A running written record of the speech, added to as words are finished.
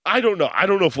I don't know. I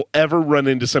don't know if we'll ever run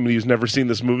into somebody who's never seen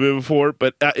this movie before,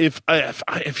 but if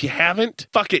you haven't,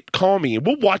 fuck it, call me.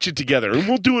 We'll watch it together, and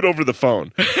we'll do it over the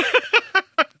phone.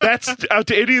 That's out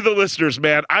to any of the listeners,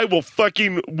 man.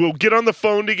 We'll get on the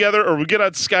phone together, or we'll get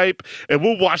on Skype, and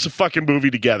we'll watch the fucking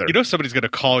movie together. You know somebody's going to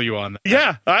call you on that.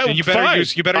 Yeah. And you better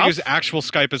use actual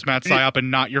Skype as Matt Psyop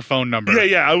and not your phone number.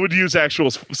 Yeah, I would use my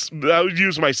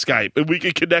Skype, and we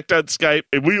can connect on Skype,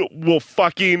 and we will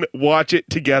fucking watch it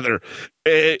together.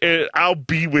 And I'll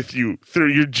be with you through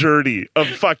your journey of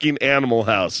fucking Animal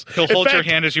House. He'll hold your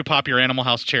hand as you pop your Animal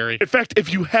House cherry. In fact,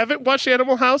 if you haven't watched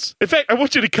Animal House, I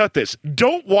want you to cut this.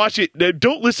 Don't watch it.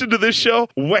 Don't listen to this show.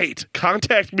 Wait.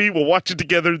 Contact me. We'll watch it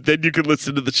together. Then you can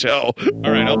listen to the show.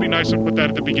 All right. I'll be nice and put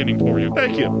that at the beginning for you.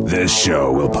 Thank you. This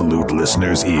show will pollute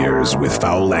listeners' ears with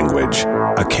foul language,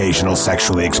 occasional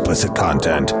sexually explicit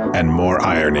content, and more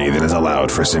irony than is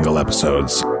allowed for single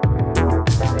episodes.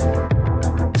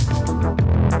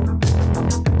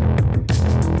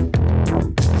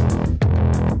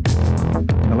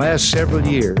 In the last several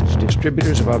years,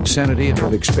 distributors of obscenity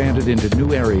have expanded into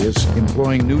new areas,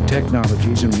 employing new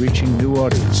technologies and reaching new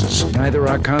audiences. Neither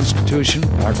our Constitution,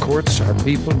 our courts, our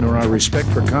people, nor our respect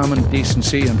for common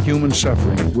decency and human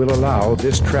suffering will allow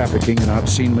this trafficking in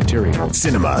obscene material.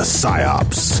 Cinema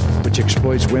Psyops, which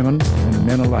exploits women and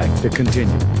men alike, to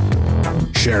continue.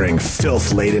 Sharing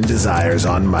filth-laden desires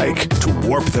on mic to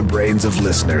warp the brains of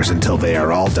listeners until they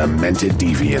are all demented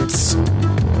deviants.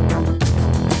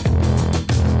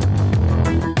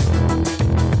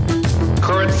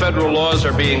 Current federal laws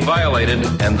are being violated,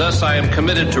 and thus I am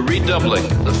committed to redoubling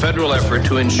the federal effort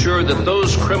to ensure that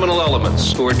those criminal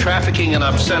elements who are trafficking in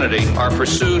obscenity are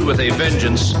pursued with a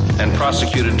vengeance and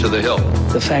prosecuted to the hilt.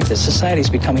 The fact that society is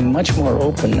becoming much more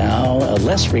open now,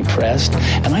 less repressed,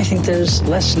 and I think there's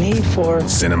less need for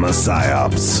Cinema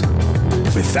Psyops.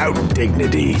 Without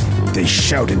dignity, they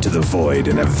shout into the void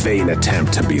in a vain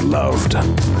attempt to be loved.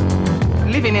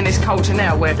 Living in this culture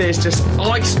now where there's just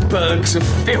icebergs of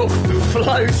filth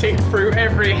floating through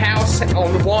every house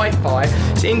on Wi-Fi,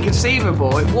 it's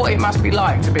inconceivable what it must be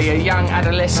like to be a young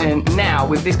adolescent now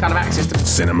with this kind of access to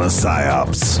Cinema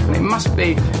Psyops. It must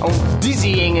be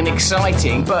dizzying and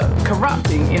exciting, but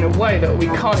corrupting in a way that we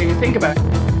can't even think about.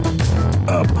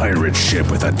 A pirate ship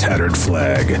with a tattered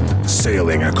flag,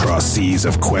 sailing across seas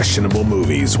of questionable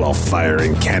movies while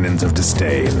firing cannons of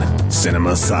disdain.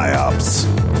 Cinema Psyops.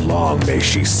 Long may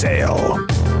she sail.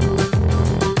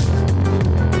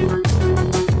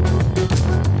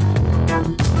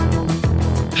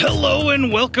 Hello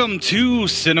and welcome to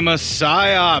Cinema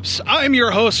Psyops. I'm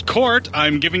your host, Court.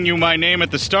 I'm giving you my name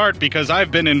at the start because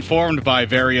I've been informed by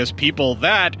various people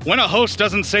that when a host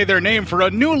doesn't say their name for a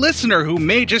new listener who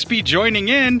may just be joining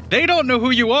in, they don't know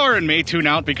who you are and may tune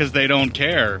out because they don't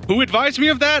care. Who advised me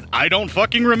of that? I don't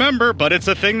fucking remember, but it's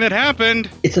a thing that happened.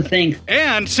 It's a thing.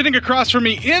 And sitting across from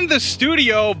me in the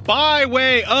studio by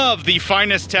way of the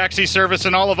finest taxi service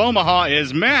in all of Omaha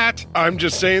is Matt. I'm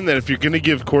just saying that if you're going to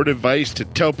give Court advice to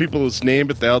tell people his name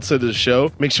at the outset of the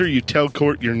show, make sure you tell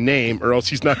Court your name or else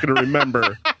he's not going to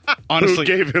remember honestly, who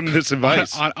gave him this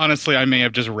advice. Honestly, I may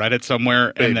have just read it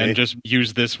somewhere and then just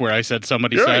used this where I said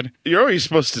somebody said. You're always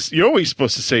supposed to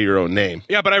say your own name.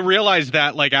 Yeah, but I realized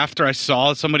that like after I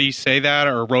saw somebody say that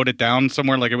or wrote it down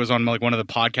somewhere, like it was on like one of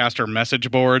the podcaster message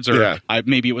boards or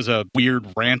maybe it was a weird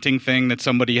ranting thing that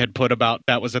somebody had put about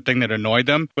that was a thing that annoyed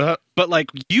them. But like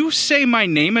you say my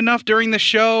name enough during the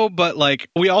show, but like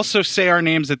we also say our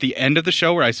names at the end of the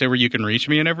show where I say where you can reach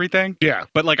me and everything. Yeah.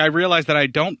 But like I realized that I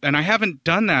don't, and I haven't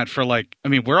done that for like, I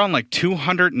mean, we're on like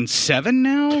 207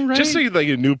 now, right? Just so you're like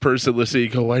a new person listening, you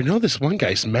go, well, I know this one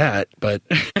guy's Matt, but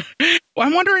well,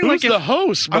 I'm wondering who's the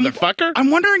host, motherfucker? I'm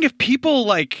wondering if people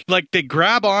like they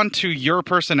grab onto your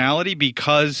personality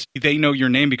because they know your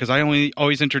name because I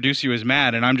always introduce you as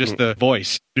Matt and I'm just the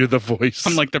voice. You're the voice.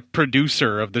 I'm like the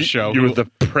producer of the show. You're the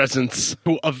presence.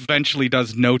 Who eventually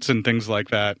does notes and things like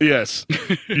that. Yes.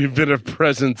 You've been a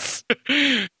presence.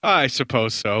 I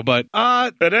suppose so, but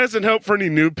it hasn't helped for any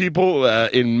new people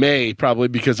in May, probably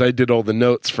because I did all the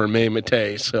notes for May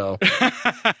Matei, so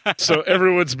so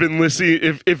everyone's been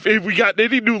listening. If we got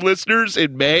any new listeners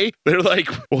in May, they're like,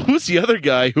 well, who's the other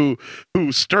guy who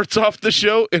starts off the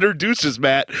show, introduces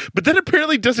Matt, but then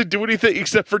apparently doesn't do anything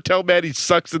except for tell Matt he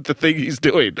sucks at the thing he's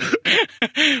doing.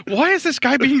 Why is this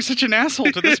guy being such an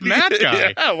asshole to this Matt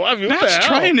guy? Yeah, well, I mean, what Matt's the hell?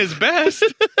 trying his best.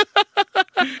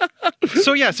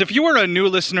 So yes, if you were a new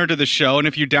listener to the show, and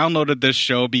if you downloaded this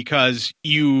show because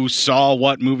you saw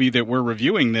what movie that we're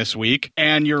reviewing this week,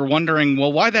 and you're wondering,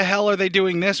 well, why the hell are they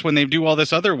doing this when they do all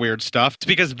this other weird stuff? It's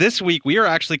because this week we are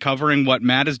actually covering what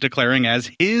Matt is declaring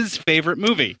as his favorite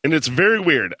movie. And it's very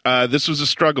weird. This was a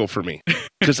struggle for me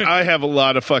because I have a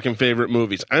lot of fucking favorite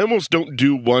movies. I almost don't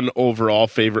do one overall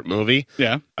favorite movie.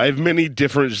 Yeah. I have many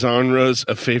different genres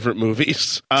of favorite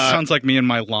movies. Sounds like me and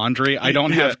my laundry. I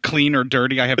don't have clean or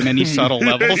dirty. I have many subtle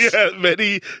levels. Yeah,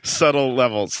 many subtle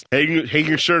levels. Hang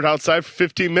your shirt outside for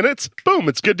 15 minutes. Boom,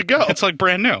 it's good to go. It's like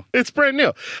brand new. It's brand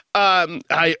new.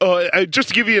 I just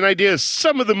to give you an idea,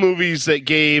 some of the movies that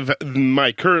gave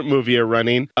my current movie a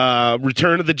running,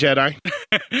 Return of the Jedi.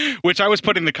 Which I was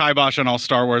putting the kibosh on all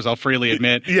Star Wars, I'll freely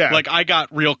admit. Yeah. Like, I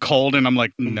got real cold, and I'm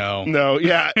like, no. No,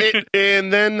 yeah.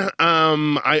 And then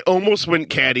I almost went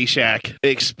Caddyshack,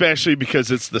 especially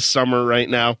because it's the summer right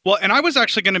now. Well, and I was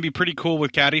actually going to be pretty cool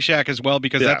with Caddyshack as well,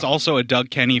 because that's also a Doug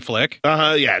Kenny flick.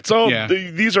 Yeah, it's all. Yeah.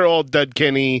 These are all Doug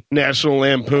Kenny, National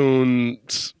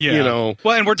Lampoon's. Yeah. You know.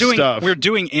 Well, and we're stuff.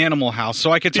 doing Animal House,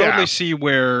 so I could totally see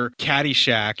where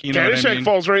Caddyshack. You know Caddyshack what I mean?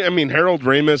 falls right. I mean, Harold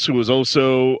Ramis, who was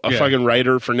also a fucking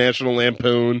writer for National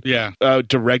Lampoon,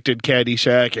 directed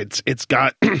Caddyshack. It's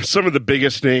got some of the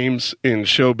biggest names in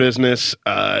show business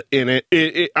in it.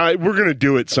 We're gonna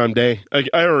do it someday. I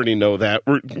already know that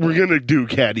we're gonna do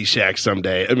Caddyshack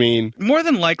someday. I mean, more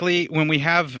than likely, when we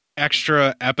have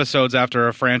extra episodes after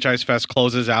a Franchise Fest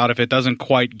closes out, if it doesn't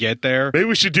quite get there, maybe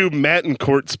we should do Matt and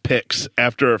Court's picks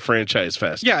after a Franchise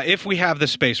Fest. Yeah, if we have the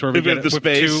space where we get the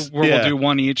space, two, where we'll do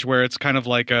one each, where it's kind of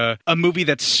like a movie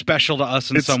that's special to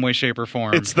us in some way, shape, or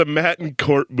form. It's the Matt and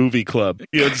Court movie club.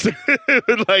 You know, it's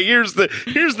like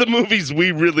here's the movies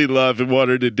we really love and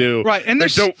wanted to do. Right, and they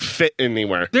there's don't fit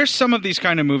anywhere. There's some of these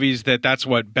kind of movies that's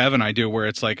what Bev and I do, where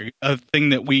it's like a thing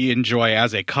that we enjoy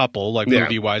as a couple, like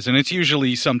movie wise, and it's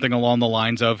usually something along the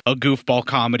lines of a goofball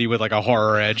comedy with like a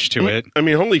horror edge to it. I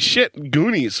mean, holy shit,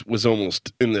 Goonies was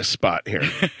almost in this spot here.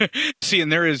 See,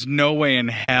 and there is no way in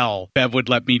hell Bev would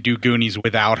let me do Goonies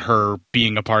without her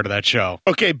being a part of that show.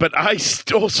 Okay, but I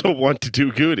also want to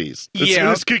do Goonies.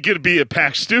 This could be a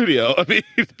packed studio. I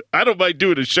mean, I don't mind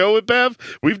doing a show with Bev.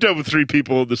 We've done with 3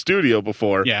 people in the studio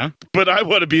before. Yeah. But I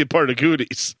want to be a part of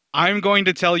Goonies. I'm going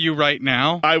to tell you right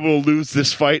now, I will lose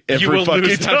this fight every fucking time. You will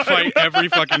lose that fight every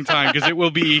fucking time, because it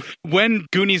will be, when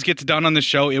Goonies gets done on the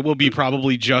show, it will be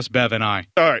probably just Bev and I.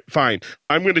 All right, fine.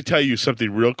 I'm going to tell you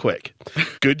something real quick.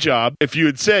 Good job. If you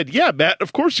had said, yeah, Matt,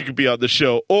 of course you could be on the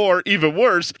show, or even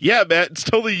worse, yeah, Matt, it's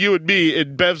totally you and me,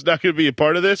 and Bev's not going to be a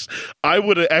part of this, I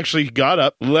would have actually got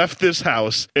up, left this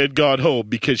house, and gone home,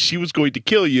 because she was going to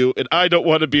kill you, and I don't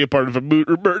want to be a part of a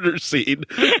murder scene.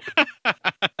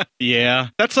 Yeah.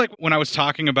 That's like when I was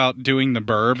talking about doing The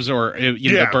Burbs, or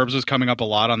The Burbs was coming up a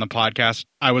lot on the podcast.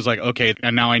 I was like, okay,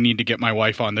 and now I need to get my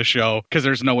wife on the show, because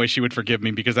there's no way she would forgive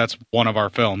me, because that's one of our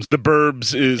films. The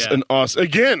Burbs is an awesome,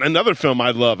 again, another film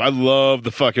I love. I love the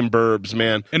fucking Burbs,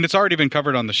 man. And it's already been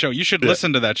covered on the show. You should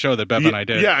listen to that show that Bev and I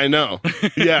did. Yeah, I know.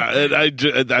 Yeah,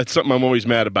 that's something I'm always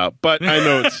mad about. But I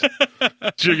know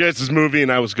it's your guys' movie,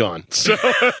 and I was gone. So,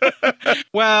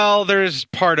 well, there's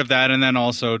part of that, and then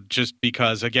also just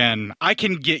because, again, I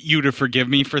can get you to forgive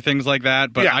me for things like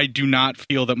that, but I do not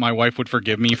feel that my wife would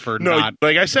forgive me for not,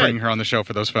 like I said, bringing her on the show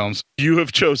for those films. You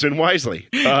have chosen wisely.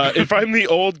 If I'm the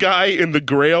old guy in the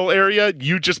Grail area,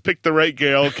 you just picked the right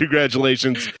Grail.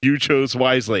 Congratulations. You chose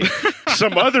wisely.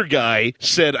 Some other guy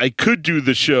said I could do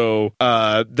the show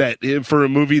that for a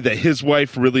movie that his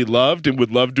wife really loved and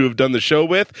would love to have done the show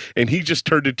with, and he just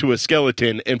turned into a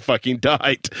skeleton and fucking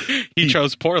died. He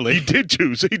chose poorly. He did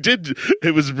choose. He did.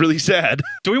 It was really sad.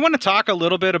 Do we want to talk a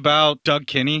little bit about Doug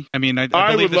Kinney? I mean,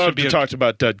 I would love to talk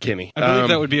about Doug Kinney. I believe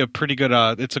that would be a pretty good,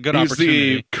 it's a good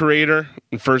opportunity. He's the creator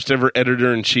and first ever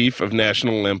editor-in-chief of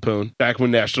National Lampoon. Back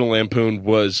when National Lampoon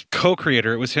was...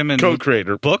 Co-creator. It was him and...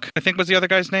 Co-creator. Book, I think was the other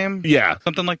guy's name? Yeah.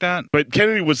 Something like that. But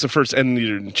Kennedy was the first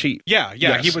editor-in-chief. Yeah,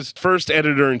 yes. He was... First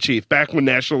editor-in-chief. Back when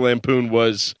National Lampoon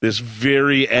was this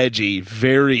very edgy,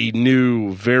 very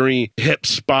new, very hip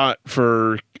spot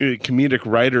for comedic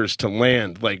writers to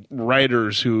land, like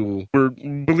writers who were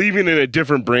believing in a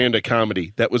different brand of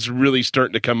comedy that was really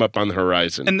starting to come up on the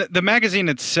horizon. And the magazine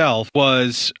itself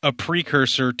was a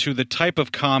precursor to the type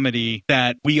of comedy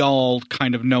that we all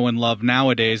kind of know and love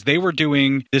nowadays. They were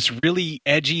doing this really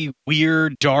edgy,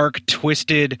 weird, dark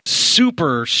twisted,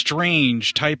 super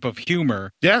strange type of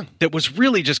humor. Yeah. That was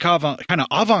really just kind of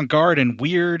avant-garde and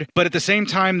weird, but at the same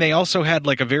time, they also had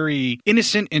like a very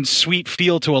innocent and sweet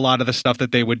feel to a lot of the stuff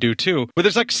that they would do too, where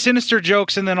there's like sinister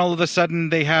jokes, and then all of a sudden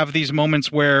they have these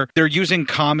moments where they're using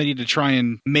comedy to try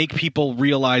and make people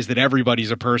realize that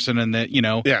everybody's a person, and that, you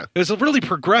know, yeah, it was a really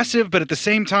progressive, but at the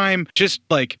same time, just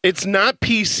like, it's not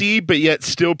PC, but yet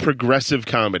still progressive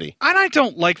comedy. And I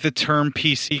don't like the term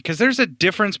PC because there's a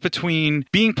difference between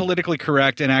being politically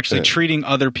correct and actually treating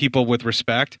other people with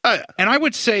respect. And I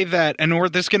would say that, and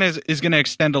this is going to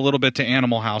extend a little bit to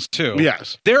Animal House too.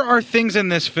 Yes. There are things in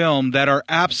this film that are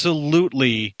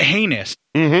absolutely heinous.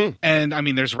 Mm-hmm. And I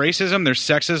mean, there's racism, there's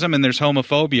sexism, and there's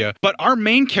homophobia. But our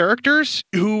main characters,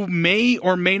 who may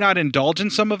or may not indulge in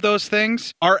some of those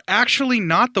things, are actually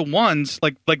not the ones,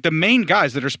 like the main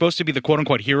guys that are supposed to be the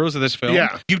quote-unquote heroes of this film.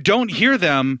 Yeah. You don't hear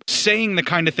them saying the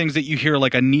kind of things that you hear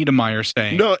like a Niedermeyer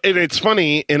saying. No, and it's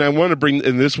funny, and I want to bring,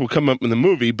 and this will come up in the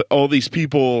movie, but all these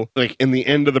people, like in the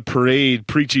end of the parade,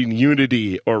 preaching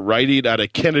unity or writing at a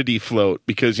Kennedy float,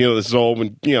 because, you know, this is all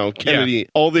when, you know, Kennedy,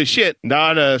 all this shit,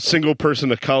 not a single person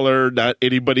of color, not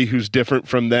anybody who's different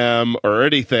from them or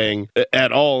anything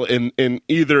at all in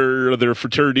either of their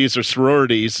fraternities or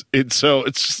sororities. And so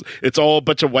it's all a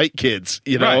bunch of white kids,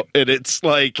 you know, right. And it's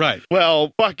like,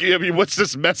 well, fuck, I mean, what's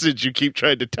this message you keep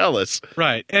trying to tell us?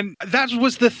 Right. And that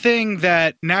was the thing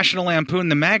that National Lampoon,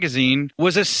 the magazine,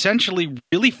 was essentially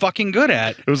really fucking good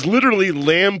at. It was literally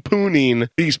lampooning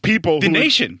these people. The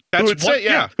nation. Who would say,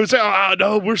 who say, oh,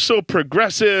 no, we're so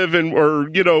progressive, and, or,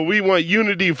 you know, we want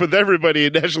unity with everybody.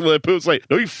 And National Lampoon's like,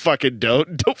 no, you fucking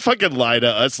don't. Don't fucking lie to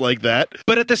us like that.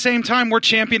 But at the same time, we're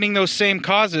championing those same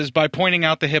causes by pointing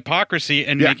out the hypocrisy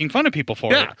and making fun of people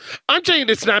for it. I'm saying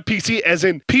it's not PC, as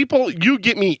in people, you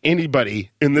get me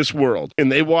anybody in this world, and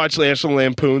they watch National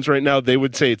Lampoons right now, they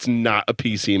would say it's not a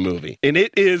PC movie. And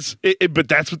it is, but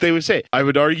that's what they would say. I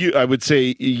would argue, I would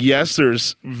say, yes,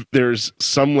 there's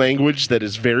some language that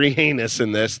is very heinous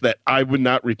in this that I would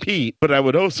not repeat, but I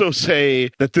would also say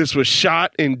that this was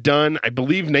shot and done, I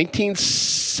believe,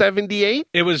 1978.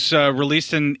 It was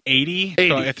released in 80,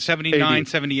 so 79, 80.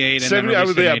 78, and 70, then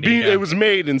released in 80. It was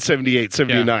made in 78,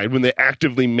 79, when they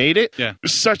actively made it. Yeah. It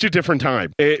was such a different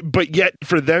time. But yet,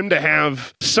 for them to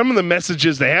have some of the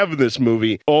messages they have in this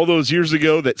movie all those years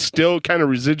ago that still kind of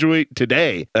residuate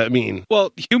today, I mean...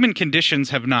 Well, human conditions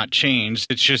have not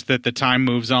changed. It's just that the time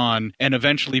moves on, and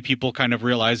eventually people kind of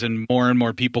realize, and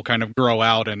more people kind of grow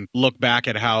out and look back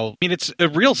at how... I mean, it's a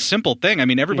real simple thing. I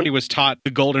mean, everybody was taught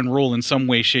the golden rule in some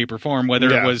way, shape, or form,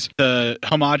 whether it was the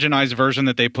homogenized version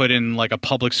that they put in like a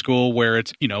public school where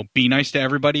it's, you know, be nice to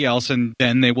everybody else and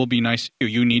then they will be nice to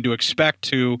you. You need to expect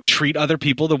to treat other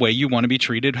people the way you want to be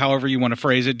treated, however you want to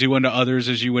phrase it, do unto others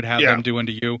as you would have them do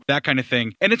unto you, that kind of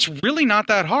thing. And it's really not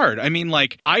that hard. I mean,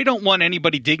 like, I don't want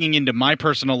anybody digging into my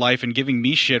personal life and giving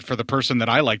me shit for the person that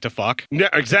I like to fuck. Yeah,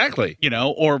 exactly. You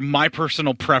know, or my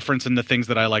personal preference in the things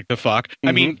that I like to fuck. Mm-hmm.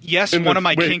 I mean, yes, one of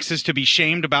my kinks is to be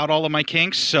shamed about all of my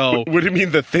kinks, so... What do you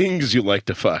mean the things you like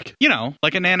to fuck? You know,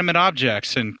 like inanimate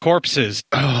objects and corpses.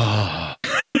 Oh.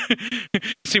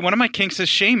 See, one of my kinks is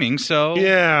shaming, so...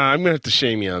 Yeah, I'm going to have to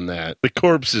shame you on that. The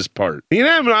corpses part. The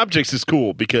inanimate objects is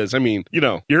cool because, I mean, you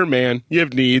know, you're a man. You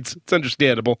have needs. It's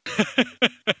understandable.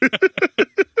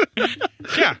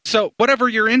 Yeah, so whatever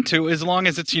you're into, as long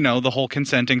as it's, you know, the whole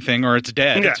consenting thing or it's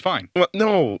dead, it's fine. Well,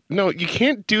 no, you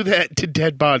can't do that to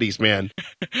dead bodies, man.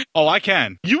 Oh, I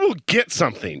can. You will get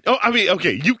something. Oh, I mean,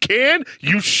 okay, you can,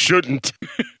 you shouldn't.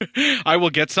 I will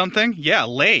get something? Yeah,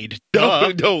 laid.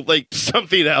 No, like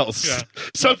something else. Yeah.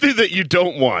 Something that you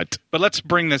don't want. But let's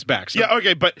bring this back. So, yeah,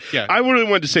 okay, but I really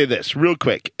wanted to say this real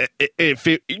quick.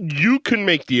 You can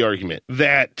make the argument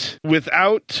that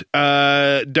without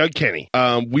Doug Kenny,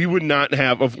 we would not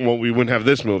have, we wouldn't have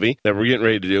this movie that we're getting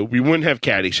ready to do. We wouldn't have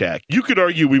Caddyshack. You could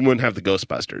argue we wouldn't have the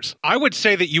Ghostbusters. I would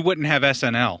say that you wouldn't have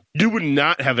SNL. You would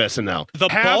not have SNL.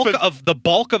 The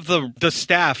bulk of the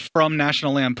staff from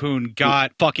National Lampoon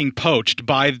got fucking poached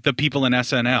by the people in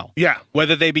SNL. Yeah.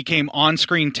 Whether they became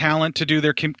on-screen talent to do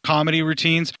their comedy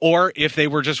routines, or if they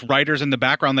were just writers in the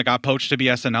background that got poached to be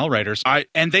SNL writers.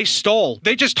 And they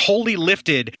just wholly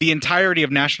lifted the entirety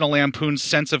of National Lampoon's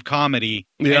sense of comedy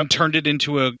and turned it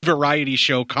into a variety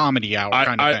show comedy hour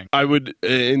kind of thing.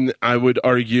 I would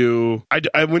argue,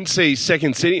 I wouldn't say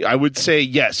Second City. I would say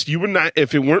yes. You would not,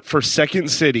 if it weren't for Second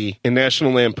City and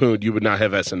National Lampoon, you would not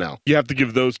have SNL. You have to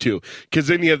give those two, because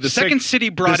then you have the Second City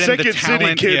brought the in the Second City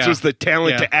talent. Kids Yeah. was the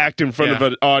talent Yeah. to act in front of Yeah.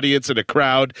 an audience and a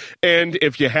crowd, and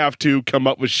if you have to, come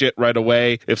up with shit right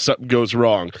away if something goes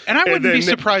wrong. And I wouldn't then be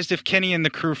surprised if Kenny and the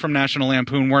crew from National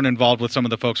Lampoon weren't involved with some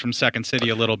of the folks from Second City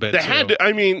a little bit. They too. had to,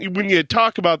 I mean, when you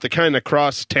talk about the kind of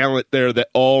cross talent there that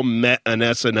all met on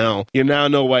SNL, you now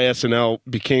know why SNL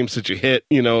became such a hit,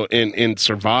 and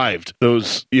survived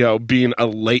those, being a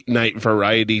late night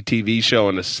variety TV show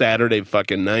on a Saturday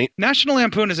fucking night. National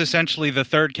Lampoon is essentially the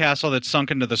third castle that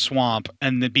sunk into the swamp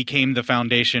and that became the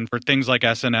foundation for things like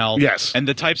SNL. Yes. And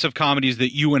the types of comedies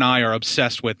that you and I are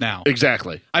obsessed with now.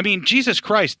 Exactly. I mean, Jesus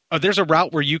Christ, there's a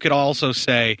route where you could also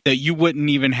say that you wouldn't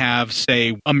even have,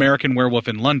 say, American Werewolf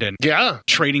in London. Yeah.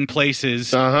 Trading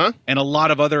Places. Uh-huh. And a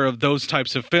lot of other of those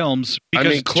types of films. I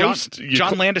Because mean, close-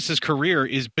 John Landis's career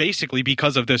is basically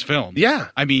because of this film. Yeah.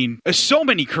 I mean, so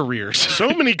many careers. So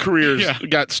many careers Yeah.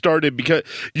 got started because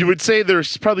you would say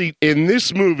there's probably in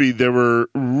this movie there were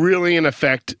really in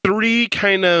effect three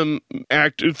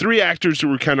actors who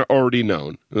were kind of already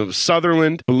known. It was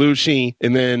Sutherland, Belushi,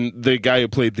 and then the guy who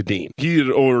played the Dean. He had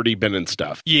already been in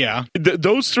stuff. Yeah.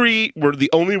 Those three were the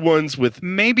only ones with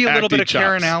Maybe a little bit of acting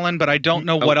Karen chops. Allen, but I don't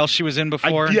know what else she was in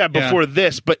before. Before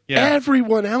this, but Yeah.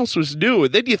 everyone else was new.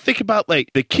 And then you think about like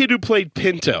the kid who played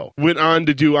Pinto went on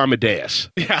to do Amadeus.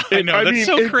 Yeah, I know. That's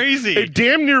so crazy. It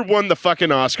damn near won the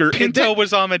fucking Oscar. Pinto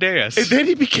was Amadeus. And then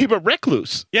he became a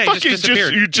recluse. Yeah, he Fucking just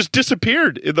disappeared. You just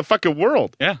disappeared in the fucking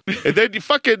world. Yeah. And then you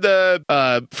fucking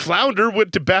Flounder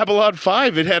went to Babylon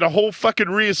 5 and had a whole fucking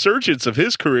resurgence of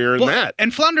his career in that.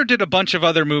 And Flounder did a bunch of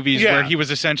other movies Yeah. where he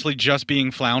was essentially just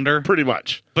being Flounder. Pretty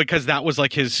much. Because that was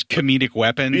like his comedic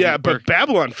weapon. Yeah, but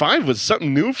Babylon 5 was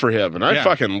something new for him, and I Yeah.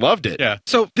 fucking loved it. Yeah.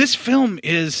 So this film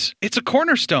it's a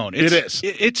cornerstone. It is.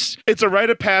 It's a rite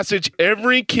of passage.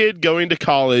 Every kid going to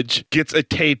college gets a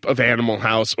tape of Animal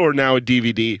House, or now a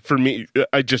DVD. For me,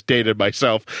 I just dated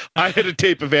myself. I had a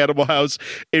tape of Animal House,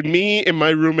 and me and my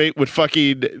roommate would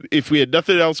fucking, if we had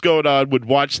nothing else going on, would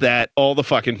watch that all the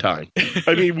fucking time.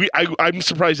 I mean, I'm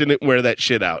surprised I didn't wear that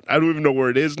shit out. I don't even know where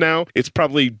it is now. It's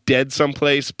probably dead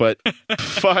someplace, but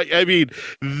fuck, I mean,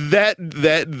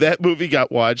 that movie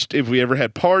got watched. If we ever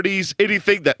had parties,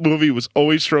 anything, that movie was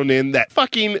always thrown in. That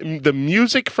fucking, the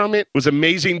music from it was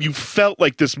amazing. You felt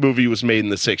like this movie was made in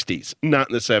the 60s, not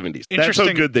in the 70s. That's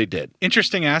how good they did.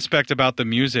 Interesting aspect about the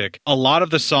music. A lot of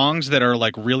the songs that are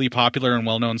like really popular and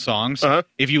well-known songs,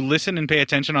 if you listen and pay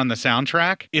attention on the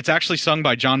soundtrack, it's actually sung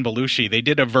by John Belushi. They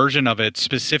did a version of it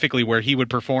specifically where he would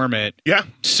perform it. Yeah.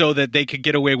 So that they could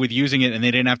get away with using it and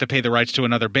they didn't have to pay the rights to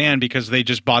another band because they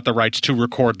just bought the rights to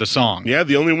record the song. Yeah,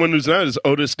 the only one who's not is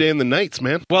Otis Day and the Knights,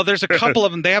 man. Well, there's a couple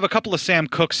of them. They have a couple of Sam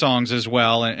Cooke songs as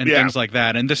well and things like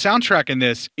that. And the soundtrack in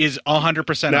this is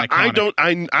 100% Now,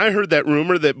 iconic. I heard that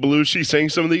rumor that Belushi sang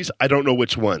some of these. I don't know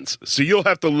which ones. So you'll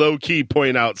have to low-key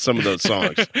point out some of those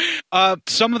songs.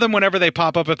 Some of them, whenever they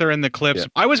pop up, if they're in the clips,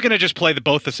 I was going to just play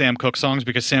both the Sam Cooke songs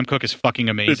because Sam Cooke is fucking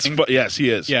amazing. Yes, he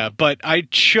is. Yeah, but I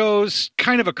chose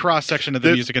kind of a cross-section of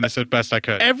the music in this as best I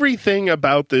could. Everything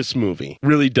about this movie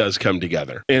really does come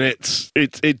together. And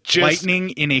it just...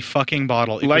 Lightning in a fucking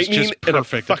bottle. It Lightning was just in a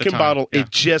perfect at the fucking time. bottle. Yeah. It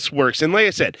just works. And like I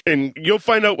said, and you'll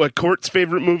find out what Court's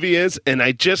favorite movie is. And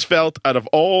I just felt out of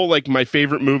all like my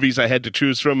favorite movies I had to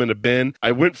choose from in a bin,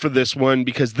 I went for this one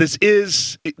because this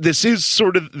is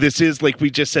like we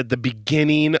just said, the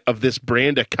beginning of this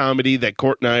brand of comedy that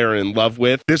Court and I are in love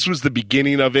with. This was the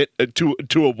beginning of it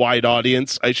to a wide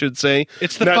audience, I should say.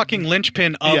 It's the fucking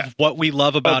linchpin of what we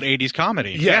love about 80s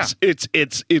comedy. Yes, Yeah.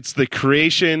 it's the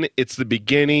creation, it's the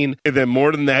beginning, and then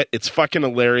more than that, it's fucking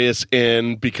hilarious.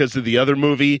 And because of the other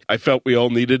movie, I felt we all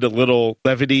needed a little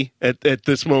levity at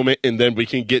this moment, and then we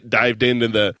can get dived into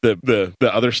the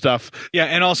other stuff. Yeah,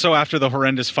 and also after the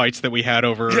horrendous fights that we had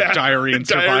over Diary and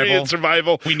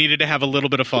Survival, we needed to have a little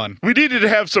bit of fun. We needed to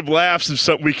have some laughs and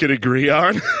something we could agree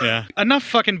on. Yeah. Enough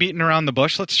fucking beating around the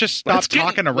bush. Let's just stop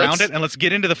talking around it and let's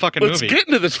get into the fucking movie. Let's get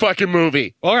into this fucking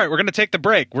movie. All right, we're going to take the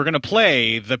break. We're going to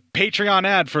play the Patreon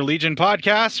ad for Legion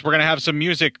Podcast. We're going to have some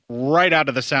music right out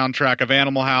of the soundtrack of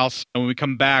Animal House. And when we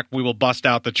come back, we will bust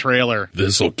out the trailer.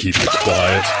 This'll keep it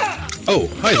quiet. Oh,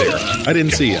 hi there. I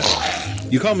didn't see you.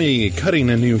 You call me Cutting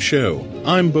a New Show.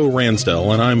 I'm Bo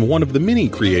Ransdell, and I'm one of the many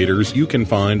creators you can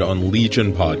find on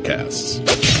Legion Podcasts.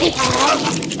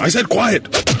 I said quiet!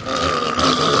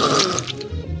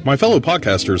 My fellow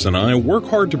podcasters and I work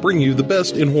hard to bring you the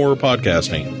best in horror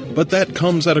podcasting, but that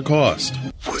comes at a cost.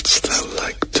 What's that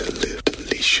like to live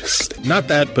deliciously? Not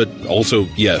that, but also,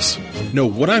 yes. No,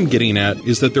 what I'm getting at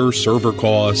is that there are server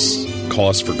costs,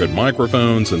 costs for good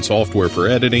microphones and software for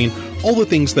editing, all the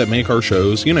things that make our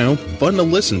shows, fun to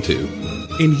listen to.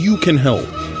 And you can help.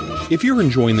 If you're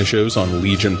enjoying the shows on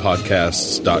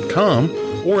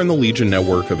legionpodcasts.com or in the Legion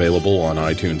Network available on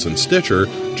iTunes and Stitcher,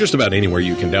 just about anywhere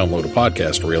you can download a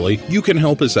podcast, really, you can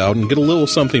help us out and get a little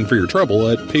something for your trouble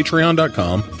at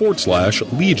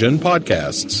patreon.com/Legion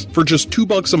Podcasts. For just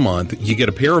 $2 a month, you get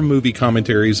a pair of movie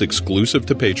commentaries exclusive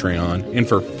to Patreon, and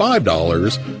for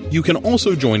 $5, you can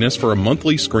also join us for a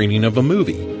monthly screening of a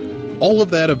movie. All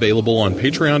of that available on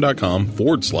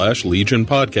patreon.com/Legion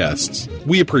Podcasts.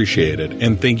 We appreciate it,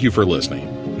 and thank you for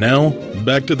listening. Now,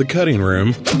 back to the cutting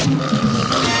room.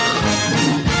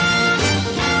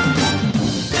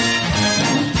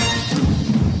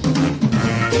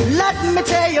 Let me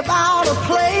tell you about a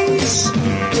place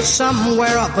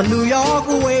somewhere up a New York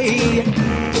way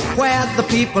where the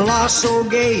people are so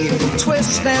gay,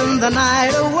 twisting the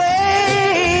night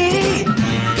away.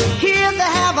 Here they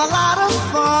have a lot of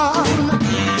fun,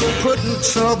 putting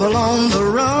trouble on the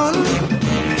run.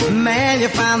 Man, you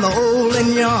find the old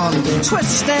and young,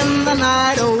 twisting the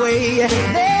night away.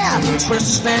 They're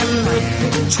twisting,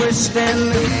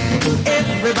 twisting.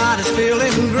 Everybody's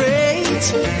feeling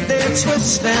great. They're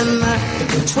twisting,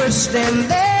 twisting.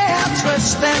 They're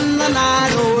twisting the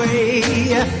night away.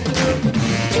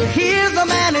 Here's a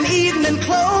man in evening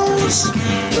clothes.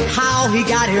 How he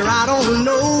got here, I don't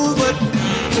know, but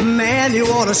man, you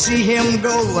ought to see him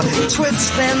go,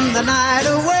 twisting the night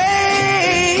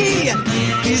away.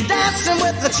 He's dancing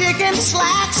with the chicken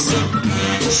slacks.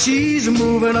 She's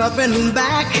moving up and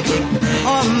back.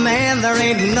 Oh man, there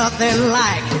ain't nothing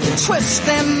like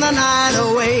twisting the night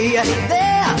away.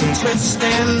 They're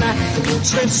twisting,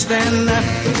 twisting.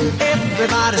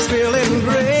 Everybody's feeling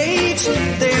great.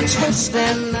 They're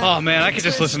twisting. Oh man, I could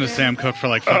just listen to Sam Cooke for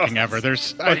like fucking ever.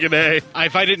 There's fucking A.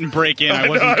 If I didn't break in, I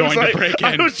wasn't going to break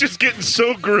in. I was just getting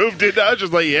so grooved in. I was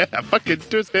just like, yeah, fucking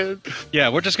twisted. Yeah,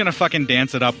 we're just gonna fucking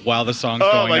dance it up while the song's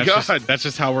Oh going. my That's God. that's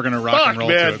just how we're gonna rock and roll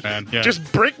to it, man. Yeah. Just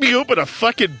break me open a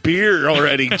fucking beer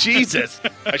already. Jesus.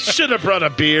 I should have brought a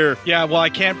beer. Yeah, well, I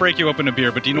can't break you open a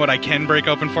beer, but do you know what I can break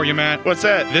open for you, Matt? What's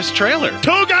that? This trailer.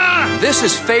 Toga! This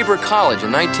is Faber College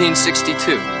in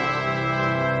 1962.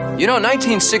 You know,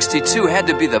 1962 had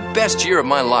to be the best year of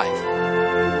my life.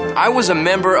 I was a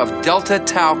member of Delta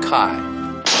Tau Chi.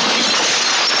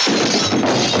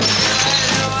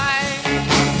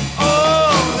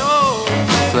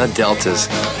 The Deltas.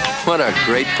 What a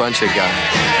great bunch of guys.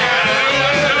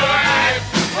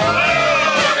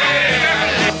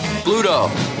 Bluto.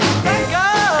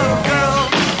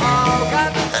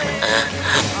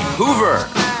 Hoover.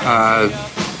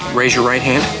 Raise your right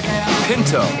hand.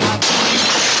 Pinto.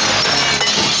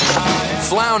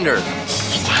 Flounder.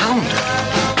 Flounder.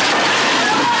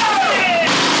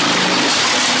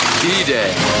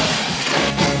 D-Day.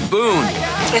 Boone.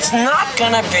 It's not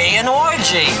gonna be an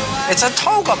orgy. It's a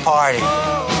toga party.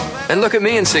 And look at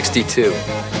me in 62.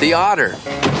 The Otter.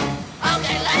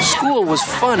 School was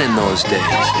fun in those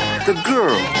days. The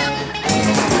girls.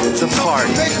 The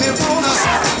party.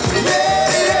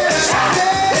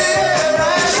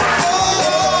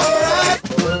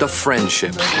 The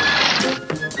friendships.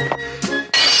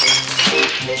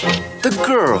 The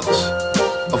girls.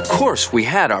 Of course, we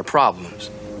had our problems.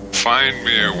 Find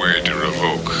me a way to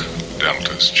revoke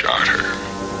Delta's charter.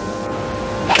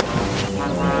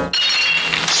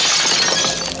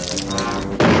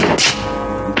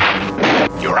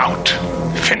 You're out.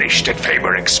 Finished at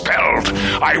Faber, expelled.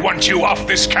 I want you off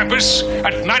this campus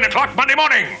at 9 o'clock Monday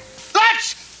morning.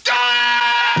 Let's go!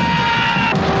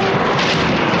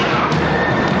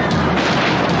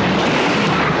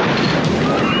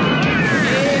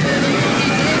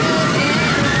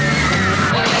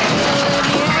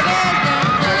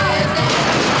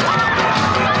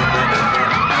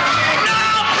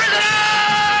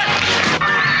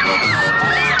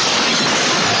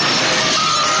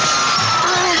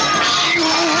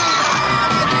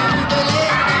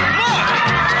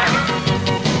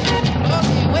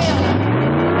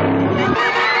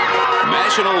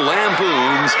 National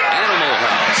Lampoon's Animal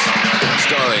House,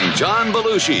 starring John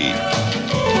Belushi,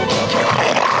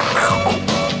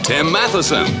 Tim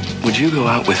Matheson. Would you go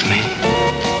out with me?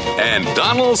 And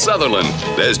Donald Sutherland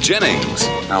as Jennings.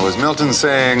 Now, was Milton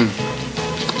saying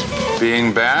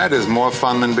being bad is more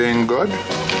fun than being good?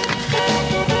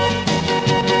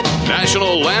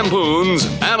 National Lampoon's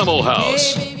Animal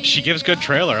House. She gives good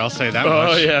trailer, I'll say that much.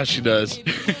 Oh, yeah, she does.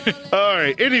 All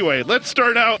right. Anyway, let's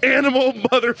start out Animal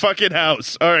Motherfucking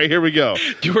House. All right, here we go.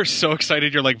 You were so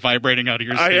excited. You're like vibrating out of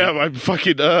your seat. I am. I'm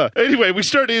fucking. Anyway, we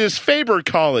started as Faber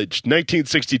College,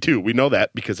 1962. We know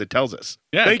that because it tells us.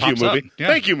 Yeah, Thank you, movie. Yeah.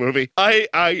 Thank you, movie.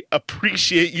 I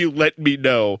appreciate you letting me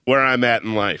know where I'm at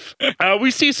in life.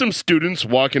 We see some students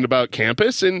walking about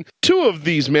campus, and two of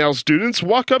these male students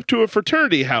walk up to a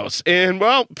fraternity house. And,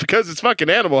 well, because it's fucking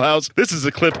Animal House, this is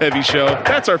a clip-heavy show.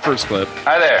 That's our first clip.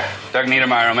 Hi there. Doug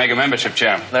Niedermeyer, Omega Membership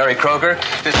Chairman. Larry Kroger.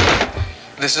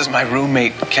 This is my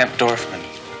roommate, Kent Dorfman.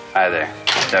 Hi there.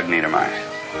 Doug Niedermeyer.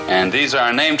 And these are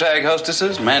our name tag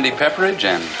hostesses, Mandy Pepperidge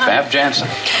and Fab Jansen.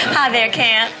 Hi there,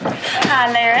 Kent.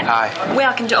 Hi, Larry. Hi.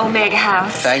 Welcome to Omega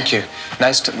House. Thank you.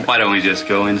 Nice to... Why don't we just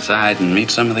go inside and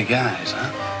meet some of the guys,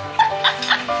 huh?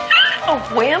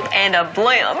 A wimp and a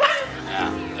blimp.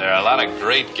 Yeah, there are a lot of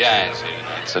great guys here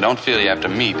tonight, so don't feel you have to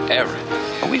meet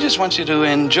everyone. But we just want you to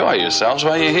enjoy yourselves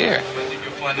while you're here.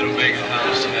 You'll find that Omega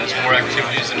House has more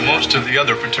activities than most of the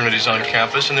other fraternities on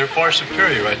campus, and they're far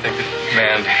superior, I think,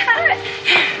 man.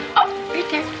 Oh, right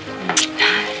there.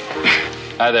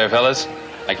 Hi there, fellas.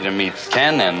 I'd like you to meet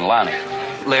Ken and Lonnie.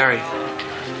 Larry.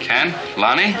 Ken,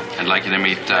 Lonnie, I'd like you to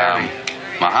meet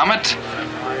Muhammad,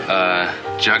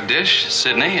 Jagdish,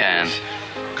 Sydney, and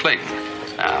Clayton.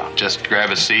 Now, just grab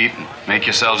a seat and make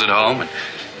yourselves at home, and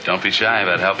don't be shy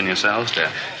about helping yourselves to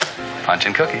punch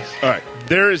and cookies. All right.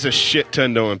 There is a shit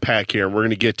ton to unpack here. We're going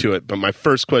to get to it. But my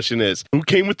first question is, who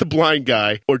came with the blind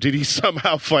guy? Or did he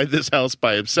somehow find this house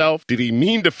by himself? Did he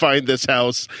mean to find this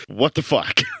house? What the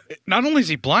fuck? Not only is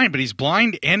he blind, but he's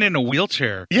blind and in a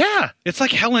wheelchair. Yeah. It's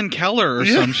like Helen Keller or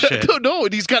some shit. No,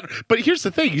 and he's got... But here's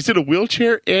the thing. He's in a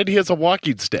wheelchair and he has a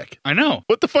walking stick. I know.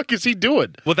 What the fuck is he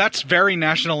doing? Well, that's very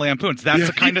National Lampoons. That's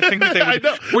the kind of thing that they would... I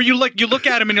know. Where you look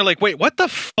at him and you're like, wait, what the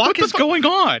fuck is going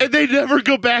on? And they never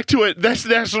go back to it. That's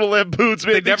National Lampoons,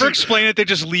 man. They never explain it. They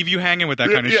just leave you hanging with that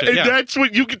kind of shit. And that's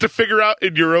what you get to figure out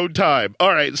in your own time.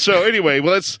 All right. So anyway,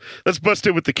 well, let's bust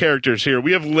in with the characters here.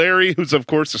 We have Larry, who's of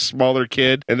course a smaller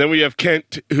kid, and then we have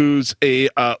Kent, who's a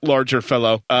larger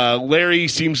fellow. Larry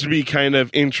seems to be kind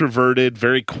of introverted,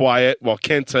 very quiet, while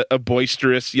Kent's a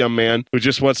boisterous young man who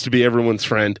just wants to be everyone's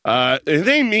friend. And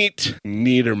they meet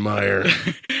Niedermeyer.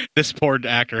 This poor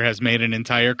actor has made an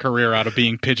entire career out of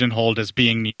being pigeonholed as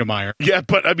being Niedermeyer. Yeah,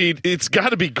 but I mean, it's got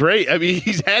to be great. I mean,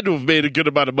 he's had to have made a good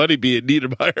amount of money being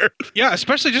Niedermeyer. Yeah,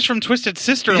 especially just from Twisted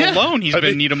Sister alone, he's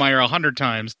been Niedermeyer 100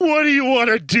 times. What do you want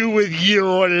to do with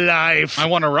your life? I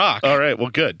want to rock. All right, well,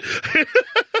 good.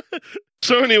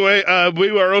 So anyway,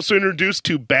 we are also introduced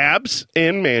to Babs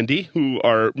and Mandy, who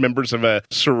are members of a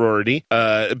sorority.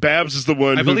 Babs is the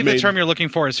one I believe the term you're looking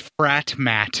for is frat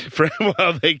mat.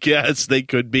 Well, they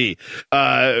could be.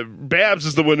 Babs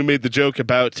is the one who made the joke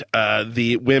about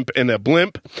the wimp and a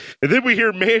blimp. And then we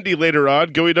hear Mandy later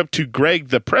on going up to Greg,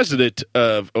 the president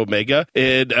of Omega,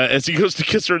 and as he goes to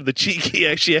kiss her on the cheek, he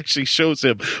actually shows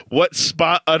him what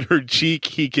spot on her cheek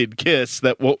he can kiss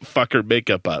that won't fuck her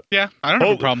makeup up. Yeah, I don't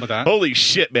have a problem with that. Holy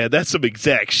shit, man, that's some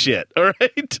exact shit. All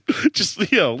right, just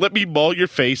let me maul your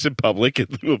face in public,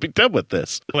 and we'll be done with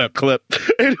this. Clip.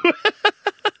 Anyway.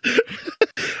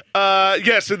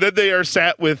 Yes, and then they are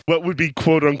sat with what would be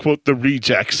quote unquote the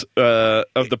rejects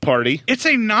of the party. It's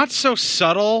a not so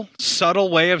subtle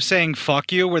way of saying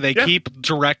fuck you, where they keep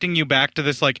directing you back to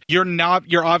this, like, you're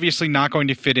obviously not going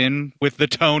to fit in with the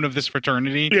tone of this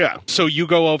fraternity. Yeah. So you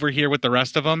go over here with the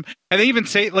rest of them. And they even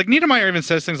say, like, Niedermeyer even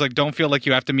says things like, don't feel like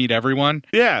you have to meet everyone.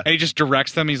 Yeah. And he just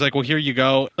directs them. He's like, well, here you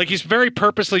go. Like, he's very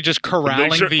purposely just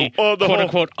corralling the quote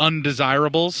unquote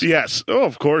undesirables. Yes. Oh,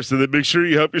 of course. And then make sure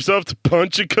you help yourself to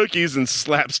punch and cookies, and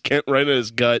slaps Kent right in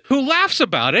his gut. Who laughs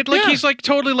about it. Like, he's like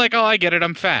totally like, oh, I get it.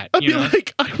 I'm fat. I'd be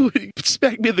like, I would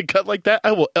smack me in the gut like that.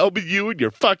 I will elbow you in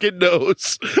your fucking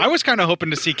nose. I was kind of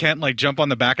hoping to see Kent like jump on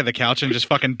the back of the couch and just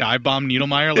fucking dive bomb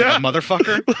Niedermeyer like a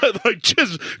motherfucker. Like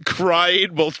just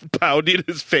crying, both pounding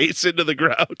his face into the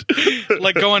ground.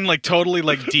 Like going like totally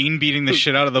like Dean beating the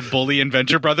shit out of the bully in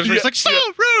Venture Brothers. Where he's like, so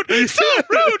rude, so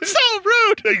rude, so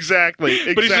rude.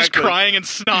 Exactly. But he's just crying and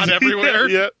snot everywhere.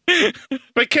 Yeah.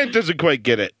 But Kent doesn't quite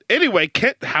get it. Anyway,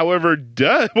 Kent, however,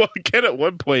 does. Well, Kent at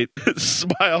one point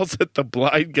smiles at the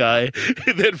blind guy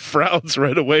and then frowns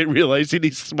right away, realizing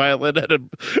he's smiling at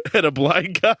a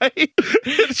blind guy.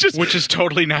 It's just, which is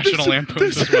totally National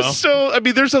Lampoons as well. So, I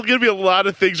mean, there's going to be a lot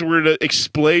of things we're going to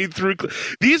explain through.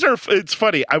 It's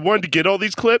funny. I wanted to get all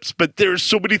these clips, but there's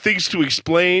so many things to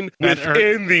explain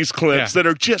within these clips that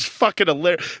are just fucking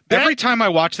hilarious. Every time I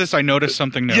watch this, I notice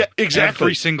something new. Yeah, exactly.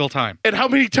 Every single time. And how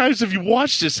many times have you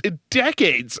watched this in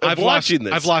decades? of watching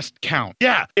this. I've lost count.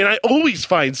 Yeah, and I always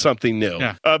find something new.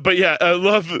 Yeah. But yeah, I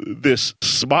love this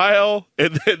smile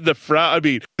and then the frown. I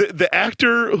mean, the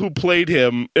actor who played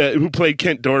him, who played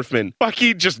Kent Dorfman,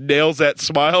 fucking just nails that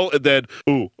smile. And then,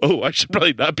 oh, I should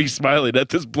probably not be smiling at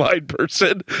this blind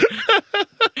person.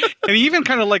 And he even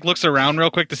kind of like looks around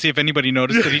real quick to see if anybody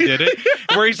noticed that he did it.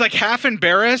 Where he's like half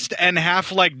embarrassed and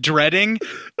half like dreading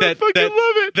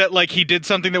that like he did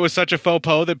something that was such a faux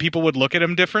pas that people would look at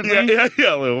him differently. Yeah.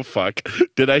 Oh, fuck.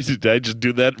 Did I just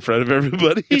do that in front of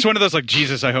everybody? It's one of those like,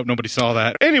 Jesus, I hope nobody saw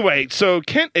that. Anyway, so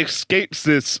Kent escapes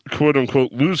this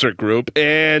quote-unquote loser group,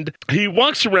 and he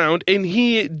walks around, and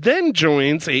he then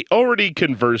joins a already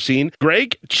conversing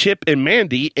Greg, Chip, and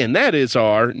Mandy, and that is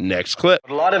our next clip.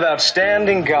 A lot of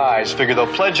outstanding guys figure they'll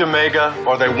pledge Omega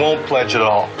or they won't pledge at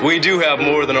all. We do have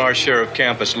more than our share of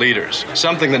campus leaders.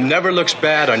 Something that never looks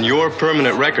bad on your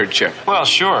permanent record, Chip. Well,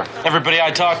 sure. Everybody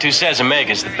I talk to says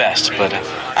Omega's the best, but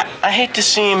I hate to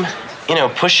seem,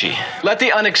 pushy. Let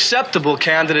the unacceptable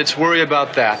candidates worry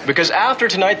about that, because after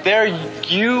tonight, there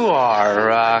you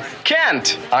are,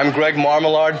 Kent. I'm Greg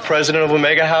Marmalard, president of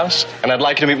Omega House, and I'd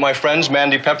like you to meet my friends,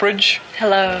 Mandy Pepperidge.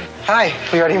 Hello. Hi,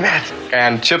 we already met.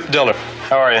 And Chip Diller.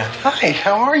 How are you? Hi,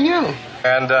 how are you?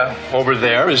 And over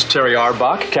there is Terry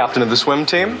Arbach, captain of the swim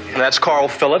team. And that's Carl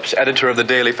Phillips, editor of the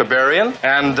Daily Fabarian.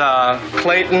 And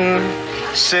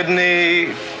Clayton,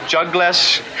 Sydney,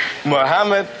 Jugles,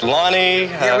 Mohammed, Lonnie.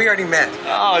 Yeah, we already met.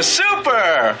 Oh,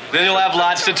 super! Then you'll have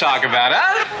lots to talk about,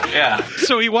 huh? Yeah.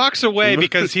 So he walks away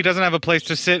because he doesn't have a place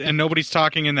to sit and nobody's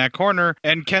talking in that corner.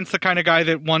 And Kent's the kind of guy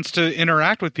that wants to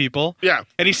interact with people. Yeah.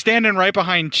 And he's standing right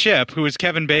behind Chip, who is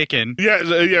Kevin Bacon.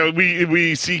 Yeah,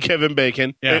 we see Kevin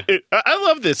Bacon. Yeah. I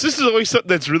love this. This is always something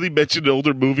that's really mentioned in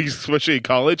older movies, especially in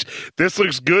college. This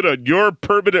looks good on your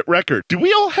permanent record. Do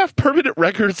we all have permanent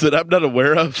records that I'm not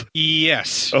aware of?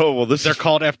 Yes. Oh, well, they're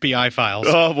called FBI files.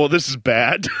 Oh, well, this is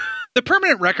bad. The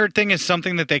permanent record thing is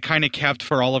something that they kind of kept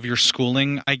for all of your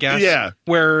schooling, I guess. Yeah.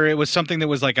 Where it was something that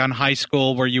was like on high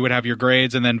school where you would have your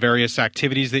grades and then various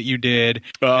activities that you did.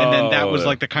 And then that was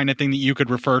like the kind of thing that you could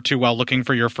refer to while looking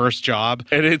for your first job.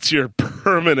 And it's your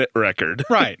permanent record.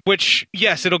 Right. Which,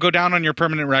 yes, it'll go down on your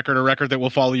permanent record, a record that will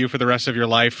follow you for the rest of your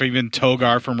life. Even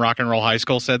Togar from Rock and Roll High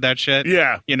School said that shit.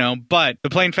 Yeah. But the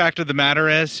plain fact of the matter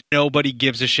is nobody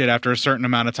gives a shit after a certain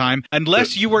amount of time.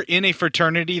 Unless you were in a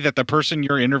fraternity that the person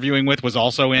you're interviewing with was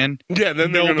also in. Yeah,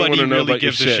 then nobody really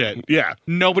gives a shit. shit. Yeah.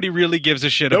 Nobody really gives a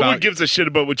shit no about... one gives a shit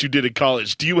about what you did in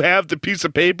college. Do you have the piece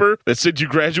of paper that said you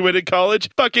graduated college?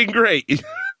 Fucking great.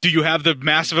 Do you have the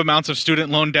massive amounts of student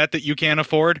loan debt that you can't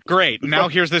afford? Great. Now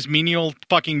here's this menial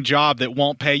fucking job that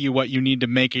won't pay you what you need to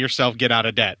make yourself get out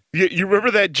of debt. You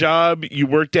remember that job you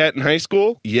worked at in high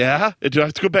school? Yeah. Do I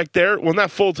have to go back there? Well, not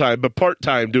full-time, but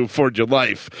part-time to afford your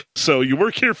life. So you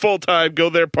work here full-time, go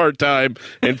there part-time,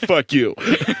 and fuck you.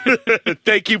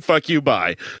 Thank you, fuck you,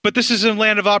 bye. But this is a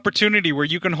land of opportunity where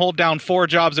you can hold down 4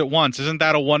 jobs at once. Isn't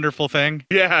that a wonderful thing?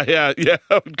 Yeah.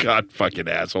 Oh, God, fucking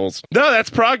assholes. No, that's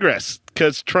progress,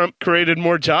 because Trump created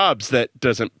more jobs that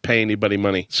doesn't pay anybody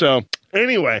money. So...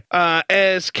 Anyway,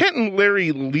 as Kent and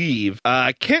Larry leave,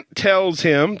 Kent tells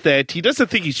him that he doesn't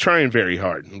think he's trying very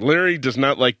hard. Larry does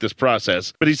not like this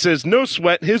process, but he says, no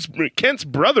sweat, Kent's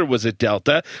brother was at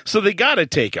Delta, so they gotta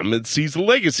take him. He's a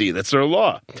legacy. That's their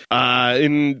law.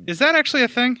 Is that actually a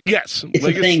thing? Yes. It's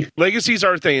a thing. Legacies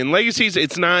are a thing. And legacies,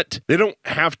 it's not, they don't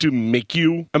have to make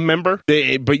you a member,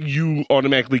 but you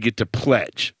automatically get to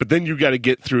pledge. But then you gotta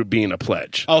get through being a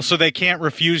pledge. Oh, so they can't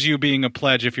refuse you being a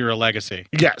pledge if you're a legacy?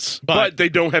 Yes. But they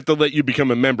don't have to let you become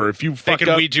a member. If you fuck they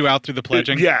can up, weed you out through the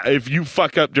pledging? Yeah, if you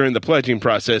fuck up during the pledging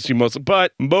process,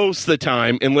 but most of the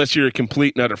time, unless you're a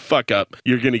complete and utter fuck up,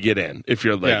 you're going to get in if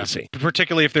you're a legacy. Yeah.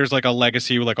 Particularly if there's like a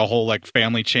legacy, like a whole like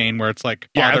family chain where it's like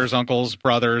fathers, uncles,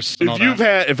 brothers, and all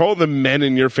that. If all the men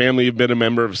in your family have been a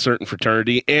member of a certain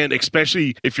fraternity, and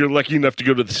especially if you're lucky enough to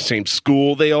go to the same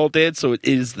school they all did, so it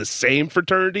is the same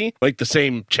fraternity, like the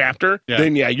same chapter,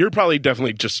 then you're probably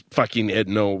definitely just fucking it.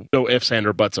 No ifs, and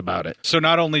or buts about it. So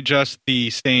not only just the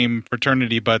same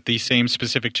fraternity, but the same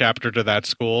specific chapter to that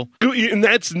school. And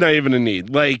that's not even a need.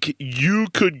 Like, you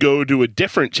could go to a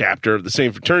different chapter of the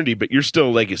same fraternity, but you're still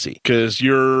a legacy because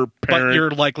your parent... But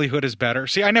your likelihood is better.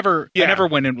 See, I never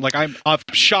went in, like, I'm off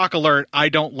shock alert. I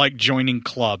don't like joining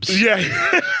clubs. Yeah.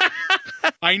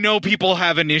 I know people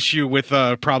have an issue with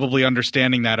probably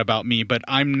understanding that about me, but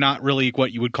I'm not really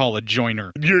what you would call a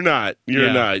joiner. You're not.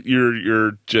 You're not. You're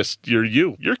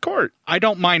you. You're Court. I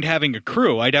don't mind having a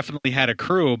crew. I definitely had a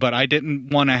crew, but I didn't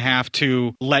want to have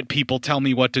to let people tell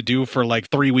me what to do for like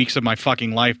 3 weeks of my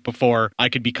fucking life before I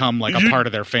could become like a part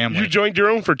of their family. You joined your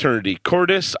own fraternity,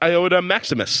 Cordis Iota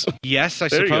Maximus. Yes, I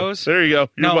There you go. suppose. There you go.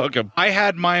 You're welcome. I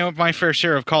had my fair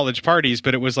share of college parties,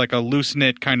 but it was like a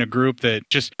loose-knit kind of group that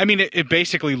just, I mean, it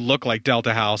basically looked like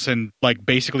Delta House and like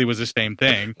basically was the same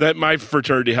thing. That my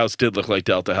fraternity house did look like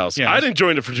Delta House. Yeah. I didn't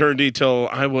join a fraternity till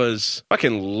I was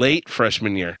fucking late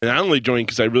freshman year. And I only joined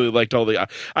because I really liked all the...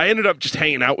 I ended up just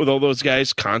hanging out with all those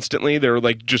guys constantly. They were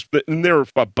like and they were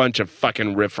a bunch of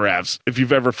fucking riffraffs. If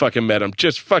you've ever fucking met them.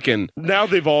 Just fucking... Now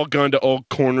they've all gone to all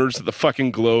corners of the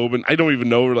fucking globe. And I don't even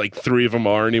know where like 3 of them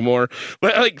are anymore.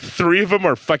 But like 3 of them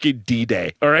are fucking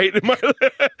D-Day. All right?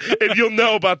 And you'll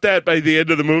know about that by the end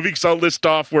of the movie because I'll list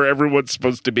off where everyone's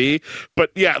supposed to be.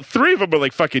 But yeah, 3 of them are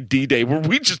like fucking D-Day where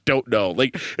we just don't know.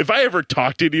 Like if I ever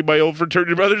talk to any of my old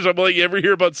fraternity brothers, I'm like, you ever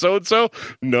hear about so-and-so?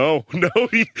 No.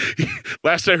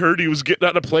 Last I heard he was getting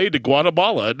on a plane to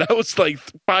Guatemala. And that was like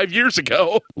 5 years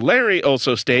ago. Larry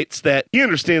also states that he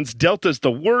understands Delta's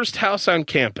the worst house on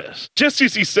campus. Just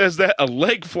as he says that, a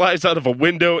leg flies out of a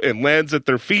window and lands at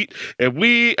their feet, and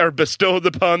we are bestowed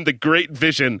upon the great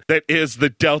vision that is the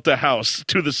Delta House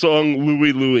to the song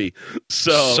Louie Louie.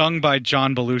 So Sung by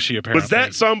John Belushi, apparently. was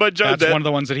that sung by John? That's one of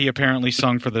the ones that he apparently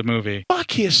sung for the movie.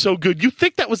 Fuck, he is so good. You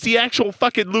think that was the actual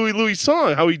fucking Louie Louie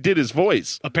song, how he did his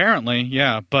voice. Apparently,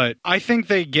 yeah. But I think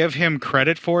they give him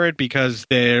credit for it because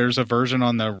there's a version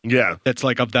on the... Yeah. That's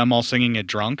like of them all singing it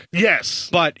drunk. Yes.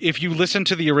 But if you listen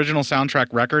to the original soundtrack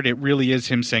record, it really is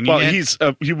him singing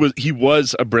it. He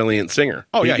was a brilliant singer.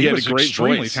 Oh, yeah. He had was a great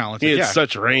extremely voice. talented. He had yeah.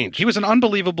 such range. He was an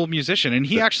unbelievable musician, and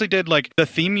he actually did like the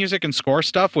theme music and score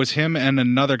stuff was him and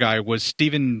another guy was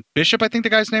Stephen Bishop, I think the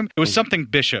guy's name. It was something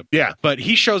Bishop. Yeah. But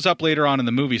he shows up later on in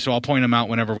the movie, so I'll point him out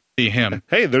whenever we see him.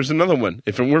 Hey, there's another one.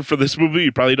 If it weren't for this movie,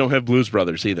 you probably don't have Blues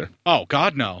Brothers either. Oh,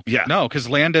 God, no. Yeah. No, because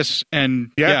Landis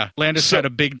and Landis had a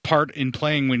big part in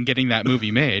playing when getting that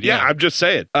movie made. Yeah, I'm just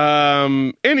saying.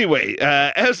 Anyway,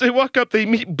 as they walk up, they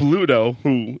meet Bluto,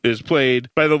 who is played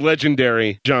by the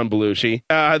legendary John Belushi.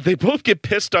 They both get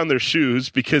pissed on their shoes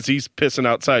because he's pissing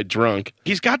outside drunk.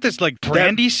 He's got this like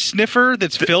brandy sniffer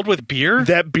that's filled with beer.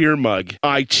 That beer mug.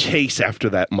 I chase after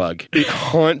that mug. It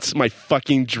haunts my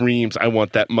fucking dreams. I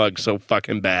want that mug so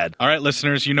fucking bad. All right,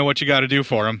 listeners, you know what you got to do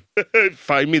for him.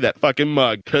 Find me that fucking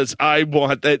mug because I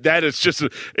want that. That is just.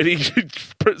 And he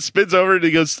spins over and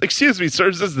he goes, "Excuse me, sir,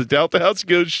 is this the Delta House?" He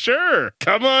goes, "Sure,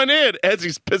 come on in." As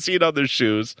he's pissing on their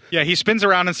shoes. Yeah, he spins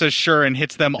around and says "sure" and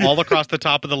hits them all across the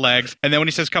top of the legs. And then when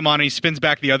he says "come on," he spins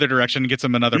back the other direction and gets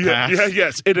them another pass.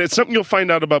 Yes. It is something you'll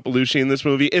find out about Belushi in this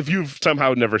movie if you've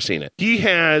somehow never seen it. He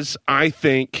has, I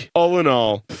think, all in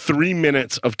all, 3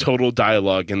 minutes of total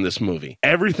dialogue in this movie.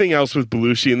 Everything else with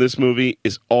Belushi in this movie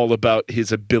is all about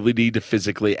his ability to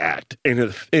physically act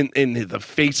and in the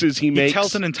faces he makes. He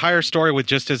tells an entire story with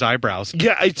just his eyebrows.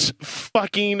 Yeah, it's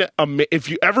fucking amazing. If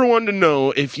you ever want to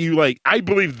know, if you like, I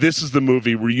believe this is the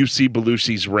movie where you see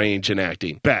Belushi's range in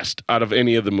acting best out of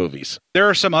any of the movies. There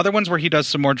are some other ones where he does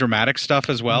some more dramatic stuff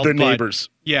as well. The Neighbors.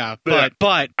 Yeah, but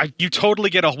you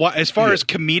totally get as far as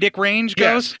comedic range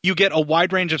goes, you get a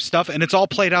wide range of stuff, and it's all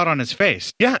played out on his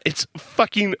face. Yeah, it's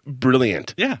fucking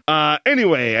brilliant. Yeah.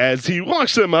 Anyway, as he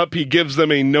walks them up, he gives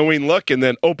them a knowing look and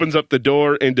then opens up the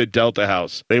door into Delta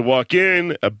House. They walk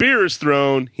in, a beer is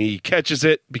thrown, he catches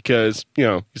it because,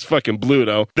 he's fucking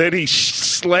Bluto. Then he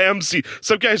slams,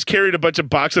 some guy's carried a bunch of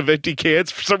box of empty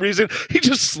cans for some reason. He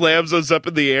just slams those up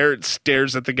in the air and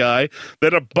stares at the guy.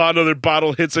 Then another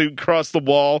bottle hits him across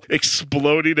the wall,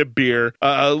 exploding a beer.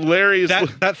 Larry is...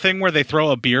 That thing where they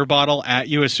throw a beer bottle at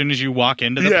you as soon as you walk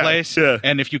into the place,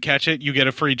 and if you catch it, you get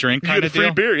a free drink kind of deal. You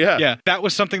get a free beer, Yeah, that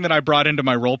was something that I brought into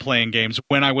my role-playing games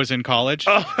when I was in college,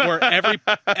 where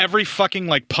every fucking,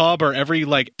 like, pub or every,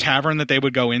 like, tavern that they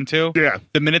would go into,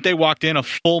 the minute they walked in, a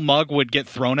full mug would get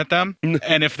thrown at them,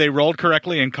 and if they rolled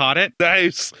correctly and caught it...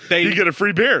 Nice. You get a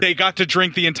free beer. They got to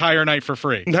drink the entire night for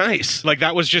free. Nice. Like,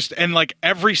 that was just... And, like,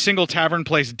 every single tavern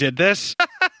place did this.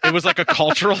 It was like a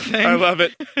cultural thing. I love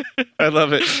it.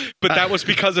 But that was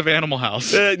because of Animal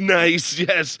House. Nice,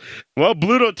 yes. Well,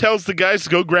 Bluto tells the guys to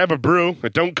go grab a brew.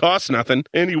 It don't cost nothing.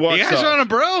 And he walks off. You guys want a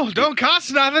brew? Don't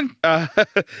cost nothing.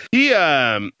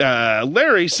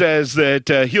 Larry says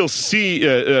that he'll see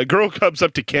a girl comes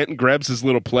up to Kent and grabs his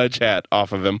little pledge hat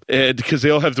off of him because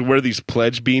they all have to wear these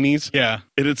pledge beanies. Yeah.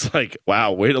 And it's like,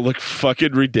 wow, way to look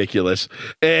fucking ridiculous.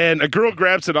 And a girl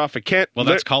grabs it off of Kent. Well,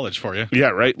 that's college for you. Yeah,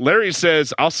 right. Larry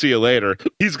says, "I'll see you later."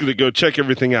 He's going to go check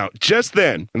everything out. just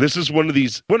then, and this is one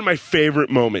of my favorite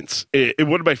moments.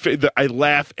 I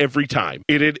laugh every time.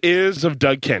 It is of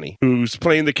Doug Kenny, who's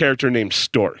playing the character named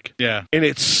Stork. Yeah. And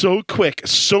it's so quick.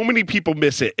 So many people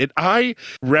miss it. And I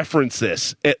reference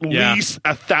this at least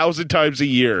 1,000 times a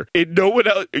year. And no one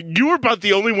else, you are about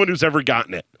the only one who's ever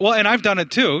gotten it. Well, and I've done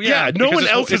it too. Yeah. No one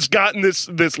else has gotten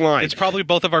this line. It's probably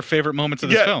both of our favorite moments of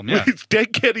this film. Yeah.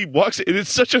 Doug Kenny walks, and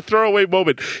it's such a throwaway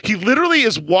moment. He literally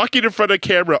is walking in front of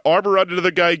camera, arm around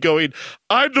another guy, going,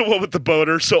 "I'm the one with the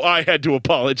boner, so I had to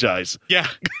apologize." Yeah.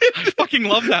 I fucking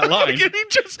love that line. And he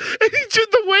just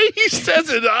the way he says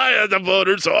it, "I had the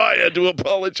boner, so I had to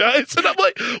apologize." And I'm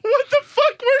like, what the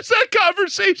fuck? Where's that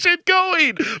conversation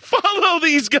going? Follow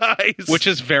these guys. Which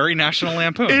is very National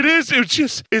Lampoon. It is.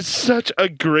 It's such a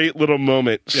great little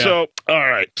moment. Yeah. So, all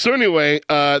right. So anyway,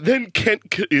 then Kent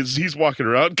he's walking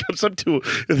around, comes up to,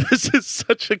 this is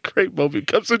such a great moment,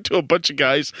 comes up to a bunch of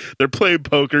guys. They're playing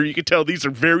poker. You can tell these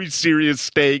are very serious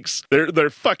stakes. They're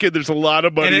fucking, there's a lot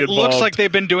of money and it involved. Looks like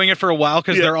they've been doing it for a while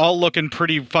because they're all looking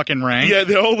pretty fucking rank. Yeah,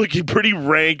 they're all looking pretty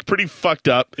rank, pretty fucked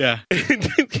up. Yeah. And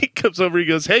then he comes over, he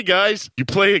goes, "Hey guys, you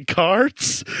playing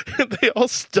cards?" And they all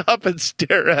stop and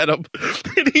stare at him.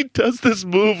 And he does this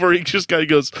move where he just kind of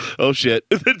goes, "Oh shit,"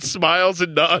 and then smiles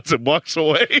and nods and walks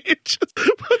away. Just,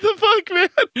 what the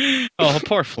fuck, man? Oh,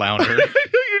 poor Flounder.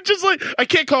 You're just like, I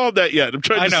can't call him that yet. I'm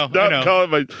trying to not call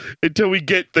him until we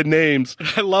get the names.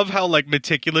 I love how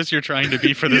meticulous you're trying to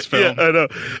be for this film. Yeah, I know.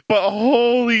 But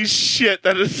holy shit,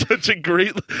 that is such a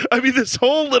great, I mean, this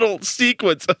whole little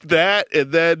sequence of that,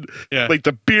 and then like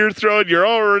the beer throwing,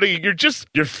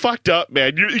 you're fucked up,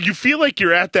 man. You feel like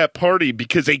you're at that party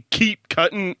because they keep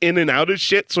cutting in and out of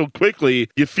shit so quickly.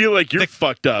 You feel like you're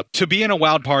fucked up. To be in a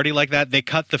wild party like that, they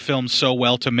cut the film so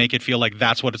well to make it feel like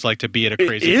that's what it's like to be at a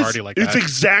crazy party like that. It's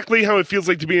exactly how it feels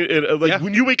like to be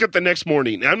when you wake up the next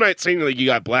morning. I'm not saying like you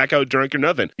got blackout drunk or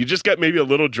nothing. You just got maybe a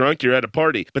little drunk, you're at a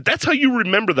party. But that's how you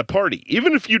remember the party.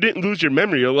 Even if you didn't lose your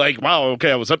memory, you're like, wow,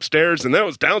 okay, I was upstairs and then I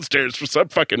was downstairs for some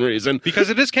fucking reason. Because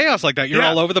it is chaos like that. You're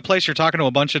all over the place. You're talking to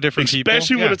a bunch of different people.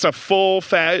 Especially when it's a full,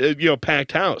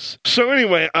 packed house. So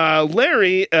anyway,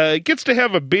 Larry gets to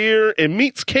have a beer and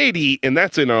meets Katie, and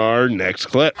that's in our next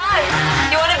clip.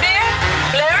 Hi. You want a beer,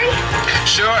 Larry?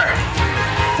 Sure.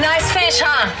 Nice fish,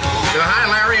 huh? Hi,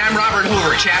 Larry. I'm Robert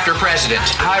Hoover, chapter president.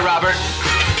 Hi, Robert.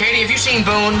 Katie, have you seen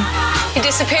Boone? He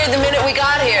disappeared the minute we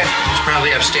got here. He's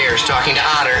probably upstairs talking to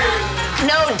Otter.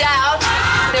 No doubt.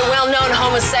 They're well-known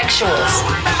homosexuals.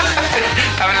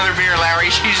 Have another beer, Larry.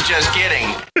 She's just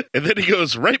kidding. And then he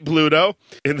goes, "Right, Bluto."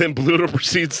 And then Bluto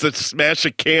proceeds to smash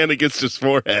a can against his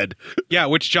forehead. Yeah,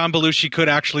 which John Belushi could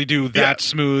actually do that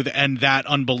smooth and that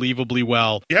unbelievably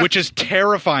well. Yeah. Which is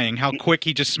terrifying how quick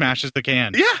he just smashes the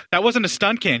can. Yeah. That wasn't a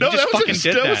stunt can. He just fucking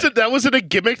did that. That wasn't a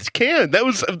gimmicked can. That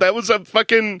was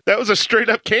a straight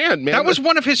up can, man. That was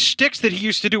one of his shticks that he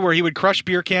used to do where he would crush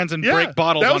beer cans and break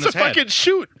bottles on his head. That was a fucking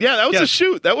shoot. Yeah, that was a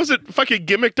shoot. That wasn't fucking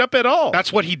gimmicked up at all.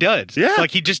 That's what he did. Yeah.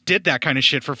 Like he just did that kind of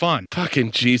shit for fun. Fucking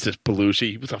Jesus,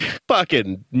 Belushi. He was a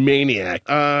fucking maniac.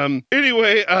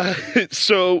 Anyway,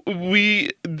 so we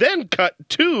then cut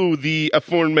to the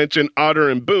aforementioned Otter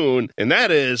and Boone, and that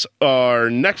is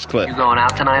our next clip. You going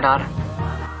out tonight, Otter?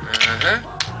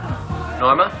 Uh-huh.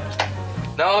 Norma?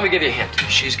 No, let me give you a hint.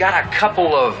 She's got a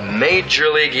couple of major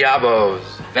league yabos.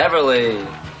 Beverly.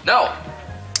 No,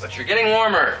 but you're getting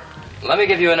warmer. Let me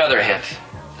give you another hint.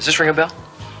 Does this ring a bell?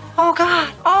 Oh,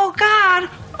 God. Oh, God.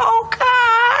 Oh,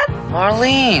 God.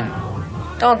 Marlene.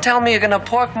 Don't tell me you're gonna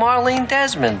pork Marlene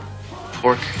Desmond.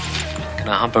 Pork?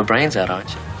 Gonna hump her brains out,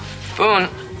 aren't you? Boone,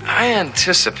 I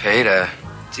anticipate a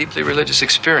deeply religious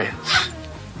experience.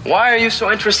 Why are you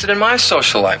so interested in my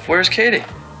social life? Where's Katie?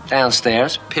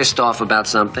 Downstairs, pissed off about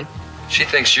something. She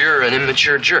thinks you're an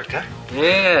immature jerk, huh?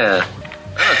 Yeah.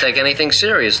 I don't take anything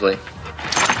seriously.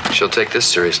 She'll take this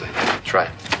seriously. Try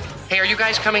it. Hey, are you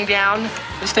guys coming down?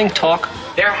 This thing talk?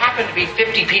 There happen to be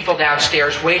 50 people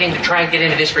downstairs waiting to try and get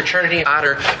into this fraternity.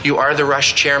 Otter, you are the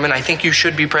Rush chairman. I think you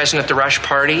should be present at the Rush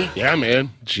party. Yeah, man.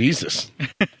 Jesus.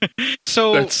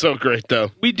 So that's so great,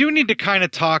 though. We do need to kind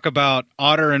of talk about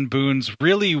Otter and Boone's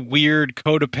really weird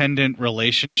codependent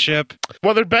relationship.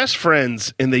 Well, they're best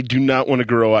friends, and they do not want to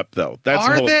grow up, though. That's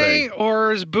the whole thing.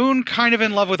 Or is Boone kind of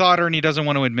in love with Otter and he doesn't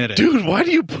want to admit it? Dude, why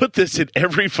do you put this in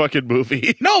every fucking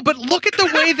movie? No, but look at the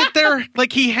way that they're,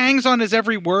 like, he hangs on his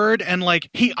every word, and, like,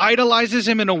 he idolizes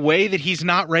him in a way that he's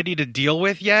not ready to deal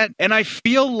with yet. And I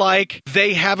feel like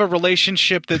they have a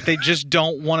relationship that they just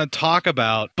don't want to talk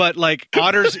about. But, like,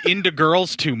 Otter's into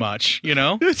girls too much, you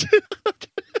know?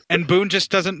 And Boone just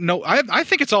doesn't know. I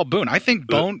think it's all Boone. I think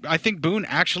Boone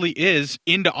actually is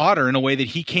into Otter in a way that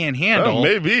he can't handle. Oh,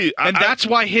 maybe. And that's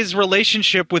why his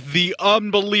relationship with the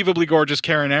unbelievably gorgeous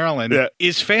Karen Erlen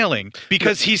is failing,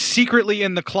 because he's secretly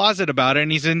in the closet about it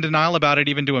and he's in denial about it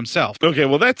even to himself. Okay,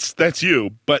 well that's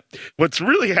you. But what's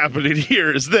really happening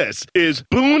here is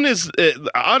Boone is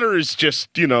Otter is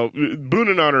just, Boone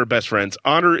and Otter are best friends.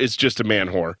 Otter is just a man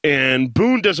whore, and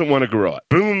Boone doesn't want to grow up.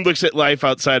 Boone looks at life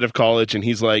outside of college and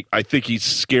he's like, I think he's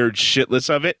scared shitless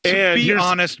of it. To be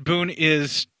honest, Boone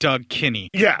is Doug Kinney.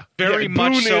 Yeah. Very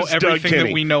much Boone so. is Everything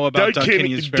that we know about Doug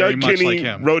Kinney is very much like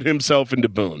him. Wrote himself into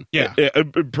Boone. Yeah.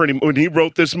 When he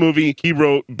wrote this movie, he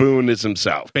wrote Boone as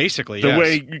himself. Basically, the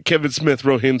way Kevin Smith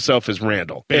wrote himself as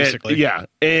Randall. Basically.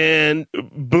 And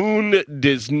Boone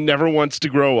never wants to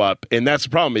grow up, and that's the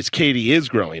problem, is Katie is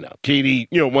growing up. Katie,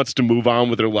 wants to move on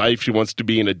with her life. She wants to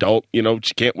be an adult.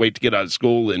 She can't wait to get out of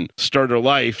school and start her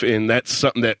life, and that's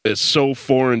something that is so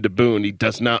foreign to Boone. He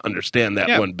does not understand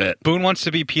that one bit. Boone wants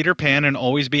to be Peter Pan and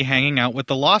always be hanging out with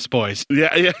the Lost Boys.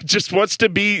 Yeah, just wants to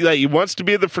be he wants to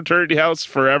be at the fraternity house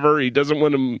forever. He doesn't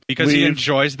want to because leave. He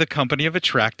enjoys the company of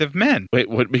attractive men. Wait,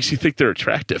 what makes you think they're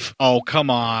attractive? Oh, come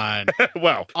on.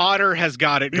 Well, Otter has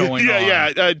got it going on.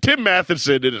 Yeah. Tim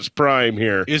Matheson in his prime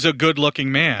here is a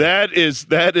good-looking man. That is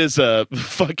a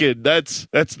fucking that's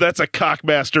a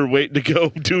cockmaster waiting to go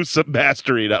do some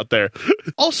mastering out there.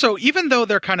 Also, even though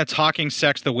they're kind of talking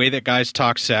sex the way that guys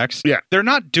talk sex, they're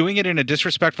not doing it in a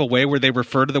disrespectful way where they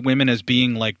refer to the women as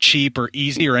being like cheap or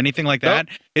easy or anything like that.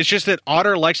 Nope. It's just that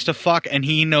Otter likes to fuck, and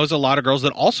he knows a lot of girls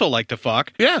that also like to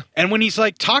fuck. Yeah. And when he's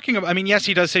like talking about, yes,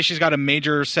 he does say she's got a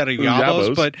major set of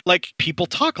yabos, but like people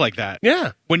talk like that.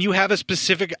 Yeah. When you have a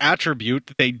specific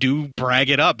attribute, they do brag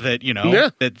it up that,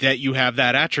 that you have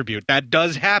that attribute. That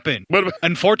does happen.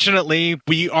 Unfortunately,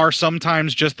 we are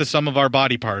sometimes just the sum of our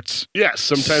body parts. Yes,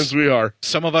 sometimes we are.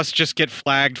 Some of us just get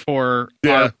flagged for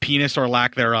our penis or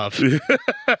lack thereof.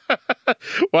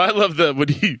 Well, I love that when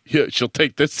she'll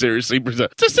take this seriously. Does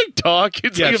this thing talk?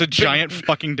 It's a giant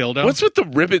fucking dildo. What's with the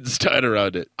ribbons tied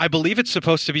around it? I believe it's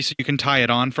supposed to be so you can tie it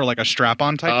on for like a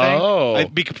strap-on type thing. Oh.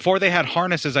 Before they had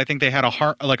harnesses, I think they had a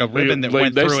ribbon that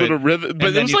went nice through little it. Ribbon,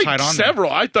 but it was like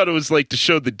several. I thought it was like to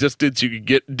show the distance you could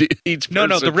get each person.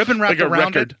 No, the ribbon wrapped like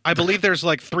around it. I believe there's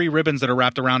like 3 ribbons that are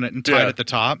wrapped around it and tied at the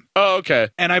top. Oh, okay.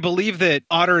 And I believe that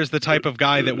Otter is the type of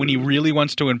guy that when he really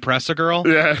wants to impress a girl,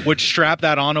 would strap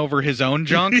that on over his own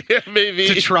junk. Yeah, maybe.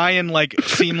 To try and like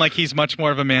seem like he's much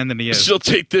more of a man than he is. She'll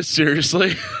take this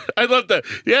seriously. I love that.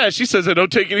 Yeah, she says I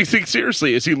don't take anything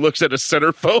seriously as he looks at a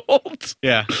centerfold.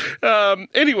 Yeah.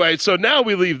 Anyway, so now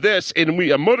we leave this and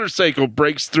a motorcycle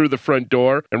breaks through the front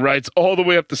door and rides all the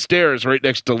way up the stairs right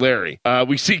next to Larry.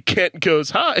 We see Kent goes,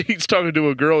 hi. He's talking to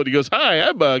a girl and he goes, hi,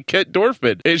 I'm Kent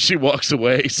Dorfman. And she walks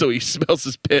away, so he smells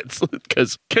his pits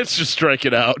because Kent's just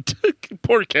striking out.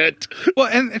 Poor Kent. Well,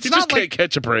 and it's he not just can't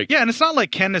catch a break. Yeah, and it's not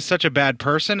like Ken is such a bad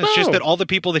person. It's just that all the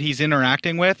people that he's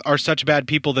interacting with are such bad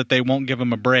people that they won't give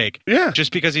him a break. Yeah.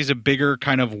 Just because he's a bigger,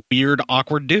 kind of weird,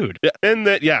 awkward dude. Yeah, and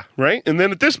right? And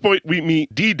then at this point, we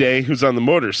meet D-Day, who's on the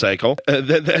motorcycle.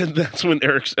 That's when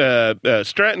Eric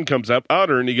Stratton comes up,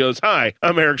 Otter, and he goes, hi,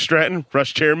 I'm Eric Stratton,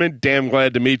 Rush Chairman. Damn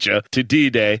glad to meet you, to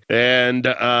D-Day. And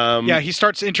he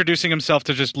starts introducing himself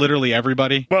to just literally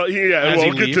everybody. Well,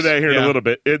 we'll get to that here in a little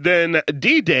bit. And then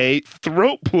D-Day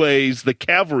throat plays the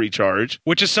cavalry charge,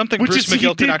 which is something Bruce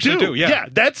McGill could actually do. Yeah,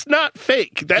 that's not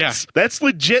fake. That's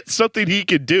legit something he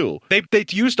could do. They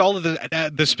used all of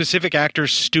the specific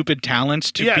actors' stupid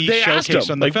talents to be showcased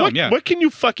on the film. What can you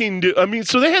fucking do?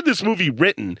 So they had this movie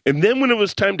written, and then when it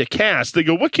was time to cast, they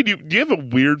go, do you have a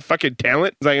weird fucking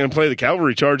talent? He's like, I'm going to play the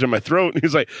cavalry charge on my throat. And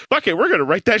he's like, fuck it, we're going to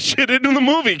write that shit into the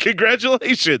movie.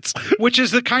 Congratulations. Which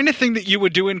is the kind of thing that you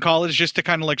would do in college just to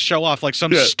kind of like show off like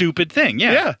some stupid thing.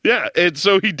 Yeah. And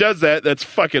so he does that. That's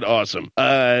fucking awesome.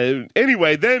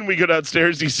 Anyway, then we go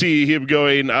downstairs. You see him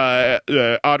going,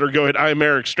 Otter going, I'm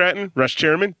Eric Stratton, Rush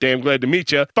Chairman. Damn glad to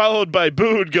meet you. Followed by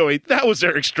Boone going, that was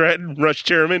Eric Stratton, Rush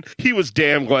Chairman. He was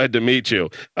damn glad to meet you.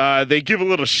 They give a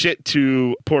little shit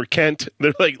to poor Kent.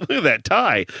 They're like, look at that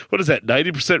tie. What is that,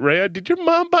 90% rayon? Did your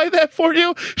mom buy that for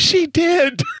you? She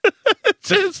did.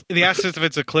 He asks if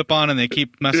it's a clip-on, and they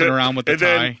keep messing around with the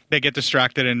tie. They get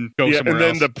distracted and go somewhere else.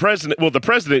 And then the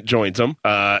president joins them,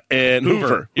 and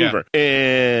Hoover.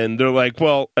 And they're like,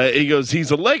 well, he goes,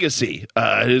 he's a legacy.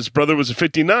 His brother was a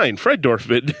 59, Fred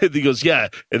Dorfman. And he goes, yeah.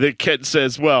 And then Kent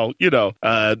says, well, he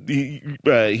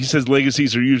says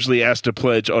legacies are usually asked to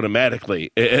pledge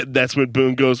automatically. And that's when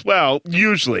Boone goes, well,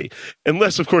 usually.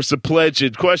 Unless, of course, the pledge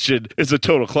in question is a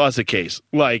total closet case.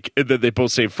 Like, and then they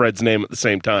both say Fred's name at the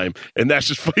same time. And that's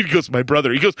just funny. He goes, my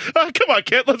brother. He goes, come on,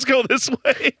 Kent, let's go this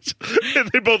way. And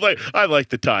they both like, I like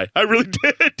the tie. I really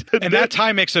did. And that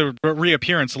tie makes a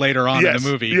reappearance later on in the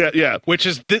movie. Yeah. Which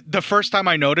is the first time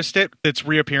I noticed its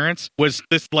reappearance was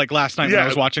this, like, last night when I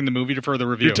was watching the movie for the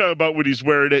review. You're talking about when he's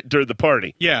wearing it during the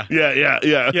party. Yeah.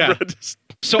 Yeah.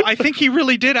 So I think he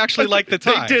really did actually like the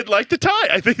tie. They did like the tie.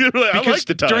 I think they were like, I like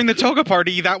the tie. During the toga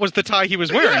party, that was the tie he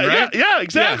was wearing, right? Yeah,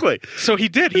 exactly. Yeah. So he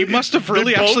did. He must have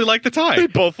really actually liked the tie. They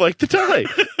both liked the tie.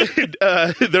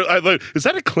 I'm like, is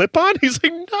that a clip-on? He's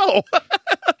like, no.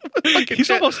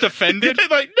 He's almost offended.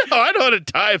 Like, no, I don't want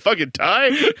to tie a fucking tie.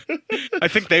 I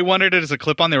think they wanted it as a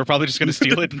clip-on. They were probably just going to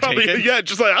steal it and take it. Yeah,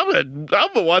 just like, I'm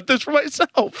gonna want this for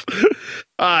myself.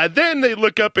 Then they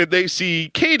look up and they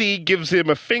see Katie gives him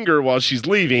a finger while she's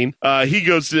leaving.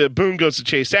 Boone goes to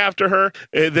chase after her,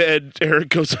 and then Eric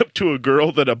goes up to a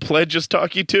girl that a pledge is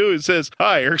talking to and says,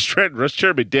 hi, Eric Stratton, Russ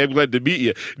Chairman, damn glad to meet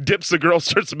you. Dips the girl,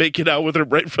 starts making out with her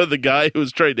right in front of the guy who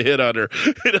was trying to hit on her.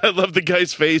 And I love the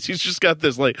guy's face. He's just got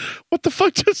this like, what the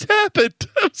fuck just happened?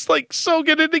 I was like, so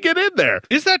getting to get in there.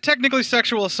 Is that technically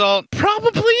sexual assault?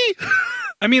 Probably.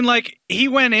 I mean, like, he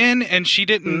went in and she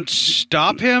didn't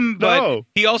stop him, but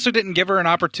he also didn't give her an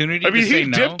opportunity to say no.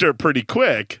 He dipped her pretty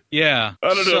quick. Yeah.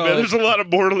 I don't know, man. There's a lot of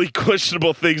morally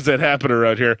questionable things that happen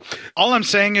around here. All I'm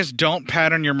saying is don't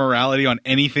pattern your morality on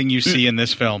anything you see in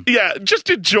this film. Yeah, just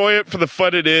enjoy it for the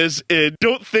fun it is, and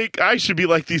don't think I should be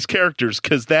like these characters,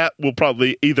 because that will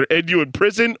probably either end you in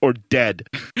prison or dead.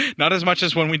 Not as much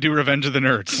as when we do Revenge of the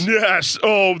Nerds. Yes.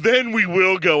 Oh, then we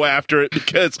will go after it,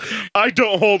 because I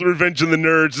don't hold Revenge of the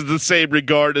Nerds in the same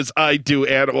regard as I do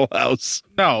Animal House.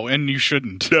 No, and you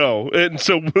shouldn't. No, and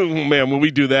so, man, when we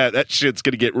do that shit's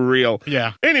going to get real.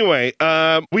 Yeah. Anyway,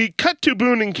 we cut to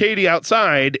Boone and Katie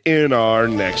outside in our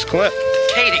next clip.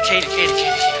 Katie.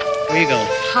 Where you going?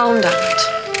 Home, darling.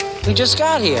 We just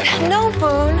got here. No,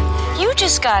 Boone. You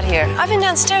just got here. I've been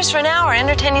downstairs for an hour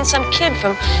entertaining some kid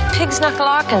from Pig's Knuckle,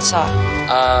 Arkansas.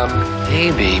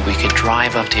 Maybe we could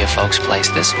drive up to your folks' place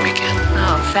this weekend.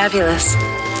 Oh, fabulous.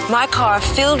 My car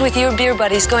filled with your beer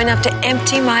buddies going up to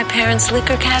empty my parents'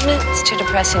 liquor cabinet? It's too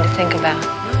depressing to think about.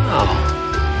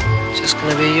 Oh, it's just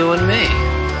gonna be you and me.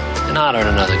 And not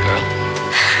another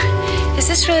girl. Is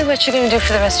this really what you're going to do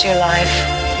for the rest of your life?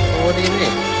 Well, what do you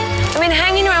mean? I mean,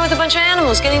 hanging around with a bunch of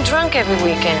animals, getting drunk every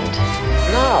weekend.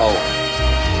 No.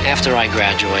 After I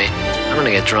graduate, I'm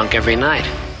gonna get drunk every night.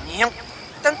 Yep.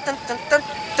 Dun, dun, dun, dun,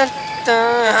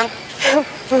 dun,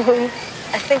 dun.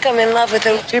 I think I'm in love with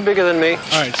him. Is he bigger than me?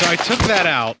 All right, so I took that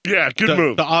out. Yeah, good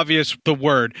move. The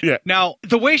word. Yeah. Now,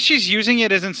 the way she's using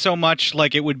it isn't so much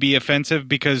like it would be offensive,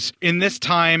 because in this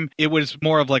time, it was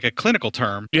more of like a clinical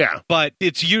term. Yeah. But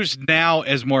it's used now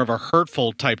as more of a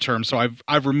hurtful type term, so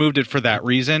I've removed it for that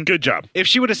reason. Good job. If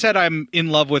she would have said I'm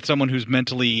in love with someone who's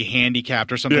mentally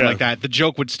handicapped or something like that, the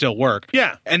joke would still work.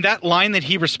 Yeah. And that line that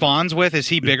he responds with, is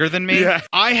he bigger than me? Yeah.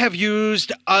 I have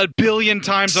used a billion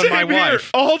times on my wife.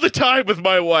 All the time with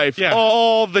my wife. Yeah.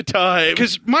 All the time.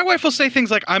 Because my wife will say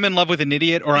things like, I'm in love with an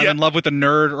idiot, or I'm in love with a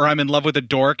nerd, or I'm in love with a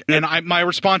dork. And my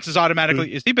response is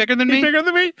automatically, is he bigger than me? He's bigger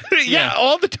than me? Yeah,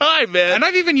 all the time, man. And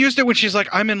I've even used it when she's like,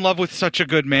 I'm in love with such a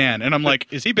good man. And I'm like,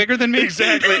 is he bigger than me?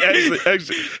 Exactly.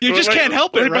 You just can't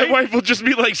help it, right? My wife will just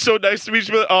be like so nice to me.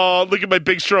 She'll be like, oh, look at my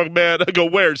big, strong man. I go,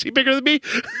 where? Is he bigger than me?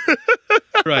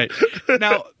 Right.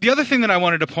 Now, the other thing that I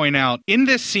wanted to point out, in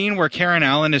this scene where Karen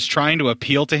Allen is trying to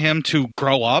appeal to him to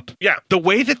grow up, the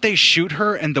way that they shoot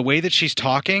her and the way that she's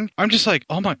talking, I'm just like,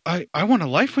 oh my, I want a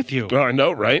life with you. Oh, I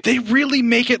know, right? They really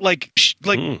make it like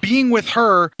being with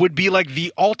her would be like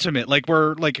the ultimate, like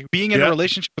we're like being in a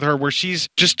relationship with her where she's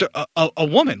just a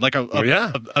woman, like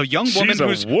a young woman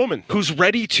who's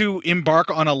ready to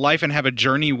embark on a life and have a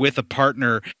journey with a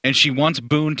partner, and she wants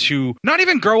Boone to not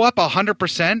even grow up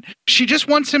 100%. She just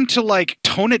wants him to like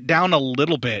tone it down a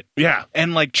little bit. Yeah.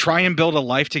 And like try and build a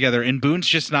life together, and Boone's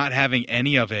just not having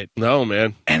any of it. No,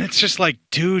 man. And it's just like,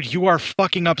 dude, you are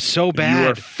fucking up so bad. You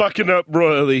are fucking up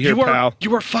royally here, pal.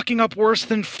 You are fucking up worse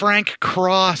than Frank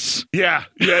Cross. Yeah,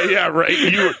 right.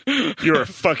 You are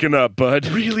fucking up, bud.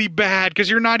 Really bad, because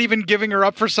you're not even giving her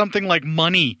up for something like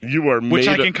money. You are made which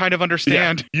I can kind of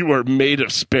understand. Yeah, you are made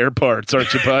of spare parts,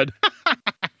 aren't you, bud?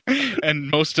 And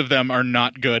most of them are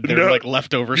not good. They're like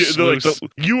leftover sleuths.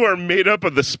 You are made up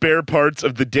of the spare parts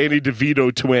of the Danny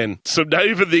DeVito twin. So not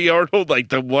even the Arnold, like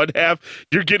the one half,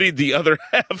 you're getting the other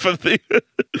half of the...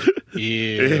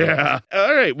 Yeah.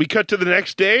 All right, we cut to the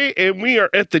next day, and we are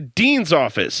at the dean's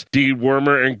office. Dean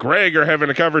Wormer and Greg are having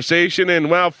a conversation, and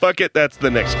well, fuck it, that's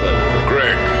the next clip.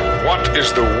 Greg, what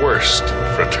is the worst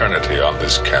fraternity on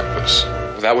this campus?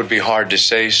 That would be hard to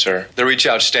say, sir. They're each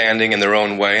outstanding in their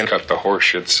own way. And cut the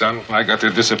horseshit, son. I got their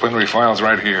disciplinary files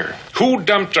right here. Who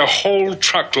dumped a whole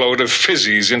truckload of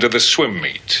fizzies into the swim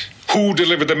meet? Who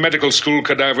delivered the medical school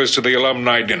cadavers to the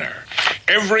alumni dinner?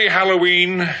 Every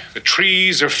Halloween, the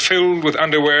trees are filled with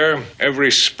underwear.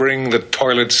 Every spring, the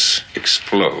toilets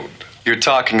explode. You're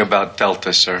talking about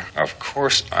Delta, sir. Of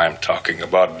course I'm talking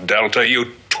about Delta,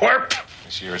 you twerp!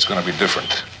 This year it's going to be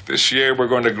different. This year we're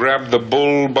going to grab the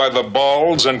bull by the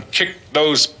balls and kick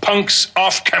those punks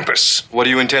off campus. What do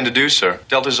you intend to do, sir?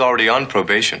 Delta's already on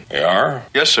probation. They are?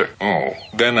 Yes, sir. Oh,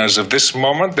 then as of this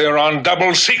moment, they're on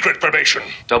double secret probation.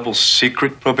 Double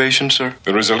secret probation, sir?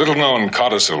 There is a little-known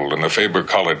codicil in the Faber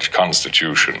College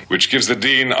Constitution, which gives the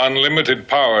dean unlimited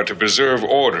power to preserve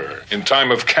order in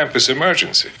time of campus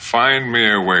emergency. Find me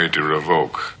a way to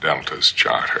revoke Delta's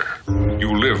charter.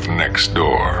 You live next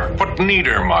door. Put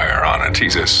Niedermeyer on it.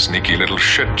 He's a sneaky little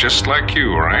shit just like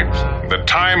you, right? The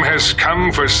time has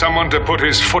come for someone to put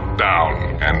his foot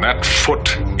down, and that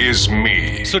foot is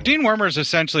me. So Dean Wormer is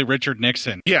essentially Richard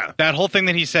Nixon. Yeah. That whole thing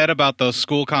that he said about the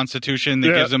school constitution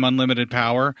that gives him unlimited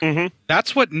power,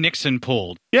 that's what Nixon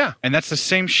pulled. Yeah. And that's the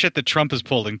same shit that Trump is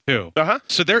pulling, too. Uh-huh.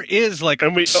 So there is, like,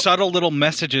 subtle little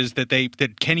messages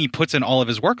that Kenny puts in all of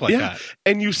his work like that.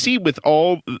 And you see with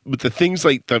the things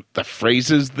like the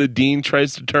phrases the dean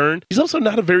tries to turn, he's also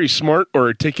not a very smart or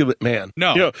articulate man.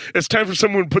 No. You know, it's time for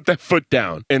someone to put that foot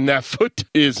down, and that foot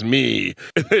is me.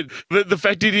 The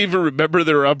fact he didn't even remember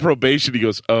they were on probation, he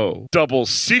goes, oh, double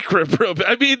secret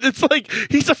probation. I mean, it's like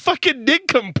he's a fucking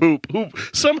nincompoop who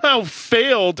somehow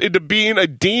failed into being a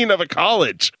dean of a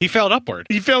college. He failed upward.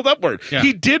 Yeah.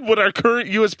 He did what our current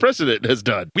U.S. president has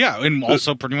done. Yeah, and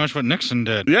also pretty much what Nixon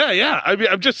did. Yeah. I mean,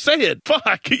 I'm just saying,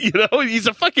 fuck, he's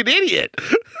a fucking idiot.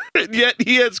 And yet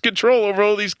he has control over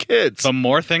all these kids. The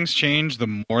more things change,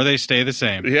 the more they stay the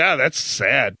same. Yeah, that's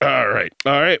sad. All right.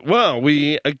 Well,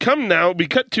 we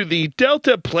cut to the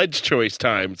Delta Pledge Choice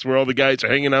times where all the guys are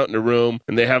hanging out in a room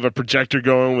and they have a projector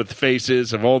going with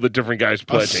faces of all the different guys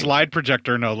pledging. A slide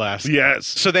projector, no less. Yes.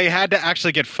 So they had to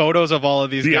actually get photos of all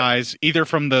of these guys, either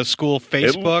from the school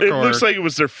Facebook it or... looks like it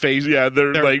was their face. Yeah,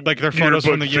 they're like their photos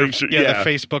from the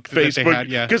Facebook that they had.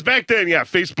 Yeah, because back then,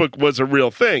 Facebook was a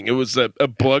real thing. It was a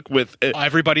book with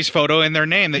everybody's photo and their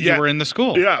name that you were in the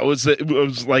school. Yeah, it was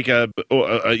like it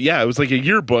was like a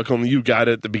yearbook, only you got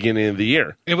it at the beginning of the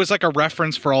year. It was like a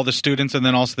reference for all the students and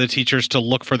then also the teachers to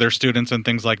look for their students and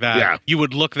things like that. Yeah. You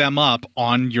would look them up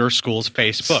on your school's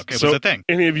Facebook. It was a thing.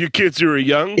 Any of you kids who are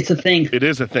young, it's a thing. It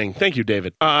is a thing. Thank you,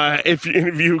 David. If any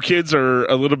of you kids are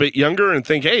a little bit younger and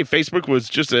think, hey, Facebook was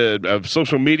just a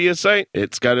social media site,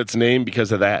 it's got its name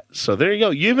because of that. So there you go.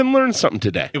 You even learned something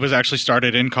today. It was actually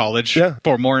started in college. Yeah.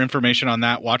 For more information on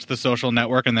that, watch The Social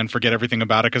Network and then forget everything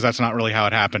about it because that's not really how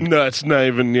it happened. No, it's not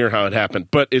even near how it happened,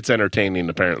 but it's entertaining,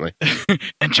 apparently.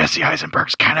 And Jesse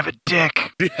Eisenberg's kind of a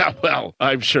dick. Yeah, well,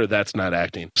 I'm sure that's not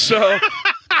acting. So...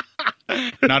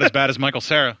 Not as bad as Michael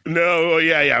Cera. No,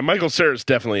 yeah. Michael Cera's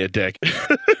definitely a dick.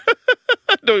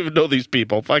 I don't even know these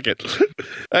people. Fuck it.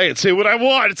 I can say what I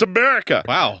want. It's America.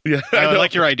 Wow. Yeah, I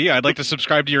like your idea. I'd like to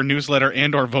subscribe to your newsletter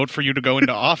and or vote for you to go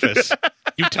into office.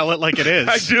 You tell it like it is.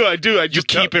 I do. I just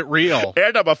keep it real.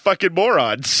 And I'm a fucking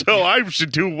moron, so I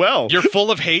should do well. You're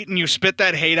full of hate and you spit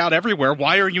that hate out everywhere.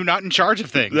 Why are you not in charge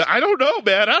of things? I don't know,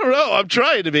 man. I don't know. I'm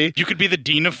trying to be. You could be the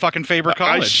dean of fucking Faber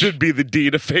College. I should be the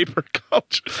dean of Faber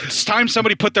College. It's time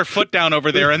somebody put their foot down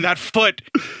over there, and that foot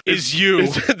is you.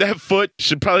 That foot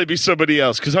should probably be somebody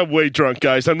else, because I'm way drunk,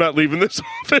 guys. I'm not leaving this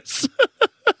office.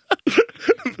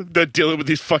 Not dealing with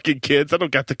these fucking kids. I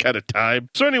don't got the kind of time.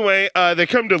 So anyway, they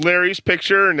come to Larry's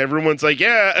picture and everyone's like,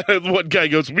 yeah. And one guy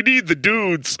goes, we need the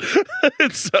dudes.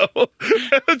 And so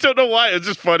I don't know why. It's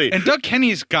just funny. And Doug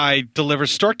Kenny's guy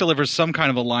Stork delivers some kind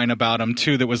of a line about him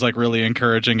too that was like really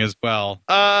encouraging as well.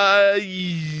 Yeah,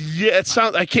 it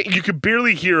sounds. You could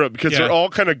barely hear him because they're all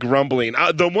kind of grumbling.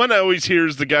 The one I always hear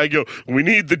is the guy go, we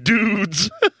need the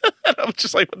dudes. And I'm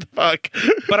just like, what the fuck?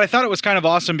 But I thought it was kind of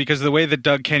awesome because the way that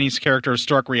Doug Kenny Kenny's character of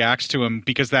Stork reacts to him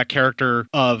because that character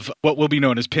of what will be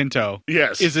known as Pinto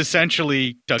is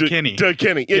essentially Doug Kenny. Doug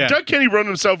Kenny. Yeah, Doug Kenny wrote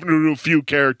himself into a few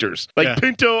characters. Like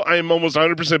Pinto, I am almost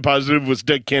 100% positive was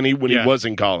Doug Kenny when he was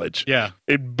in college. Yeah.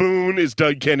 And Boone is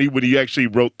Doug Kenny when he actually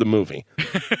wrote the movie.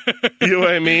 You know what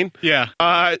I mean? Yeah.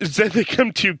 Then they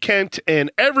come to Kent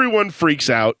and everyone freaks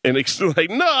out and it's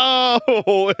like, no!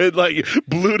 And like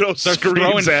Bluto They're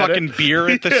screams throwing at fucking it. beer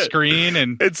at the screen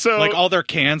and so like all their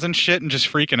cans and shit and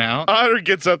just freaking out. Otter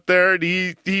gets up there and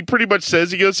he pretty much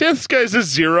says, he goes, yeah, this guy's a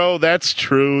zero. That's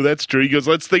true. He goes,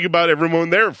 let's think about everyone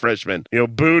there, a freshman. You know,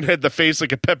 Boone had the face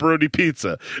like a pepperoni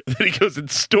pizza. Then he goes,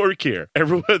 it's Stork here.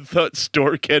 Everyone thought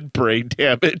Stork had brain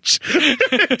damage.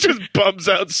 It just bums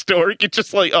out Stork. It's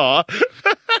just like, aw.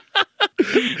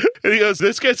 And he goes,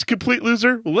 this guy's a complete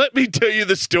loser. Let me tell you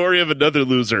the story of another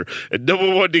loser. And no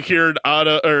one wanted to hear an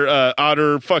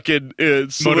Otter fucking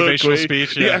motivational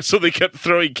speech. Yeah, so they kept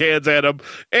throwing cans at him,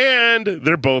 and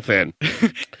they're both in.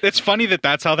 It's funny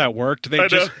that's how that worked.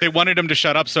 They wanted him to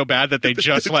shut up so bad that they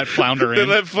just let Flounder in.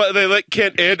 They let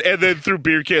Kent in and then threw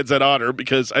beer cans at Otter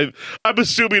because I'm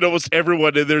assuming almost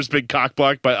everyone in there's been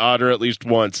cockblocked by Otter at least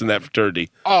once in that fraternity.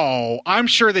 Oh, I'm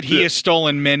sure that he has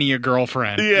stolen many a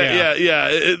girlfriend. Yeah.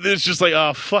 It's just like,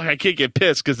 oh, fuck, I can't get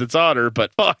pissed because it's Otter,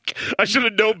 but fuck, I should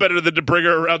have known better than to bring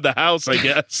her around the house, I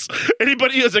guess.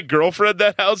 Anybody who has a girlfriend in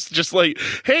that house, just like,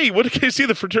 hey, when can I see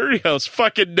the fraternity house?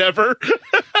 Fucking never.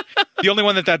 The only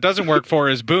one that doesn't work for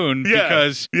is Boone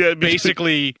because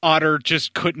basically Otter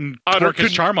just couldn't work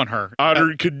his charm on her.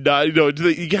 Otter could not,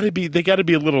 they gotta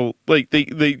be a little, like,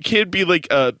 they can't be like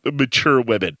a mature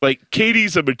women. Like,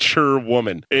 Katie's a mature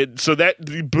woman. And so that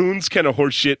Boone's kind of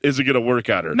horse shit isn't gonna work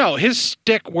on her. No, his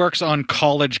stick works on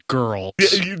college girls.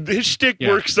 Yeah, his stick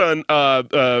works on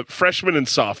freshmen and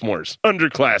sophomores,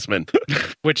 underclassmen.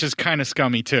 Which is kind of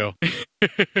scummy, too.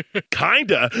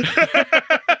 Kinda.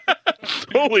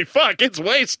 Holy fuck, it's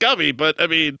way scummy, but I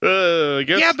mean, I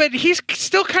guess. Yeah, but he's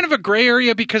still kind of a gray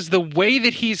area because the way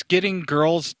that he's getting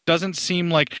girls doesn't seem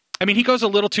like... I mean, he goes a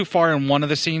little too far in one of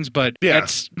the scenes, but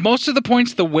at most of the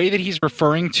points, the way that he's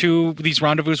referring to these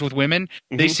rendezvous with women,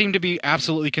 they seem to be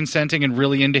absolutely consenting and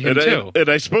really into him, too. And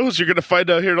I suppose you're going to find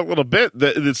out here in a little bit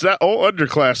that it's not all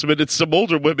underclassmen, it's some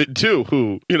older women, too,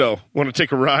 who, want to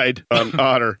take a ride on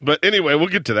Otter. But anyway, we'll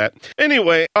get to that.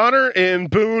 Anyway, Otter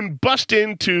and Boone bust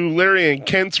into Larry and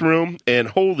Kent's room, and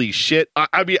holy shit.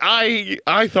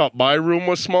 I thought my room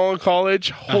was small in college.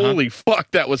 Holy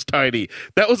fuck, that was tiny.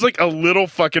 That was like a little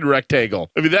fucking rectangle.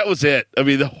 I mean, that was it. I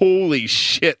mean, holy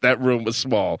shit, that room was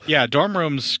small. Yeah, dorm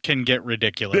rooms can get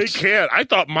ridiculous. They can. I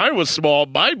thought mine was small.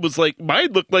 Mine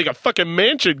looked like a fucking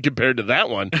mansion compared to that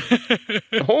one.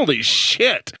 Holy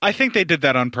shit. I think they did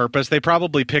that on purpose. They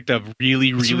probably picked a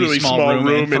really small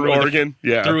room in Oregon.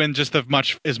 Threw in just as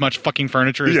much fucking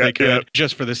furniture as they could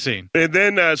just for the scene. And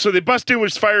then, so they bust in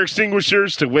with fire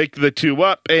extinguishers to wake the two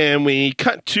up, and we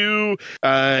cut to,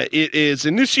 it is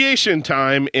initiation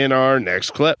time in our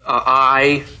next clip.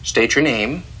 I state your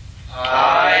name.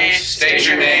 I state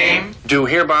your name. Do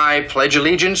hereby pledge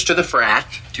allegiance to the frat.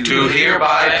 Do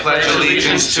hereby pledge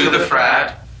allegiance to the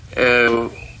frat.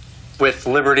 With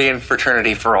liberty and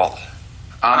fraternity for all.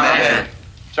 Amen.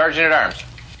 Sergeant at Arms,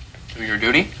 do your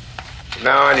duty.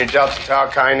 Now on, your Delta Tau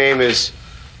Chi name is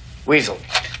Weasel.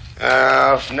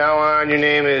 From now on, your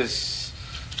name is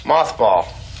Mothball.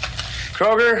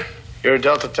 Kroger, your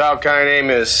Delta Tau Chi name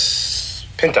is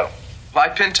Pinto. Why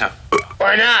Pinto?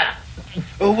 Why not?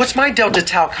 What's my Delta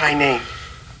Tau Chi name?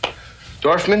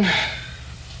 Dorfman,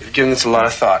 you've given this a lot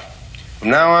of thought. From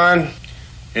now on,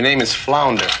 your name is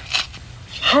Flounder.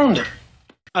 Flounder?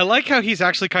 I like how he's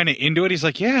actually kind of into it. He's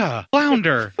like, yeah,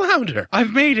 Flounder. Flounder.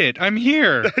 I've made it. I'm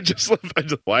here. I just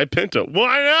why Pinto?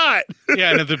 Why not?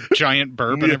 Yeah, and the giant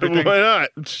burp and everything. Why not?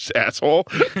 Just asshole.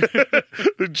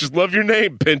 Just love your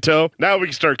name, Pinto. Now we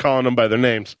can start calling them by their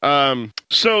names.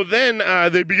 So then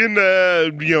they begin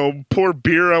to, pour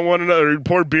beer on one another,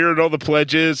 pour beer at all the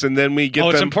pledges, and then we get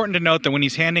it's important to note that when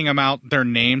he's handing them out their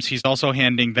names, he's also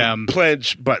handing them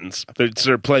pledge buttons.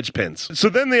 They're pledge pins. So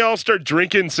then they all start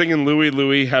drinking, singing Louie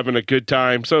Louie, having a good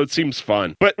time. So it seems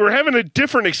fun. But we're having a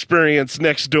different experience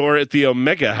next door at the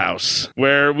Omega House,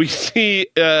 where we see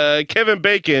Kevin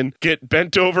Bacon get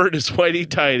bent over in his whitey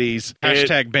tighties.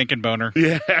 Hashtag bacon boner.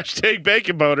 Yeah, hashtag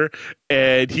bacon boner.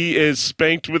 And he is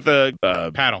spanked with a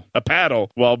paddle. A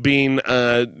paddle while being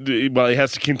while he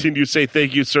has to continue to say,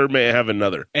 "Thank you, sir. May I have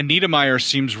another?" And Niedermeyer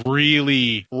seems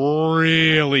really,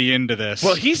 really into this.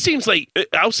 Well, he seems like,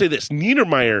 I'll say this,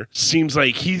 Niedermeyer seems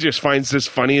like he just finds this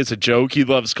funny as a joke. He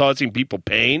loves causing people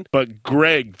pain. But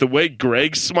Greg, the way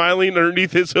Greg smiling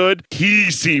underneath his hood.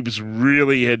 He seems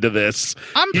really into this.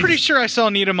 I'm pretty sure I saw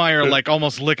Niedermeyer like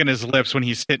almost licking his lips when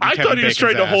he's hitting I Kevin thought he was Bacon's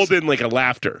trying to ass. hold in like a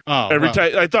laughter. Oh, every well.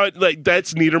 time I thought like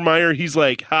that's Niedermeyer. He's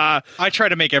like, ha. I try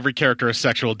to make every character a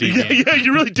sexual deviant. Yeah,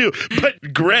 you really do.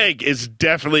 But Greg is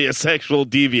definitely a sexual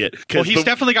deviant. Well, he's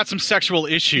definitely got some sexual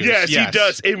issues. Yes, he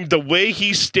does. And the way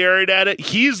he's staring at it,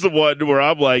 he's the one where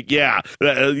I'm like, yeah,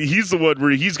 he's the one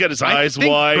where he's got his eyes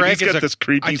wide. Greg He's got is this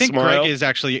creepy I think smile. Greg is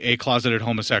actually a closeted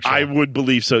homosexual. I would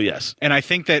believe so, yes. And I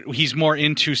think that he's more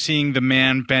into seeing the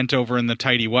man bent over in the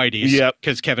tighty whities. Yep.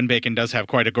 Because Kevin Bacon does have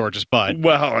quite a gorgeous butt.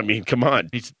 Well, I mean, come on.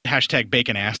 He's hashtag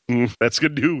bacon ass. That's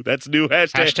good new. That's new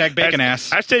hashtag. Hashtag bacon ass.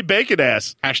 Hashtag bacon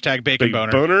ass. Hashtag bacon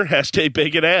boner. Hashtag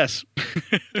bacon ass.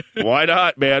 Why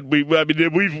not, man?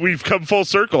 We've come full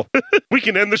circle. We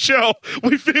can end the show.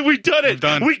 We've done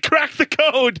it. We cracked the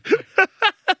code.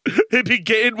 It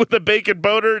began with a bacon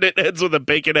boner and it ends with a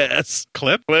bacon ass.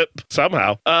 Clip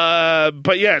somehow.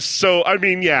 But yes, so I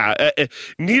mean, yeah,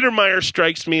 Niedermeyer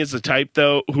strikes me as the type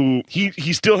though who he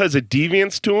still has a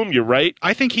deviance to him. You're right.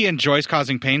 I think he enjoys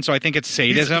causing pain, so I think it's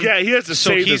sadism. He has a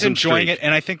so sadism he's enjoying streak. it,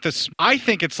 and I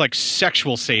think it's like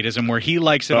sexual sadism where he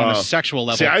likes it on a sexual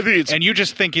level. See, I think it's, and you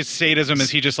just think his sadism is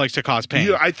he just likes to cause pain.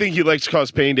 Yeah, I think he likes to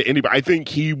cause pain to anybody. I think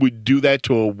he would do that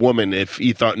to a woman if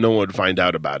he thought no one would find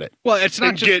out about it. Well, it's not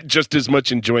and get just as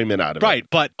much enjoyment out of it. Right,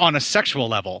 but on a sexual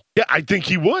level. Yeah, I think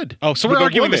he would. Oh, so With we're a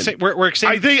arguing the woman. same. We're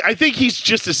saying. I think he's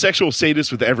just a sexual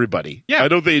sadist with everybody. Yeah. I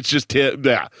don't think it's just him.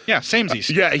 Yeah. Yeah,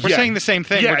 samesies. Yeah, We're saying the same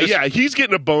thing. Yeah, We're just- He's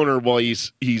getting a boner while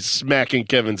he's smacking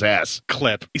Kevin's ass.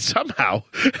 Clip. Somehow.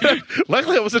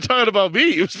 Luckily, I wasn't talking about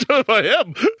me. It was talking about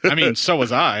him. I mean, so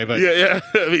was I. But yeah.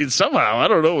 I mean, somehow I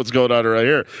don't know what's going on right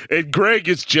here. And Greg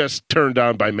is just turned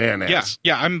on by man ass.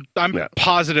 Yeah. I'm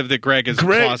positive that Greg is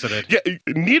closeted. Yeah,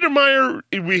 Niedermeyer,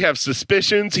 we have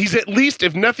suspicions. He's at least,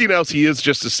 if nothing else, he is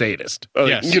just a sadist.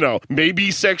 Yes. You know,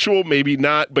 maybe sexual, maybe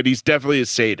not, but he's definitely a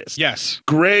sadist. Yes.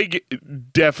 Greg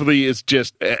definitely is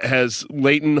just has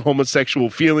latent homosexual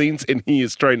feelings, and he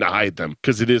is trying to hide them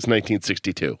because it is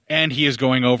 1962. And he is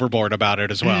going overboard about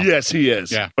it as well. Yes, he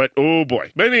is. Yeah. But oh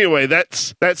boy. But anyway,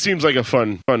 that seems like a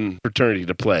fun fraternity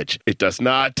to pledge. It does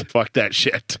not. Fuck that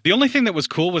shit. The only thing that was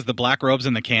cool was the black robes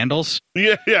and the candles.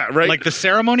 Yeah, right. Like the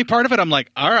ceremony part of it, I'm like,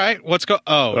 all right, let's go.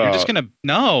 Oh, you're just gonna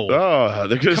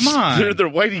they're gonna Come on. They're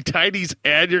whitey tighties,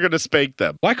 and you're gonna spank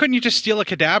them. Why couldn't you just steal a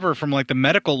cadaver from like the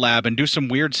medical lab and do some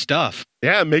weird stuff?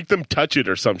 Yeah, make them touch it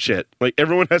or some shit. Like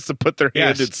everyone has to put their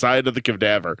hand Yes. inside of the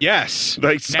cadaver. Yes.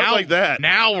 Like something like that.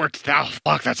 Now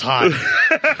fuck, that's hot.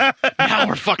 Now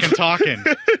we're fucking talking.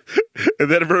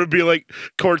 And then everyone would be like,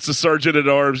 Court's the sergeant at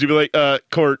arms. You'd be like,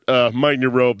 Court, mind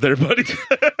your robe there, buddy.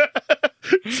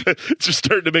 It's just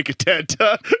starting to make a tent.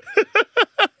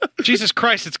 Jesus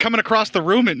Christ, it's coming across the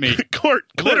room at me. Court.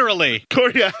 Literally.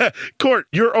 Court,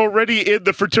 you're already in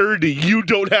the fraternity. You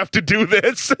don't have to do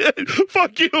this.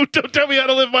 Fuck you. Don't tell me how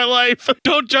to live my life.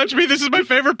 Don't judge me. This is my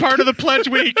favorite part of the pledge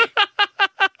week.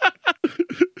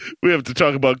 We have to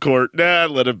talk about Court. Nah,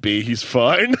 let him be. He's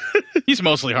fine. He's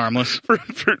mostly harmless.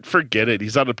 Forget it.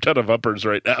 He's on a ton of uppers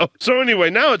right now. So anyway,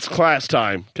 now it's class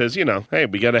time because, hey,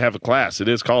 we got to have a class. It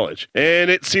is college. And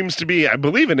it seems to be, I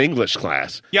believe, an English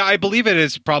class. Yeah, I believe it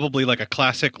is probably like a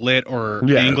classic lit or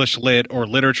Yeah. English lit or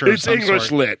literature of It's some English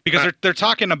sort. lit. Because they're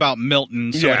talking about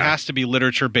Milton, so Yeah. it has to be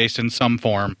literature based in some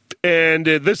form. And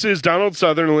this is Donald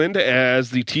Sutherland as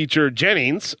the teacher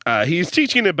Jennings. He's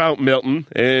teaching about Milton,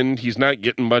 and he's not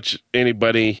getting much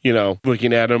anybody,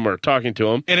 looking at him or talking to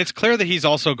him. And it's clear that he's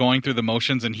also going through the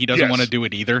motions and he doesn't Yes. want to do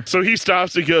it either. So he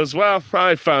stops and goes, well,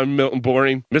 I found Milton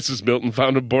boring. Mrs. Milton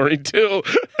found him boring, too.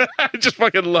 I just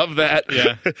fucking love that.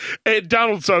 Yeah. And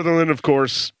Donald Sutherland, of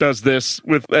course, does this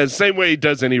with the same way he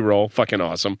does any role. Fucking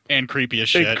awesome. And creepy as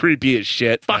shit. And creepy as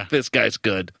shit. Fuck, this guy's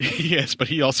good. Yes, but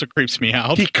he also creeps me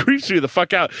out. He creeps me the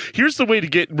fuck out. Here's the way to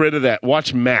get rid of that.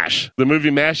 Watch MASH. The movie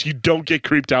MASH, you don't get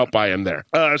creeped out by him there.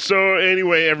 So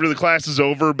anyway, after the class is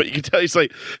over, but you can tell he's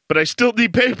like, but I still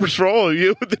need papers for all of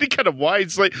you. Then he kind of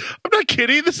whines like, I'm not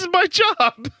kidding. This is my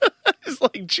job. It's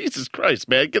like, Jesus Christ,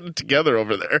 man. Get it together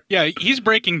over there. Yeah, he's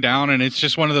breaking down, and it's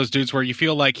just one of those dudes where you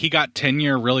feel like he got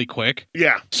tenure really quick.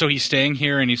 Yeah. So he's staying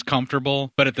here and he's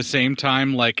comfortable, but at the same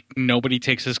time, like, nobody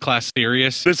takes his class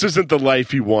serious. This isn't the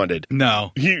life he wanted.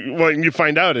 No. When you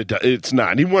find out it's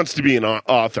not. He wants to be an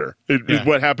author.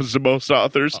 What happens to most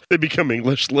authors? They become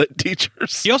English lit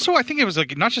teachers. He also, I think it was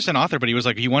like not just an author, but he was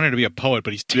like he wanted to be a poet,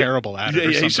 but he's terrible at it.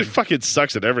 He just fucking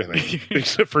sucks at everything,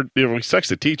 except for he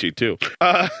sucks at teaching too.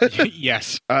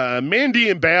 Yes. Mandy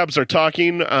and Babs are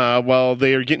talking while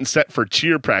they are getting set for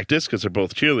cheer practice because they're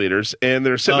both cheerleaders, and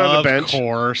they're sitting on the bench. Of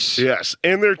course. Yes,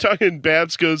 and they're talking.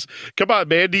 Babs goes, "Come on,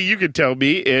 Mandy, you can tell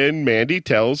me." And Mandy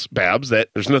tells Babs that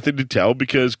there's nothing to tell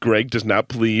because Greg does not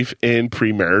believe in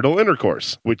premarital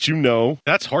intercourse, which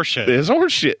that's horseshit. It's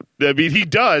horseshit. I mean, he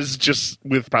does, just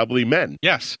with probably men.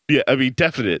 Yes. Yeah, I mean,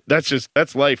 definite.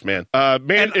 That's life, man. I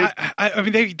mean,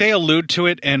 they allude to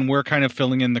it, and we're kind of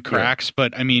filling in the cracks,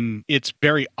 but I mean, it's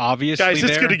very obviously guys,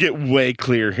 it's going to get way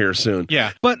clear here soon.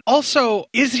 Yeah, but also,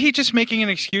 is he just making an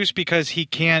excuse because he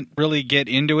can't really get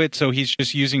into it, so he's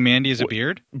just using Mandy as a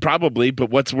beard? Probably, but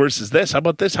what's worse is this. How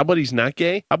about this? How about he's not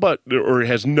gay? How about, or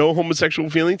has no homosexual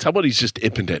feelings? How about he's just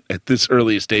impotent at this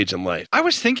earliest stage in life? I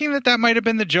was thinking that might have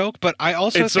been the joke, but I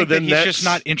also think that he's just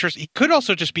not interested. He could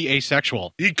also just be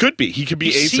asexual. He could be. He could be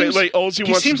asexual.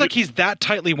 He seems like he's that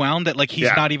tightly wound that like he's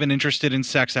not even interested in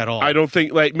sex at all. I don't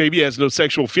think, like, maybe he has no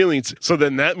sexual feelings. So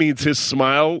then that means his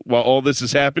smile while all this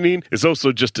is happening is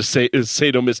also just a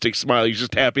sadomastic smile. He's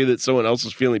just happy that someone else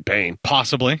is feeling pain.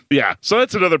 Possibly. Yeah. So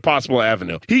that's another possible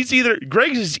avenue.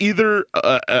 Greg is either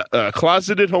a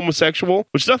closeted homosexual,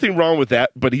 which nothing wrong with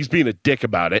that, but he's being a dick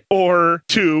about it. Or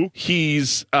two,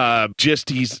 he's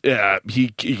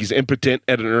impotent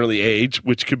at an early age,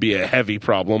 which could be a heavy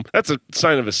problem. That's a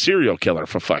sign of a serial killer,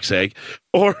 for fuck's sake.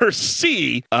 Or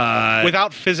C,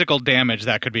 without physical damage,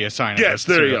 that could be a sign. Yes,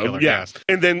 there you go. Yeah,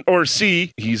 and then or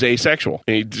C, he's asexual.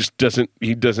 And he just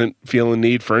doesn't feel a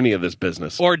need for any of this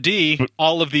business. Or D,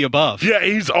 all of the above. Yeah,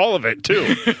 he's all of it too.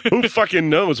 Who fucking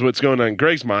knows what's going on in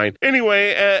Greg's mind?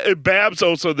 Anyway, Babs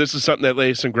also. This is something that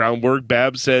lays some groundwork.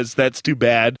 Babs says that's too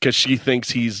bad because she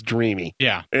thinks he's dreamy.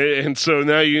 Yeah, and so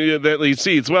now that leaves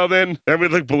seeds. Well, then we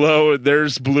look below, and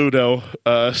there's Bluto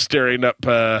staring up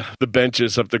the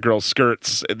benches up the girls' skirts.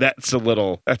 That's a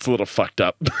little fucked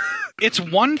up. It's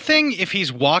one thing if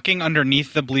he's walking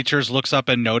underneath the bleachers, looks up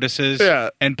and notices,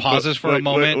 and pauses for a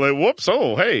moment. Like, whoops!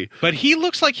 Oh, hey! But he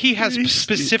looks like he has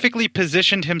specifically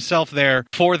positioned himself there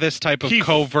for this type of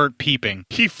covert peeping.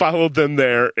 He followed them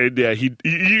there, and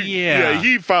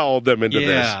he followed them into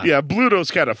this. Yeah, Bluto's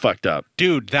kind of fucked up,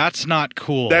 dude. That's not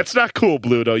cool. That's not cool,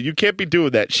 Bluto. You can't be doing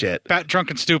that shit. Fat,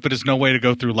 drunk, and stupid is no way to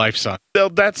go through life, son. No,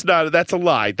 that's a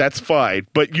lie. That's fine,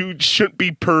 but you shouldn't be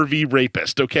pervy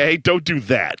rapist. Okay, don't do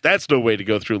that. That's no way to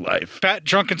go through life. Fat,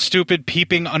 drunk, and stupid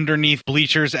peeping underneath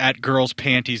bleachers at girls'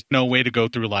 panties. No way to go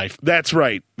through life. That's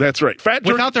right. Fat,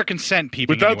 without their consent,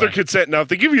 peeping. Without their consent. Now, if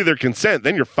they give you their consent,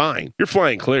 then you're fine. You're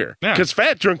flying clear. Because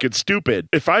fat, drunk, and stupid,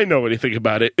 if I know anything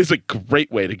about it, is a great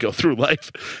way to go through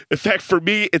life. In fact, for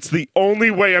me, it's the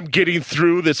only way I'm getting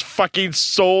through this fucking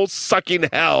soul-sucking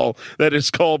hell that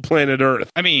is called planet Earth.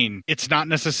 I mean, it's not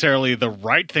necessarily the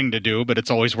right thing to do, but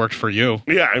it's always worked for you.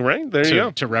 Yeah, right? There you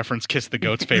go. To reference Kiss the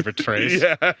Goat's favorite phrase.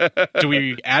 Yeah. Do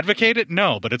we advocate it?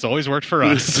 No, but it's always worked for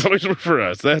us. It's always worked for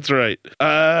us. That's right.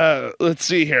 Let's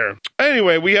see here.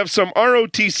 Anyway, we have some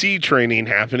ROTC training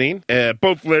happening.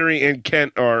 Both Larry and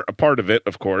Kent are a part of it,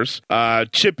 of course.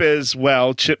 Chip as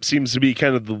well. Chip seems to be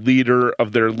kind of the leader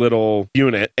of their little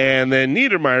unit. And then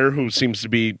Niedermeyer, who seems to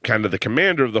be kind of the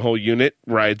commander of the whole unit,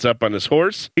 rides up on his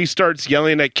horse. He starts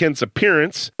yelling at Kent's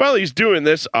appearance. While he's doing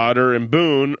this, Otter and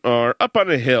Boone are up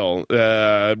on a hill,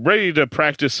 ready to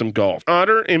practice some golf.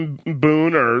 Otter and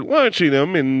Boone are watching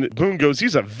them, and Boone goes,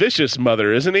 "He's a vicious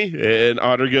mother, isn't he?" And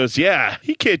Otter goes, "Yeah,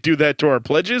 he can't do that to our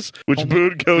pledges." Which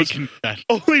Boone goes,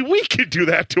 "Only we can do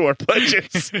that to our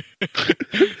pledges."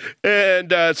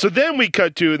 And so then we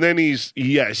cut to, and then he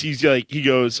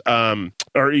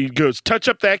goes, "Touch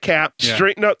up that cap,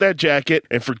 straighten up that jacket,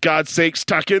 and for God's sakes,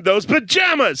 tuck in those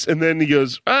pajamas." And then he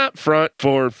goes, front,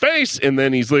 forward, face, and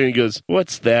then he's looking and goes,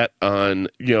 "What's that on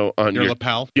your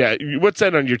lapel?" Yeah, what's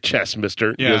that on your chest,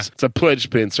 mister? Yeah. He goes, "It's a pledge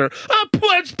pin, sir." "A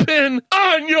pledge pin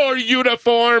on your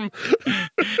uniform."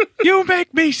 You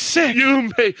make me sick.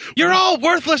 You're all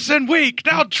worthless and weak.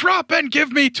 Now drop and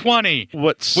give me 20.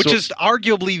 Which is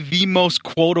arguably the most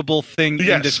quotable thing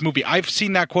in this movie. I've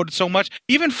seen that quoted so much.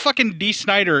 Even fucking Dee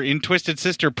Snider in Twisted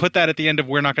Sister put that at the end of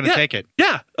 "We're not going to take it."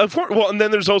 Yeah, of course. Well, and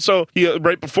then there's also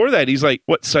right before that, he's like,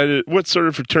 "What decided, what sort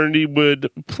of fraternity would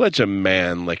pledge a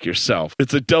man like yourself?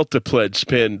 It's a Delta pledge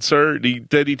pin, sir.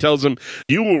 Then he tells him,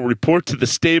 you will report to the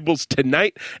stables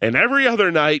tonight and every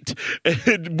other night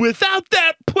without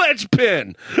that pledge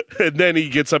pin. And then he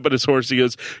gets up on his horse. He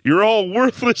goes, you're all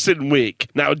worthless and weak.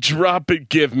 Now drop it,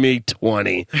 give me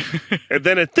 20. And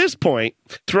then at this point,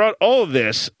 throughout all of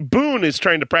this, Boone is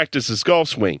trying to practice his golf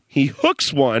swing. He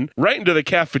hooks one right into the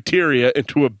cafeteria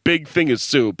into a big thing of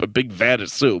soup, a big vat of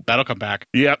soup. That'll come back.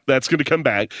 Yep, that's going to come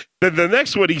back. Then the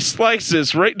next one, he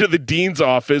slices right into the dean's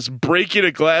office, breaking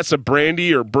a glass of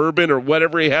brandy or bourbon or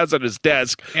whatever he has on his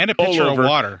desk. And a pitcher of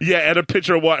water. Yeah, and a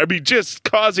pitcher of water. I mean, just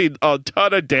causing a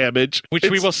ton of damage. Which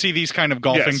we will see these kind of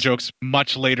golfing jokes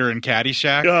much later in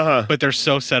Caddyshack, but they're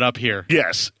so set up here.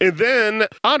 Yes. And then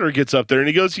Honor gets up there and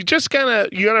he goes, you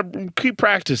gotta keep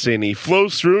practicing. He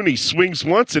flows through and he swings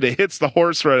once and it hits the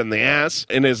horse right in the ass.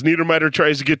 And as Niedermeyer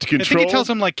tries to get to control, I think he tells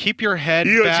him, like, keep your head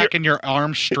back and your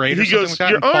arms straight or something like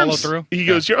that, and follow through. He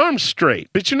goes, your arm's straight,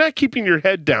 but you're not keeping your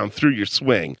head down through your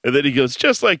swing. And then he goes,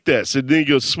 just like this. And then he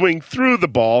goes, swing through the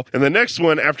ball. And the next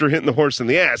one, after hitting the horse in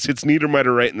the ass, hits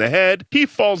Niedermeyer right in the head. He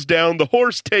falls down. The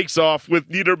horse takes off with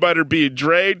Niedermeyer being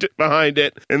dragged behind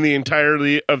it, and the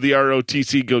entirety of the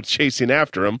ROTC go chasing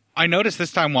after him. I noticed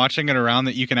this time watching it around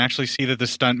that you can actually see that the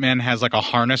stuntman has like a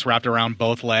harness wrapped around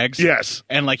both legs. Yes.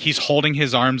 And like he's holding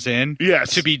his arms in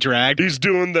to be dragged. He's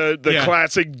doing the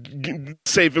classic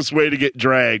safest way to get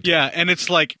dragged. Yeah, and it's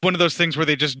like one of those things where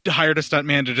they just hired a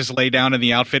stuntman to just lay down in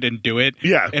the outfit and do it.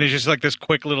 Yeah. And it's just like this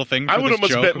quick little thing for I would this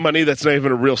almost joke. bet money that's not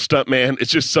even a real stuntman.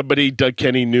 It's just somebody Doug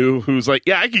Kenny knew who's like,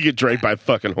 yeah, I could get dragged by a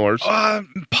fucking horse.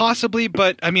 Possibly,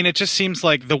 but I mean, it just seems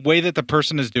like the way that the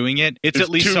person is doing it, it's at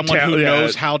least someone who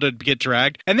knows how to get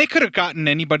dragged. And they could have gotten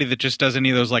anybody that just does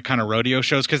any of those like kind of rodeo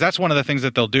shows, because that's one of the things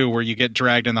that they'll do where you get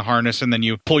dragged in the harness and then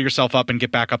you pull yourself up and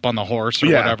get back up on the horse or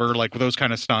whatever, like those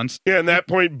kind of stunts. Yeah, and at that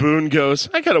point, Boone goes,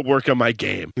 I got to work on my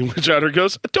game. And which Honor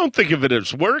goes, don't think of it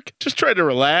as work. Just try to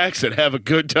relax and have a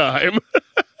good time.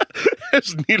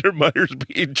 As Niedermeyer's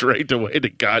being dragged away to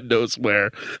God knows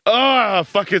where. Oh,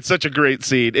 fuck, it's such a great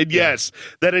scene. And yes,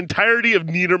 that entirety of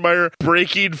Niedermeyer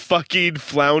breaking fucking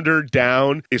Flounder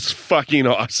down is fucking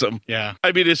awesome. Yeah.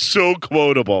 I mean, it's so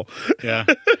quotable. Yeah.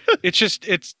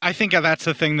 I think that's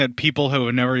the thing that people who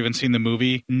have never even seen the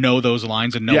movie know those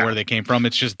lines and know where they came from.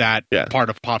 It's just that part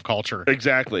of pop culture.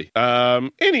 Exactly.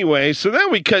 Anyway, so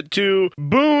then we cut to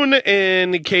Boone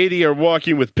and Katie are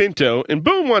walking with Pinto, and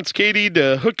Boone wants Katie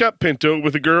to hook up Pinto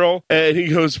with a girl, and he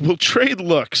goes, we'll trade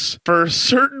looks for a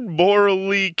certain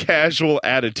morally casual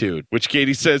attitude, which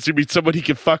Katie says to be someone he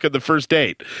can fuck on the first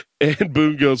date. And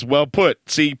Boone goes, well put.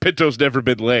 See, Pinto's never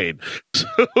been laid.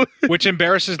 Which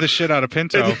embarrasses the shit out of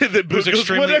Pinto, who's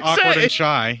extremely awkward and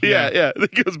shy. Yeah.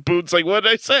 Because Boone's like, what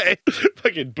did I say?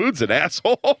 Fucking Boone's an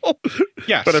asshole.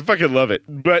 Yes. But I fucking love it.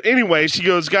 But anyway, she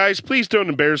goes, guys, please don't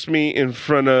embarrass me in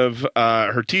front of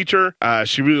her teacher.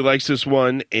 She really likes this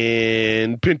one.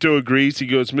 And Pinto agrees. He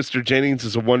goes, Mr. Jennings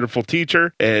is a wonderful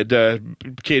teacher. And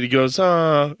Katie goes,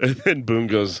 and then Boone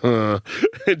goes, and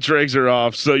drags her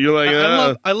off. So you're like,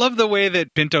 I love the way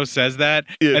that Pinto says that,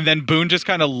 and then Boone just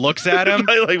kind of looks at him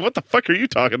like, what the fuck are you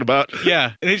talking about?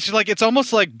 Yeah, and it's just like, it's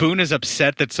almost like Boone is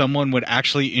upset that someone would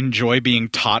actually enjoy being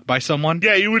taught by someone.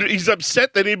 Yeah, he's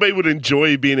upset that anybody would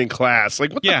enjoy being in class.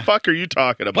 Like, what the fuck are you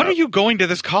talking about? What are you going to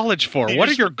this college for? What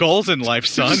are your goals in life,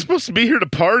 son? You're supposed to be here to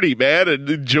party, man, and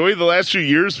enjoy the last few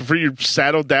years before you're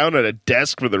saddled down at a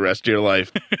desk for the rest of your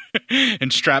life.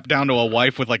 And strapped down to a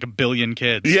wife with like 1 billion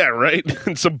kids. Yeah, right?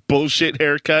 And some bullshit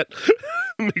haircut.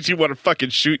 Makes you want to fucking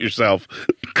shoot yourself.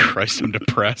 Christ, I'm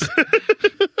depressed.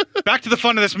 Back to the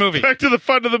fun of this movie. Back to the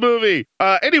fun of the movie.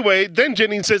 Anyway, then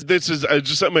Jennings says, this is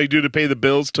just something I do to pay the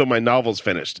bills till my novel's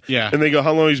finished. Yeah. And they go,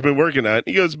 how long have you been working on it?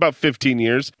 He goes, about 15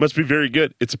 years. Must be very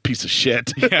good. It's a piece of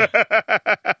shit. Yeah.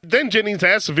 Then Jennings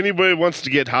asks if anybody wants to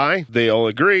get high. They all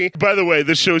agree. By the way,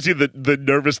 this shows you the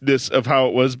nervousness of how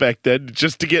it was back then.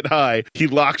 Just to get high, he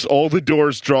locks all the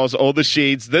doors, draws all the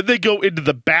shades. Then they go into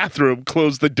the bathroom,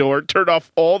 close the door, turn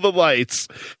off all the lights,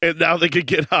 and now they can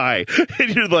get high.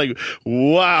 And you're like,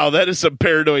 wow, that is some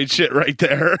paranoid shit right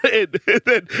there. And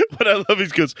then what I love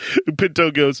is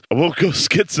Pinto goes, I won't go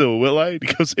schizo, will I? He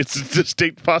goes, it's a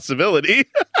distinct possibility.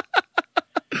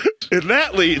 And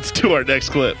that leads to our next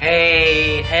clip.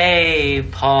 Hey,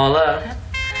 Paula,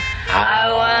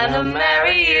 I wanna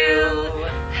marry you.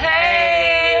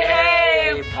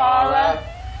 Hey, Paula,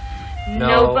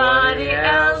 nobody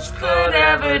else could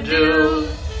ever do.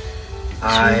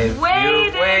 I've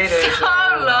waited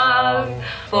so long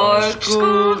for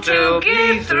school to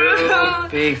get through.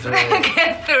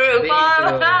 Get through,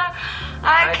 Paula.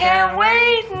 I can't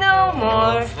wait no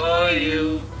more for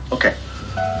you. Okay,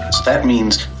 So that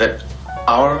means that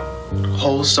our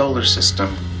whole solar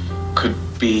system could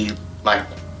be like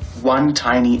one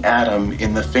tiny atom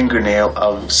in the fingernail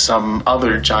of some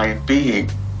other giant being.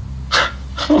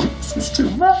 This is too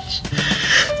much.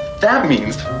 That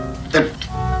means that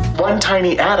one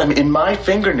tiny atom in my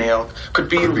fingernail could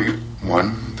be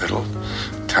one little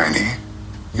tiny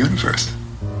universe.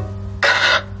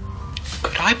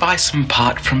 Could I buy some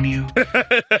pot from you?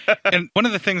 And one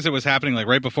of the things that was happening, like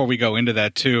right before we go into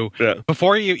that too,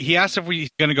 before he asked if we're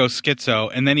going to go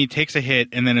schizo, and then he takes a hit,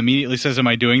 and then immediately says, "Am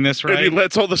I doing this right?" And he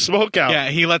lets all the smoke out. Yeah,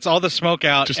 he lets all the smoke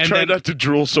out. Just try not to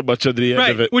drool so much at the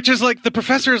end of it. Which is like the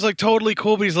professor is like totally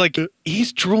cool, but he's like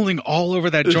he's drooling all over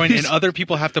that joint, and other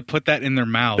people have to put that in their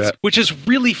mouths, which is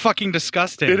really fucking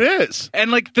disgusting. It is.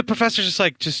 And like the professor's just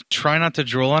like, just try not to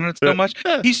drool on it so much.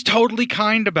 He's totally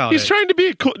kind about He's it. trying to be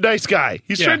a cool, nice guy.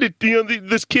 He's trying to,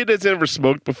 this kid has never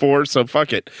smoked before, so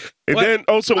fuck it. And then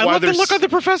also, I love the look on the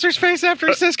professor's face after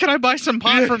he says, "Can I buy some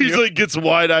pot from he's you?" like gets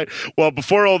wide-eyed. Well,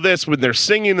 before all this, when they're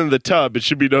singing in the tub, it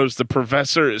should be noticed the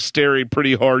professor is staring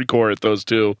pretty hardcore at those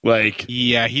two. Like,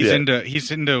 he's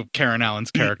into Karen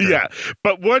Allen's character. Yeah,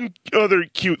 but one other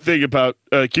cute thing about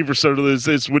Kiefer Sutherland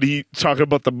is when he talking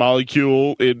about the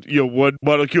molecule and one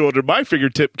molecule under my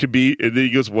fingertip could be, and then he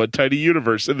goes one tiny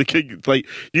universe, and the kid like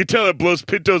you tell it blows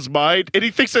Pinto's mind, and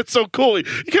he thinks that's so cool. He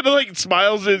kind of like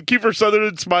smiles, and Kiefer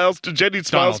Sutherland smiles to Jenny,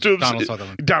 smiles to him. Donald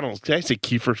Sutherland. Donald, did I say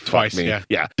Kiefer? Twice, Fuck me.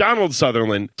 yeah. Donald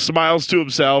Sutherland smiles to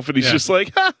himself, and he's just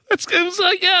like,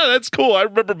 that's cool. I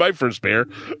remember my first pair.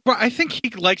 Well, I think he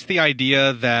likes the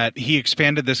idea that he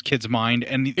expanded this kid's mind,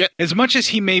 and as much as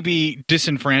he may be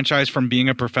disenfranchised from being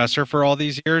a professor for all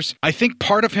these years, I think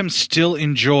part of him still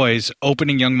enjoys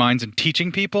opening young minds and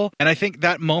teaching people. And I think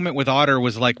that moment with Otter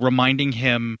was like reminding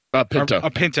him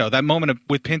Pinto. That moment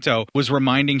with Pinto was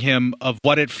reminding him of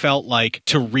what it felt like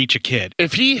to reach a kid.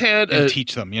 If he had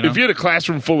teach them, if he had a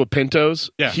classroom full of Pintos,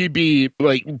 he'd be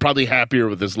like probably happier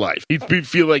with his life. He'd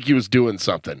feel like he was doing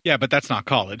something. Yeah, but that's not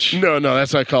college. No,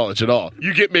 that's not college at all.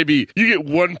 You get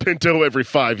one Pinto every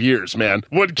 5 years, man.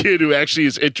 One kid who actually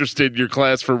is interested in your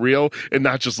class for real and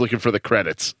not just looking for the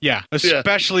credits. Yeah,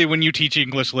 especially when you teach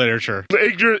English literature.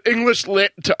 English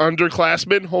lit to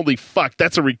underclassmen, holy fuck,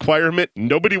 that's a requirement.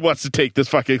 Nobody wants to take this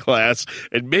fucking class,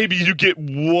 and maybe you get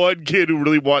one kid who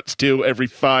really wants to every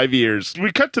 5 years.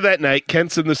 We cut to that night.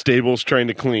 Kent's in the stables trying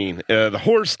to clean. The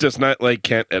horse does not like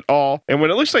Kent at all, and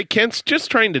when it looks like Kent's just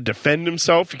trying to defend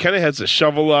himself, he kind of has a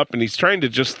shovel up, and he's trying to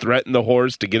just threaten the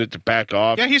horse to get it to back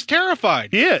off. Yeah, he's terrified.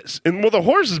 He is. And the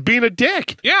horse is being a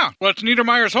dick. Yeah, well, it's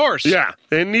Niedermeyer's horse. Yeah,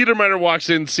 and Niedermeyer walks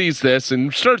in, sees this,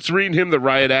 and starts reading him the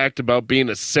riot act about being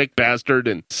a sick bastard,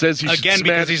 and says he should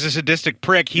because he's a sadistic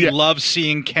prick. He loves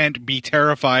seeing Kent be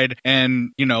terrified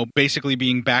and, basically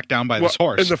being backed down by this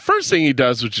horse. And the first thing he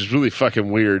does, which is really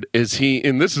fucking weird, is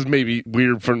and this is maybe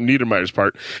weird from Niedermeyer's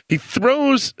part, he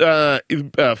throws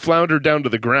Flounder down to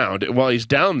the ground. While he's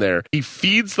down there, he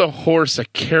feeds the horse a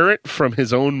carrot from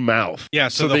his own mouth. Yeah,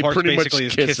 so the horse basically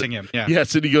is kissing him. Yeah.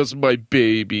 Yes, and he goes, my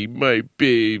baby.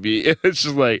 And it's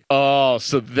just like, oh,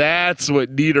 so that's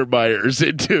what Niedermeyer's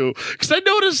into. Because I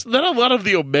noticed that a lot of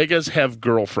the Omegas have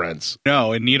girlfriends.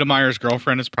 No, and Niedermeyer's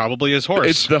girlfriend is probably his horse.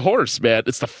 It's the horse, man.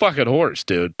 It's the fucking horse,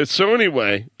 dude. So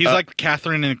anyway. He's like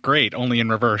Catherine the Great, only in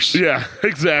reverse. Yeah,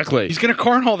 exactly. He's going to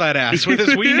cornhole that ass with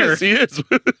his wiener. He is.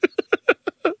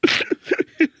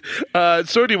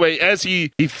 So anyway, as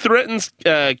he threatens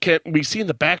Kent, we see in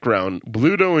the background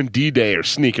Bluto and D-Day are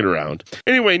sneaking around.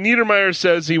 Anyway, Niedermeyer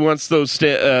says he wants those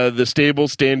the stable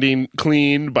standing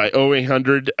clean by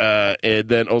 0800, and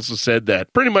then also said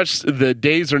that pretty much the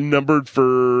days are numbered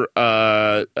for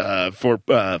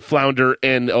Flounder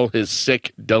and all his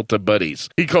sick Delta buddies.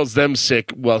 He calls them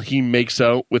sick while he makes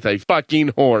out with a fucking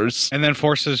horse. And then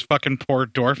forces fucking poor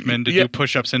Dorfman to do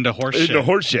push-ups into horse shit. Into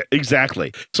horse shit,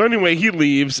 exactly. So anyway, he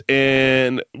leaves,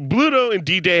 and Bluto and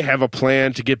D-Day have a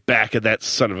plan to get back at that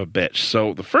son of a bitch.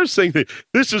 So the first thing,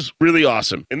 this is really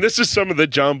awesome, and this is some of the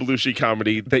John Belushi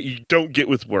comedy that you don't get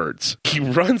with words. He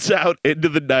runs out into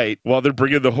the night while they're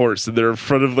bringing the horse, and they're in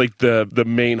front of like the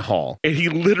main hall, and he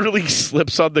literally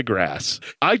slips on the grass.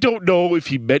 I don't know if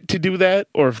he meant to do that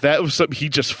or if that was something he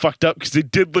just fucked up, because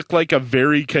it did look like a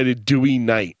very kind of dewy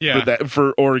night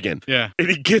for Oregon. Yeah. And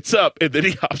he gets up and then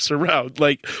he hops around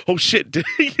like, oh shit, Dave,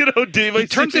 he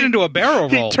turns it into a barrel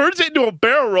roll. He turns it into a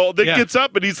barrel roll, then Yeah. gets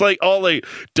up and he's like all like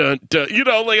dun dun, you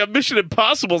know, like a Mission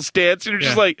Impossible stance, and you're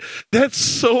just Yeah. like, that's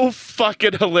so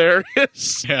fucking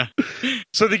hilarious. Yeah.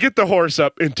 So they get the horse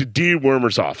up into Dean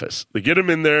Wormer's office. They get him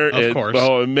in there, Of and, course.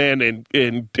 oh man, and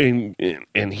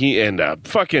he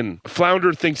fucking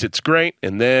Flounder thinks it's great,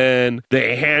 and then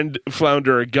they hand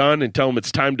Flounder a gun and tell him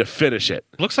it's time to finish it.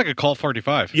 Looks like a Colt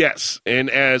 45. Yes, and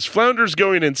as Flounder's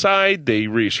going inside, they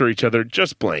reassure each other,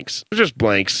 just blanks. Just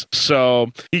blanks. So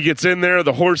he gets in there,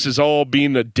 the horse is all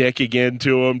being a dick again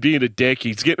to him, being a dick,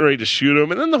 he's getting ready to shoot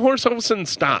him, and then the horse all of a sudden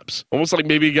stops. Almost like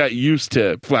maybe he got used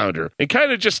to Flounder, and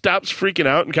kind of just stops freaking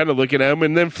out and kind of looking at him,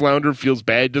 and then Flounder feels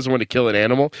bad, doesn't want to kill an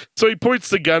animal, so he points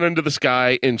the gun into the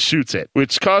sky and shoots it,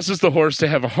 which causes the horse to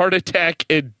have a heart attack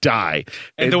and die.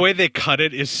 And the way they cut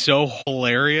it is so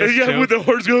hilarious. Yeah, too. with the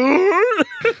horse going.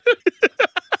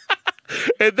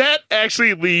 And that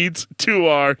actually leads to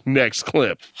our next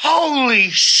clip. Holy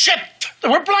shit!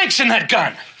 There were blanks in that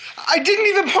gun. I didn't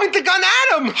even point the gun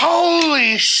at him.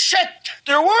 Holy shit!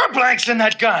 There were blanks in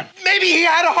that gun. Maybe he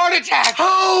had a heart attack.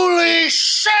 Holy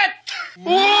shit!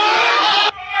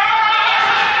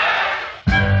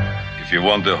 If you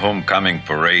want the homecoming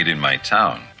parade in my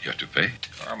town, you have to pay.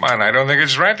 Carmine, I don't think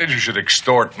it's right that you should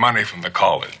extort money from the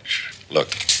college. Look,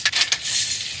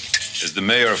 as the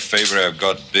mayor of Faber, I've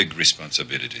got big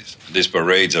responsibilities. These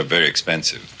parades are very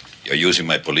expensive. You're using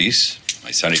my police,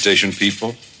 my sanitation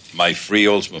people, my free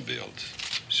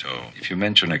Oldsmobiles. So if you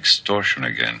mention extortion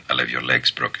again, I'll have your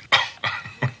legs broken.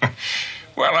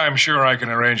 Well, I'm sure I can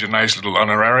arrange a nice little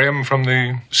honorarium from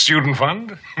the student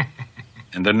fund.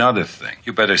 And another thing,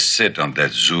 you better sit on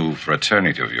that zoo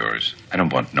fraternity of yours. I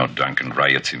don't want no drunken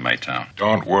riots in my town.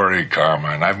 Don't worry,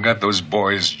 Carmine. I've got those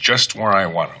boys just where I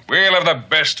want them. We'll have the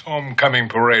best homecoming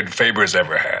parade Faber's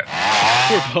ever had.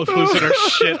 We're both losing our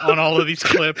shit on all of these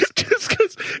clips. Just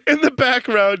because in the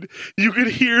background, you could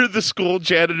hear the school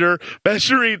janitor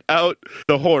measuring out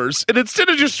the horse. And instead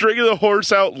of just stringing the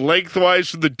horse out lengthwise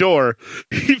from the door,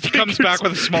 he comes back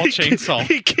with a small chainsaw.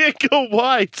 He can't go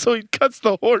wide, so he cuts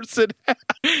the horse in half.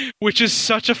 Which is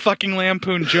such a fucking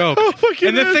lampoon joke.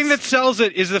 And the thing that sells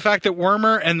it is the fact that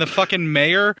Wormer and the fucking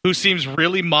mayor, who seems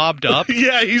really mobbed up.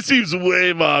 Yeah, he seems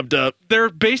way mobbed up. They're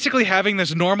basically having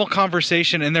this normal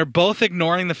conversation, and they're both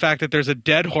ignoring the fact that there's a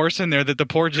dead horse in there that the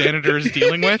poor janitor is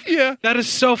dealing with. Yeah. That is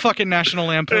so fucking National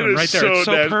Lampoon right there. It's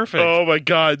so perfect. Oh my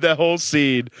God, that whole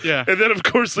scene. Yeah. And then, of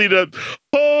course, lead up,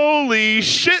 holy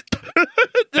shit.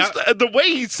 The way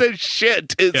he says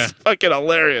shit is fucking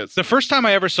hilarious. The first time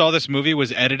I ever saw this movie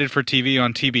was edited for TV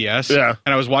on TBS. Yeah.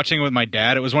 And I was watching it with my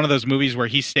dad. It was one of those movies where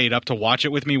he stayed up to watch it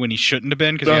with me when he shouldn't have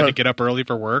been because he had to get up early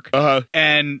for work.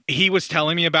 And he was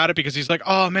telling me about it because he's like,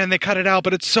 oh man, they cut it out,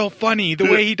 but it's so funny. The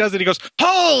way he does it, he goes,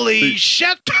 holy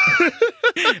shit.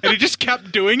 And he just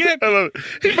kept doing it. I love it.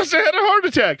 He must have had a heart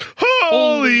attack.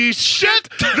 Holy shit.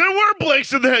 There were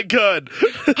blanks in that gun.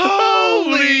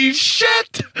 Holy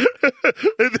shit.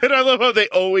 And then I love how they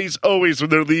always, when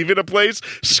they're leaving a place,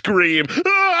 scream.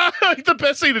 The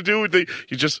best thing to do would you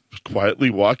just quietly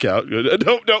walk out.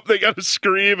 Nope, they got to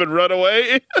scream and run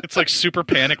away. It's like super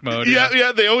panic mode.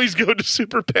 Yeah, they always go into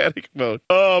super panic mode.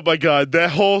 Oh my God,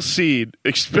 that whole scene,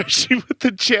 especially with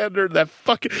the janitor,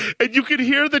 and you can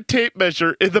hear the tape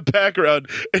measure in the background,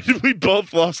 and we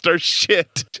both lost our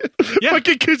shit. Yeah.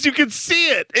 Because you can see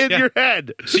it in your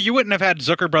head. So you wouldn't have had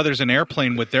Zucker Brothers and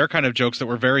Airplane with their kind of jokes that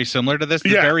were very similar to this.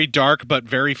 They're very dark, but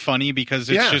very funny because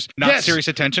it's just not serious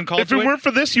attention called If to it weren't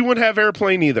for this, you wouldn't have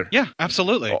Airplane either. Yeah,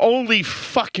 absolutely. Holy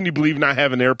fuck, can you believe not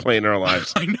having Airplane in our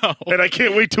lives? I know. And I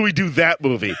can't wait till we do that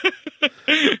movie.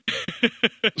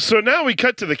 So now we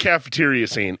cut to the cafeteria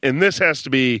scene, and this has to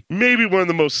be maybe one of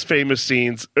the most famous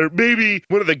scenes, or maybe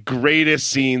one of the greatest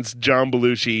scenes John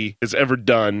Belushi has ever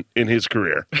done in his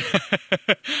career.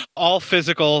 All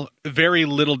physical, very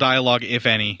little dialogue, if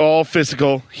any. All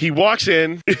physical. He walks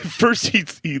in. First, he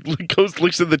goes,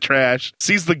 looks in the trash,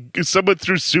 sees someone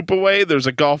threw soup away. There's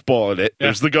a golf ball in it. Yeah.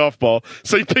 There's the golf ball.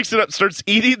 So he picks it up, starts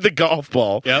eating the golf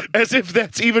ball, as if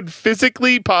that's even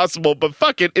physically possible. But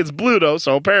fuck it, it's Bluto,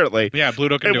 so apparently. Yeah,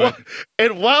 Bluto can do it.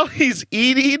 And while he's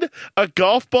eating a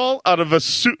golf ball out of a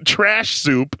trash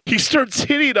soup, he starts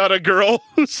hitting on a girl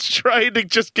who's trying to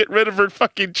just get rid of her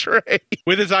fucking tray.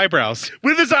 With his eyebrows.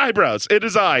 With his eyebrows and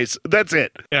his eyes. That's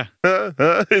it. Yeah.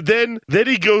 Then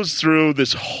he goes through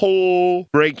this whole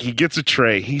break. He gets a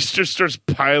tray. He just starts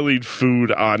piling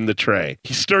food on the tray.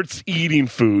 He starts eating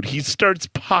food. He starts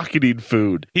pocketing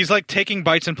food. He's like taking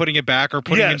bites and putting it back, or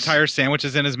putting entire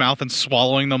sandwiches in his mouth and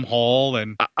swallowing them whole.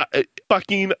 And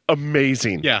fucking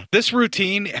amazing. Yeah, this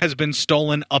routine has been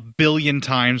stolen a billion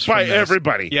times by from this.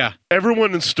 everybody. Yeah.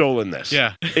 Everyone has stolen this.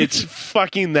 Yeah. It's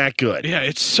fucking that good. Yeah,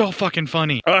 it's so fucking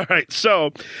funny. All right,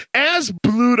 so as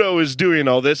Bluto is doing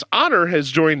all this, Otter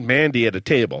has joined Mandy at a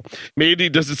table. Mandy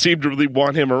doesn't seem to really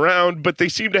want him around, but they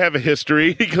seem to have a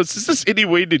history. He goes, is this any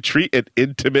way to treat an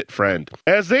intimate friend?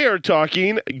 As they are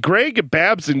talking, Greg,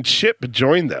 Babs, and Chip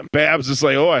join them. Babs is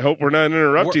like, oh, I hope we're not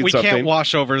interrupting We something. can't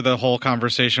wash over the whole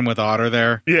conversation with Otter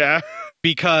there. Yeah.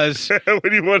 Because what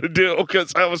do you want to do?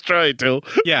 Because I was trying to.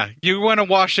 Yeah, you want to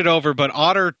wash it over, but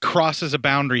Otter crosses a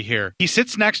boundary here. He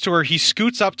sits next to her, he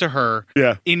scoots up to her,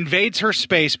 invades her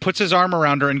space, puts his arm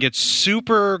around her, and gets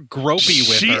super gropey with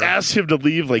her. She asks him to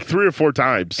leave like 3 or 4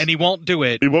 times. And he won't do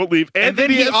it. He won't leave. And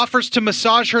then he offers to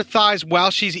massage her thighs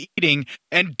while she's eating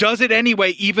and does it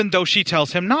anyway, even though she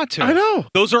tells him not to. I know.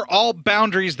 Those are all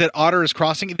boundaries that Otter is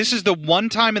crossing. This is the one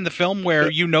time in the film where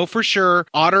you know for sure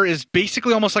Otter is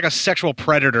basically almost like a sexual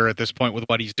predator at this point with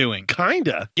what he's doing.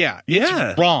 Kinda. Yeah,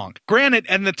 it's wrong. Granted,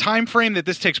 and the time frame that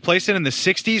this takes place in the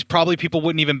 60s, probably people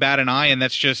wouldn't even bat an eye, and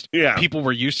that's just people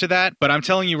were used to that. But I'm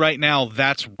telling you right now,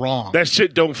 that's wrong. That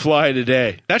shit don't fly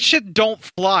today. That shit don't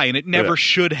fly, and it never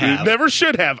should have. It never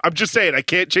should have. I'm just saying, I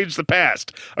can't change the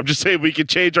past. I'm just saying we can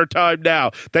change our time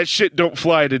now. That shit don't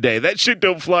fly today. That shit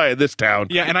don't fly in this town.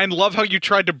 Yeah, and I love how you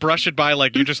tried to brush it by,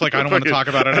 like, you're just like, I don't want to talk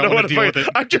about it. I don't want to deal with it.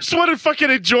 I just want to fucking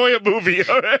enjoy a movie,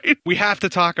 all right? We have to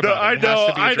talk about it.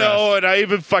 I know, and I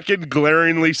even fucking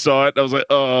glaringly saw it. I was like,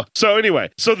 oh. So anyway,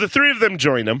 so the 3 of them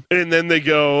join them, and then they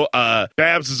go,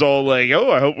 Babs is all like,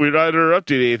 oh, I hope we're not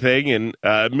interrupting anything, and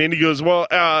Mandy goes, well,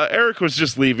 Eric was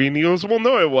just leaving. He goes, well,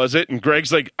 no, it wasn't, and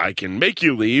Greg's like, I can make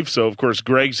you leave, so of course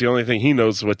Greg's the only thing he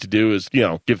knows what to do is,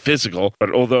 get physical,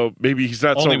 but although maybe he's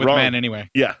not only so with wrong. men anyway.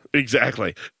 Yeah,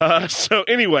 exactly. So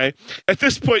anyway, at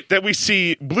this point, then we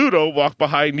see Bluto walk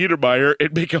behind Niedermeyer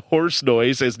and make a horse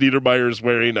noise as Niedermeyer is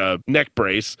wearing a neck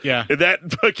brace. Yeah. And that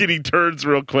fucking he turns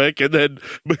real quick, and then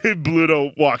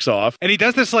Bluto walks off. And he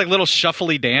does this like little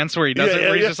shuffly dance where he does it,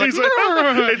 where he's just like,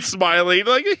 and smiling,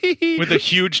 like with a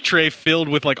huge tray filled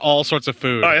with like all sorts of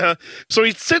food. So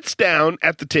he sits down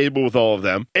at the table with all of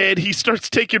them, and he starts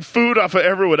taking food off of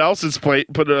everyone else's plate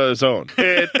and putting it on his own.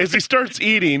 And as he starts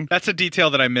eating, that's a detail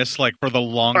that I missed like for the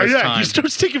longest time. He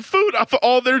starts taking food off of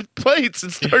all their plates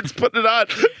and starts putting it on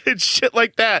and shit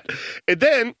like that. And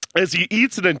then as he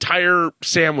eats an entire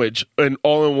sandwich and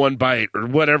all in one bite or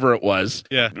whatever it was,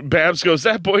 Babs goes,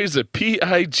 that boy is a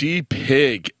PIG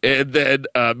pig. And then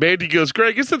Mandy goes,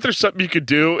 Greg, isn't there something you could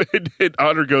do? And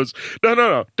Otter goes,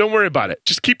 no, don't worry about it.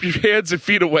 Just keep your hands and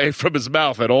feet away from his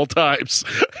mouth at all times.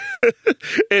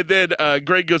 And then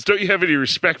Greg goes, don't you have any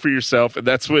respect for yourself? And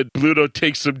that's when Bluto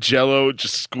takes some Jell-O and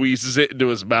just squeezes it into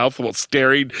his mouth while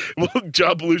staring. Well,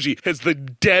 John Belushi has the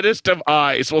deadest of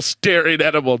eyes while staring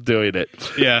at him while doing it.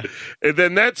 Yeah. And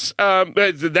then that's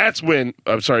when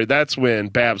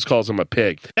Babs calls him a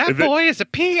pig. That boy is a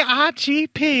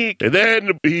PIG pig. And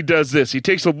then he does this. He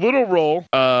takes a little roll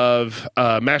of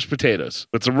mashed potatoes.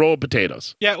 It's a roll of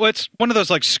potatoes. Yeah, well, it's one of those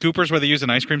like scoopers where they use an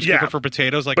ice cream scooper for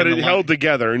potatoes. Like, but it held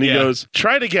together. And he goes,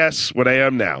 try to guess what I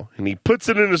am now. And he puts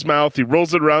it in his mouth. He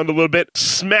rolls it around a little bit,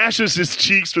 smashes his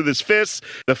cheeks with his fists.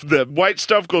 The white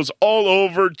stuff goes all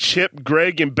over Chip,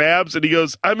 Greg, and Babs. And he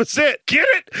goes, I'm a sit. Get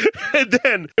it? And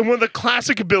then, in one of the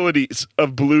classic abilities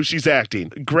of Belushi's acting,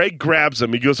 Greg grabs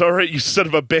him. He goes, all right, you son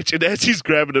of a bitch. And as he's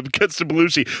grabbing him, cuts to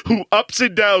Belushi, who ups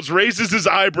and downs, raises his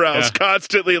eyebrows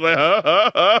constantly, like,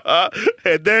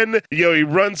 And then, he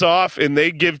runs off, and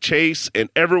they give chase, and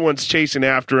everyone's chasing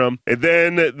after him. And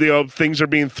then, things are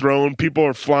being thrown. People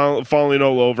are falling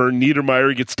all over.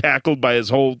 Niedermeyer gets tackled by his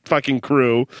whole fucking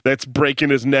crew. That's breaking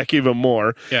his neck even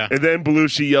more. Yeah. And then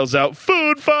Belushi yells out,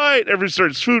 food fight! Everyone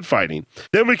starts food fighting.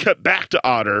 Then we cut back to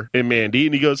Otter and Mandy,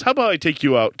 and he goes, how about I take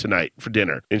you out tonight for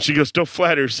dinner? And she goes, don't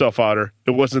flatter yourself, Otter.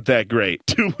 It wasn't that great.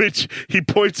 To which he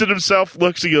points at himself,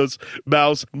 looks, he goes,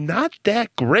 Mouse, not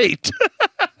that great.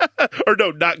 Or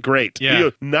no, not great. Yeah. He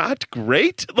goes, not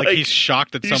great? Like he's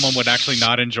shocked that someone would actually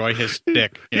not enjoy his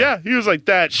dick. Yeah, he was like,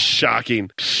 that's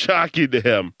shocking. Shocking to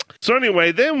him. So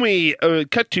anyway, then we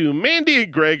cut to Mandy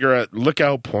and Greg are at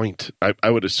Lookout Point. I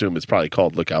would assume it's probably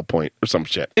called Lookout Point or some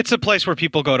shit. It's a place where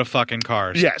people go to fucking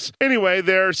cars. Yes. Anyway,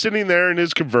 they're sitting there in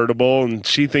his convertible, and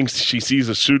she thinks she sees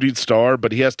a shooting star,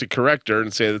 but he has to correct her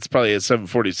and say that's probably a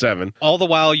 747. All the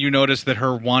while, you notice that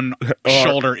her one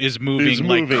shoulder is moving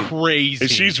like crazy.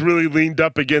 And she's really leaned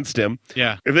up against him.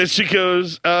 Yeah. And then she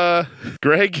goes,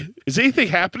 Greg, is anything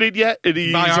happening yet? And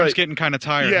he's My arm's like, getting kind of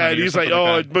tired. Yeah, and he's like,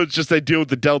 it's just I deal with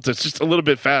the Delta process just a little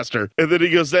bit faster. And then he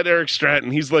goes, that Eric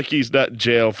Stratton, he's lucky he's not in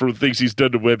jail for the things he's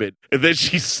done to women. And then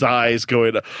she sighs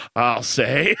going, I'll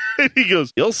say. And he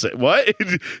goes, you'll say. What?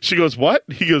 And she goes, what?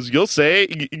 He goes, you'll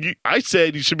say. I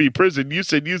said you should be in prison. You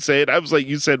said you say it. I was like,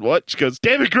 you said what? She goes,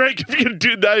 damn it, Greg, if you're going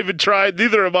to not even try,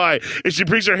 neither am I. And she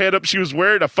brings her hand up. She was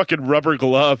wearing a fucking rubber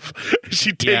glove.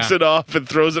 She takes it off and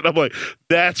throws it. I'm like,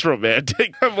 that's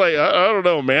romantic. I'm like, I don't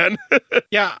know, man.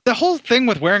 Yeah, the whole thing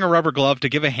with wearing a rubber glove to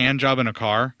give a hand job in a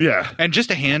car. Yeah. And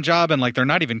just a hand job and like they're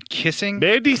not even kissing.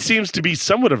 Mandy seems to be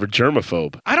somewhat of a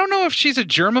germaphobe. I don't know if she's a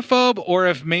germaphobe or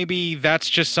if maybe that's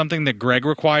just something that Greg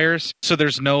requires. So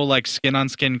there's no like skin on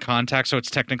skin contact. So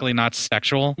it's technically not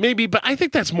sexual. Maybe, but I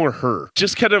think that's more her.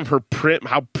 Just kind of her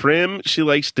how prim she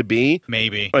likes to be.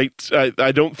 Maybe. Like,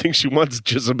 I don't think she wants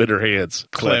jism in her hands.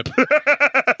 Clip.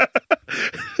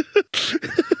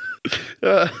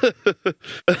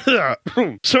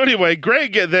 So anyway,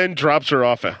 Greg then drops her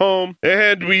off at home,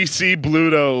 and we see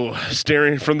Bluto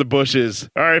staring from the bushes.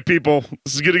 All right, people,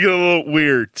 this is going to get a little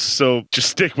weird, so just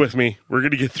stick with me. We're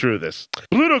going to get through this.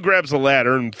 Bluto grabs a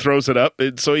ladder and throws it up,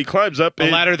 and so he climbs up. A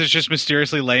ladder that's just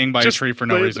mysteriously laying by a tree for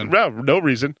no reason. No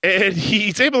reason. And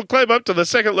he's able to climb up to the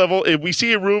second level, and we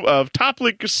see a room of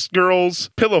topless girls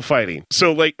pillow fighting.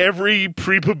 So like every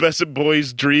prepubescent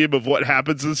boy's dream of what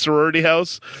happens in the sorority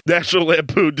house, National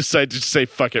Lampoon decided to say,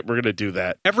 fuck it, we're going to do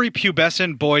that. Every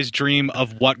pubescent boy's dream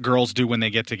of what girls do when they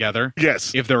get together.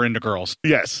 Yes. If they're into girls.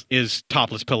 Yes. Is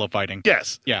topless pillow fighting.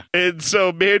 Yes. Yeah. And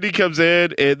so Mandy comes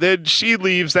in, and then she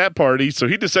leaves that party, so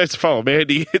he decides to follow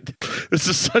Mandy. This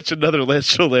is such another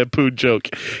National Lampoon joke.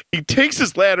 He takes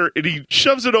his ladder, and he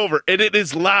shoves it over, and it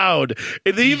is loud.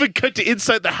 And they even cut to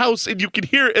inside the house, and you can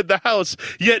hear it in the house,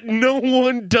 yet no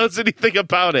one does anything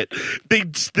about it.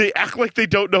 They act like they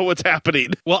don't know what's happening.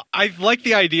 Well, I like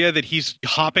the idea that he's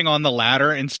hopping on the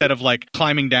ladder instead of like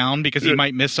climbing down because he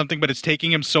might miss something, but it's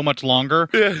taking him so much longer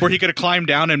where he could have climbed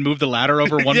down and moved the ladder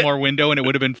over one more window and it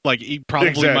would have been like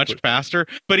probably much faster.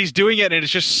 But he's doing it and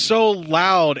it's just so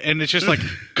loud and it's just like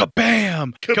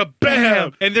kabam,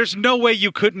 kabam. And there's no way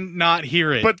you couldn't not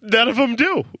hear it. But none of them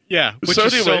do. Yeah, which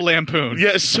is so Lampoon.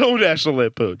 Yeah, so National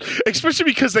Lampoon. Especially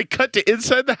because they cut to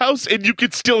inside the house and you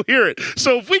can still hear it.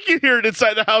 So if we can hear it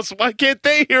inside the house, why can't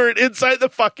they hear it inside the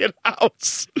fucking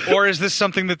house? Or is this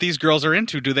something that these girls are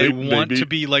into? Do they want to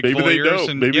be like maybe voyeurs? They know.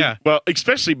 And, maybe, yeah. Well,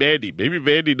 especially Mandy. Maybe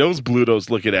Mandy knows Bluto's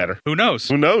looking at her. Who knows?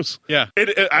 Who knows? Yeah.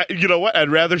 You know what? I'd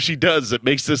rather she does. It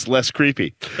makes this less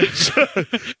creepy. So,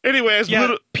 anyway, as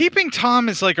Bluto... Peeping Tom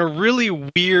is like a really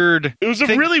weird... It was a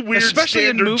really weird especially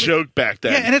standard joke back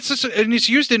then. Yeah, and it's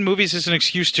used in movies as an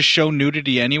excuse to show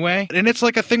nudity anyway. And it's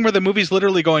like a thing where the movie's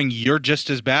literally going, you're just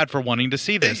as bad for wanting to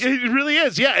see this. It really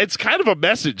is. Yeah, it's kind of a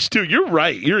message, too. You're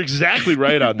right. You're exactly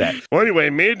right on that. Well, anyway,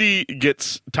 Mandy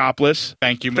gets topless.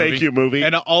 Thank you, movie. Thank you, movie.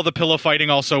 And all the pillow fighting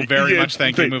also very much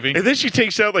thank you, movie. And then she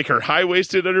takes out like her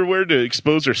high-waisted underwear to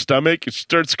expose her stomach and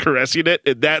starts caressing it.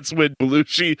 And that's when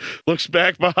Belushi looks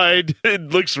back behind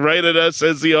and looks right at us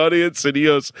as the audience. And he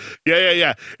goes,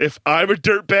 yeah. If I'm a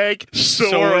dirtbag,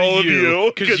 so are all of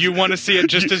you. Because you want to see it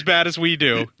just as bad as we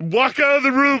do. Walk out of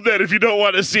the room then if you don't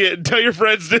want to see it and tell your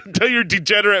friends, tell your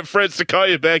degenerate friends to call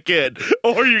you back in.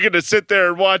 Or you're going to sit there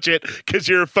and watch it because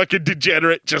you're a fucking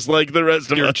degenerate just like the rest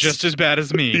of us. You're just as bad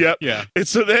as me. Yep. Yeah. And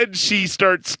so then she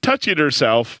starts touching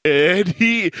herself and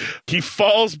he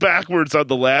falls backwards on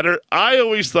the ladder. I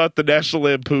always thought the National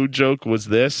Lampoon joke was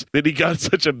this, that he got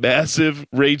such a massive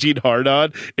raging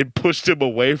hard-on and pushed him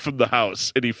away from the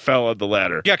house and he fell on the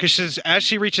ladder. Yeah, because as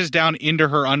she reaches down into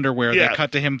her underwear, they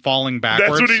cut to him falling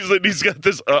backwards. That's what he's got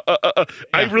this.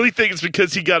 I really think it's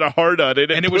because he got a hard-on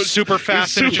and it was super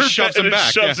fast and it just shoves him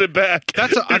back. It back.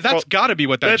 That's got to be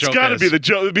what that joke is. That's got to be the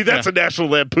joke. I mean, that's a National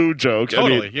Lampoon joke.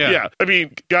 Totally, yeah. I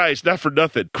mean, guys, not for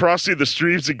nothing. Crossing the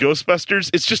Streams and Ghostbusters,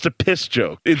 it's just a piss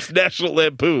joke. It's National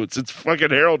Lampoons. It's fucking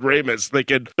Harold Ramis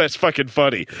thinking that's fucking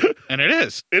funny. And it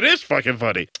is. It is fucking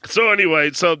funny. So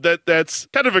anyway, that's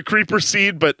kind of a creeper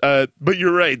scene, but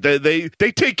you're right. They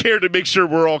take care to make sure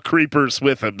we're all creepers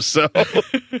with him. So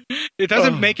it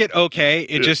doesn't make it okay.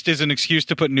 It just is an excuse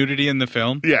to put nudity in the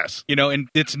film. Yes. And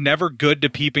it's never good to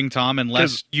Peeping Tom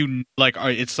unless you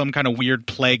it's some kind of weird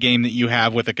play game that you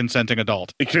have with a consenting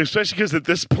adult. Especially because at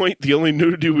this point, the only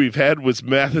nudity we've had was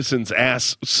Matheson's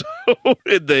ass. So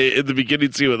in the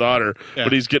beginning scene with Otter,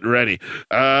 when he's getting ready.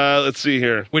 Let's see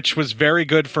here. Which was very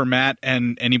good for Matt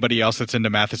and anybody else that's into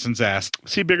Matheson's ass.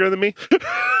 Is he bigger than me?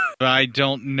 I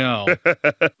don't know.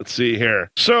 Let's see here.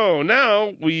 So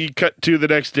now we cut to the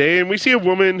next day and we see a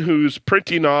woman who's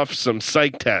printing off some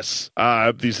psych tests.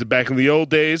 These are back in the old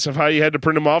days of how you had to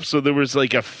print them off. So there was like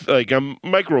like a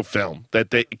microfilm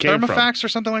that they came from. Thermofax or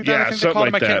something like that. Yeah, I think they something called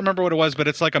them. like I can't that. remember what it was, but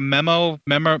it's like a memo.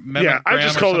 Yeah, I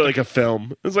just called it like a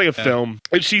film. It's like a film.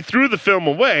 And she threw the film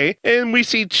away, and we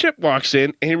see Chip walks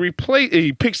in, and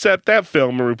he picks up that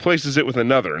film and replaces it with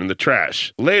another in the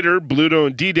trash. Later, Bluto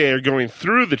and D-Day are going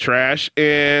through the trash,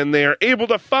 and they are able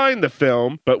to find the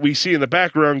film, but we see in the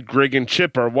background Greg and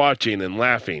Chip are watching and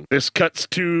laughing. This cuts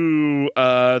to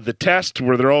the test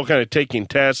where they're all kind of taking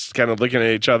tests, kind of looking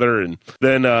at each other, and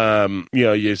then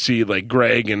you see like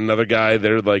Greg and another guy,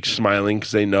 they're like smiling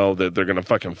because they know that they're gonna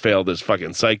fucking fail this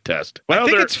fucking psych test. I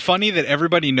think it's funny that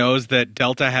everybody knows that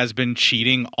Delta has been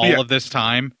cheating all of this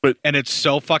time, and it's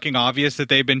so fucking obvious that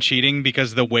they've been cheating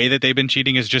because the way that they've been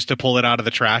cheating is just to pull it out of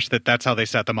the trash. That's how they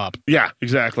set them up. Yeah,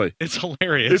 exactly. It's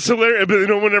hilarious. It's hilarious, but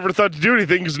no one ever thought to do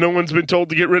anything because no one's been told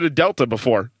to get rid of Delta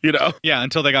before, you know? Yeah,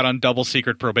 until they got on double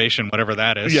secret probation, whatever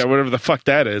that is. Yeah, whatever the fuck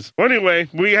that is. Well, anyway,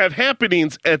 we have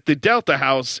happenings at the Delta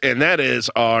house, and that is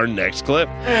our next clip.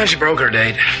 She broke her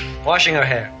date. Washing her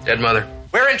hair. Dead mother.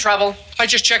 We're in trouble. I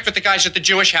just checked with the guys at the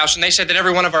Jewish house, and they said that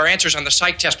every one of our answers on the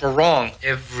psych test were wrong.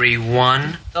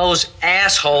 Everyone? Those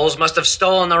assholes must have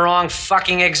stolen the wrong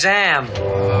fucking exam.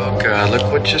 Oh, God, look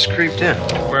what just creeped in.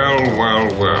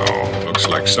 Well. Looks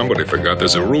like somebody forgot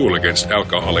there's a rule against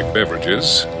alcoholic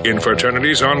beverages in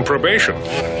fraternities on probation.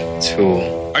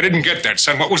 Tool. I didn't get that,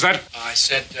 son. What was that? I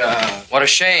said, what a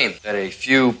shame that a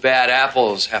few bad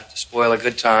apples have to spoil a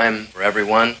good time for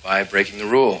everyone by breaking the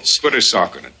rules. Put a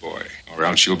sock on it, boy, or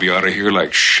else you'll be out of here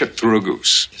like shit through a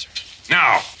goose. Yes, sir.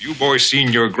 Now, you boys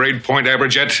seen your grade point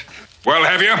average yet? Well,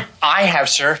 have you? I have,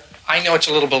 sir. I know it's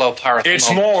a little below par at the It's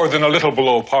moment. more than a little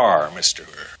below par, mister.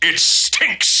 It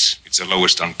stinks. It's the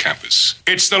lowest on campus.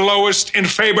 It's the lowest in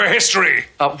Faber history.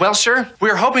 Well, sir,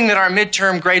 we're hoping that our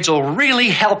midterm grades will really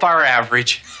help our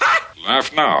average.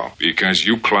 Laugh now, because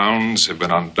you clowns have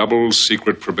been on double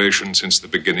secret probation since the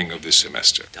beginning of this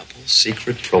semester. Double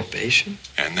secret probation?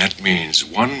 And that means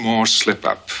one more slip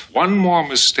up, one more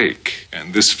mistake,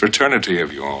 and this fraternity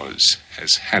of yours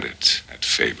has had it at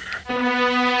Faber.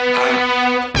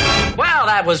 Well,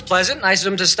 that was pleasant. Nice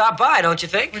of him to stop by, don't you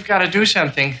think? We've got to do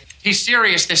something. He's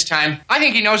serious this time. I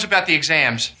think he knows about the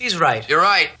exams. He's right. You're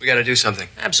right. We got to do something.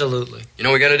 Absolutely. You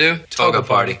know what we got to do? Toga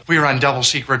party. We're on double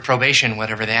secret probation,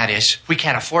 whatever that is. We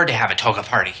can't afford to have a toga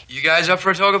party. You guys up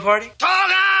for a toga party?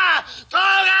 Toga!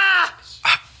 Toga!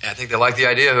 Yeah, I think they like the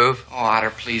idea, Hoove. Oh, Otter,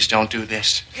 please don't do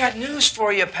this. I got news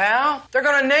for you, pal. They're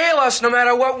gonna nail us no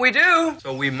matter what we do.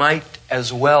 So we might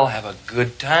as well have a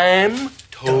good time.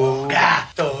 Toga,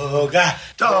 toga,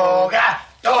 toga,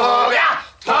 toga,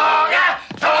 toga,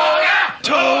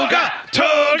 toga,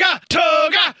 Toga,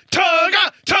 toga, toga,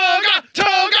 toga, toga,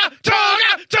 toga,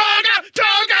 toga,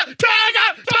 toga,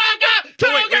 toga,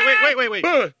 toga.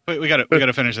 Wait, we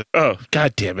gotta finish it. Oh,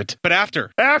 god damn it. But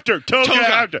after. Toga,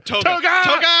 after. Toga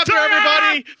after,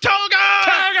 everybody.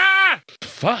 Toga!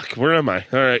 Fuck, where am I?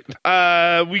 All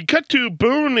right. We cut to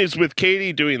Boone is with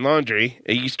Katie doing laundry.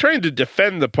 He's trying to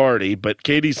defend the party, but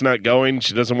Katie's not going.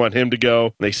 She doesn't want him to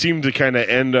go. They seem to kind of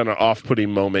end on an off-putting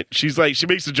moment. She's like, she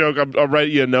makes a joke. I'll write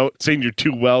you a note saying you're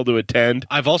too well to attend.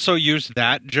 I've also used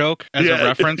that joke as a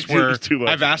reference where too well.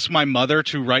 I've asked my mother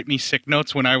to write me sick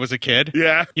notes when I was a kid.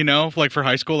 Yeah. You know, like for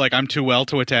high school, like I'm too well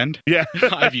to attend. Yeah.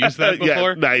 I've used that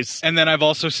before. Yeah, nice. And then I've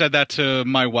also said that to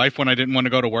my wife when I didn't want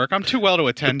to go to work. I'm too well to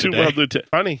attend today. Well to attend.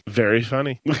 Funny. Very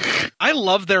funny. I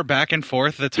love their back and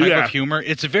forth, the type of humor.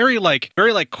 It's very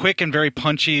quick and very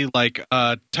punchy, like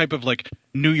type of like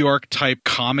New York type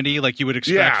comedy, like you would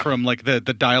expect from like the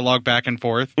dialogue back and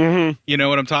forth. Mm-hmm. You know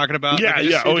what I'm talking about? Yeah,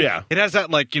 like, It has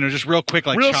that like, you know, just real quick,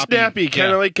 like real choppy, snappy,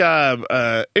 kind of like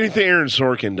anything Aaron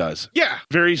Sorkin does. Yeah.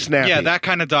 Very snappy. Yeah, that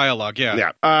kind of dialogue,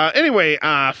 yeah. Anyway,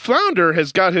 Flounder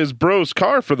has got his bro's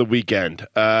car for the weekend.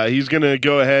 He's going to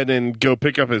go ahead and go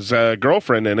pick up his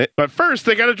girlfriend in it. But first,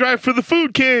 they got to drive for the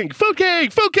Food King. Food King!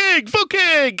 Food King! Food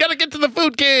King! Got to get to the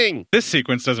Food King! This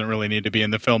sequence doesn't really need to be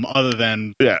in the film other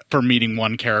than for meeting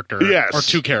one character. Yes. Or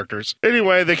two characters.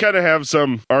 Anyway, they kind of have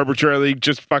some arbitrarily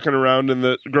just fucking around in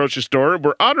the grocery store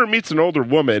where Otter meets an older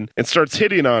woman and starts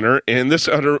hitting on her, and this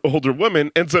older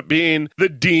woman ends up being the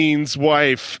dean's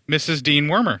wife. Mrs. Dean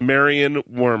Wormer. Marion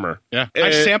Wormer. Yeah.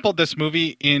 I sampled this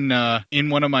movie in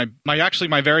one of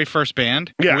my very first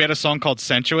band. Yeah. We had a song called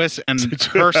Sensuous, and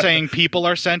her saying people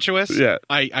are sensuous. Yeah.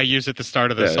 I used at the start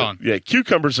of the song. Yeah,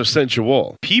 cucumbers are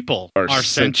sensual. People are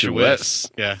sensuous.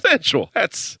 Yeah. Sensual.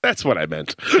 That's what I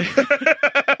meant.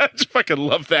 I just fucking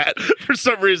love that. For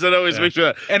some reason, I always make sure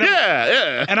that. And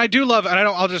yeah. And I do love, and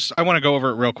I want to go over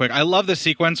it real quick. I love the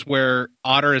sequence where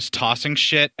Otter is tossing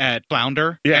shit at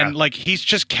Flounder. Yeah. And like he's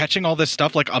just catching all this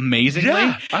stuff like amazingly.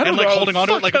 Yeah, I don't and like know holding on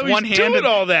to it like how with one he's hand. doing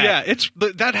all that. Yeah,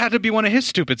 that had to be one of his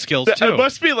stupid skills too. It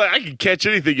must be like I can catch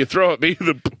anything you throw at me.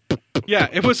 Yeah,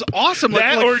 it was awesome.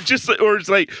 That or it's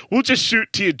like we'll just shoot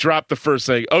till you drop the first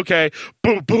thing. Okay,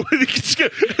 boom, boom.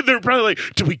 They're probably like,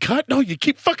 "Do we cut? No, you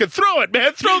keep fucking throwing,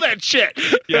 man. Throw that shit."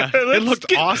 Yeah, it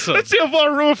looked awesome. Let's see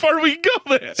how far we can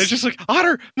go. This. It's just like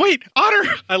Otter. Wait,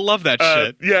 Otter. I love that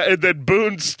shit. Yeah, and then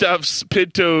Boone stuffs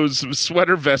Pinto's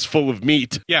sweater vest full of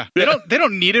meat. Yeah, they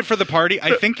don't need it for the party.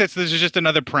 I think this is just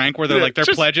another prank where they're like they're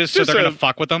pledges, so they're gonna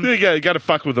fuck with them. Yeah, you got to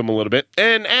fuck with them a little bit.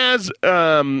 And as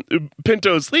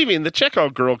Pinto's leaving, the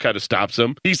checkout girl kind of stops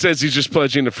him. He says he's just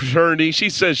pledging to fraternity. She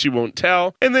says she won't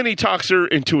tell, and then he talks her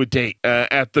into a date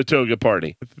at the toga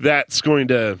party. That's going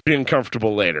to be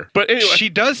uncomfortable later. But anyway, she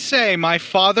does say, "My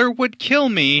father would kill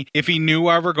me if he knew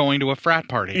I were going to a frat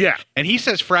party." Yeah, and he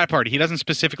says frat party. He doesn't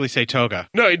specifically say toga.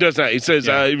 No, he does not. He says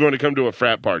you want to come to a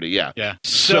frat party. Yeah.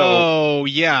 So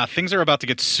yeah, things are about to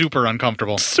get super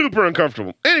uncomfortable. Super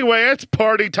uncomfortable. Anyway, it's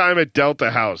party time at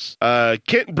Delta House.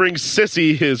 Kent brings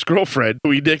Sissy, his girlfriend,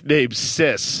 who he nicknamed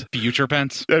Sis. Future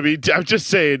Pence. I mean, I'm just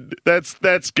saying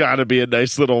that's got to be a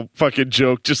nice little fucking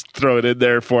joke. Just throw it in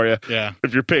there for you. Yeah.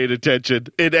 If you're paying attention.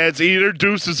 And as he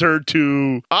introduces her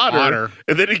to Otter,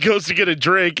 and then he goes to get a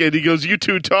drink, and he goes, "You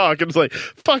two talk," and it's like,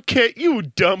 "Fuck Kent, you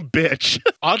dumb bitch."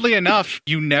 Oddly enough,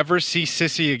 you never see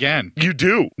Sissy again. You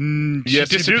do. Yes,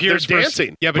 she disappears. They're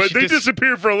dancing. Yeah, but they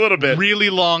disappear for a little bit. Really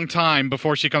long time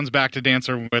before she comes back to dance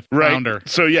with Flounder.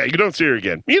 So yeah, you don't see her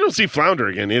again. You don't see Flounder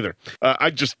again either. I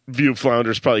just view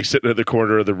Flounder's probably sitting in the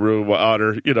corner of the room while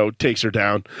Otter, takes her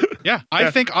down. Yeah,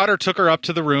 I think Otter took her up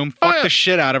to the room, fucked the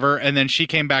shit out of her, and then she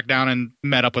came back down and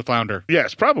met up with Flounder.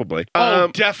 Yes, probably. Oh,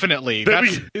 definitely.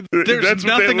 There's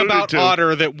nothing about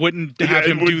Otter that wouldn't have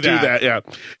him do that. Yeah.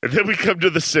 And then we come to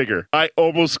the singer. I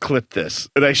almost clipped this,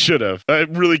 and I should have.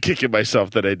 I'm really kicking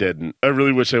myself that I didn't. I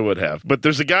really wish I would have. But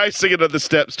there's a guy singing on the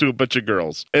steps to a bunch of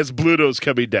girls as Bluto's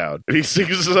coming down. And he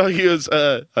sings a song. He goes,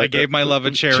 I gave my love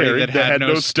a cherry that had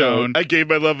no stone. I gave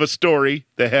my love a story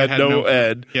that had no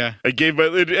end. Yeah. I gave my...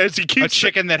 As he keeps a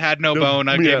chicken that had no bone.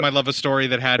 I gave my love a story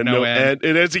that had no end.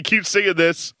 And as he keeps singing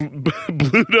this,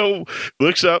 Bluto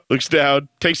looks up, looks down,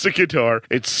 takes the guitar,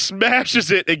 and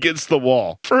smashes it against the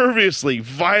wall. Furiously,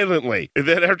 violently. And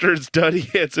then after it's done, he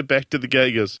hands it back to the guy.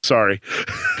 He goes, "Sorry."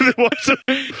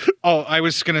 Oh, I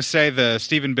was going to say the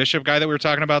Stephen Bishop guy that we were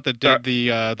talking about that did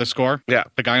the score. Yeah.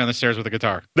 The guy on the stairs with the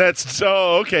guitar. That's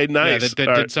okay, nice. Yeah,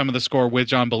 that did some of the score with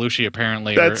John Belushi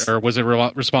apparently, or was it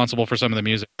responsible for some of the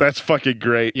music? That's fucking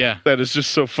great. Yeah. That is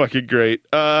just so fucking great.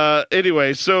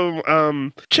 Anyway, so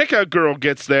checkout girl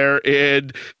gets there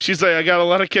and she's like, "I got a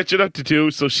lot of catching up to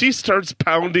do." So she starts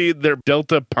pounding their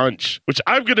Delta Punch, which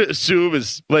I'm going to assume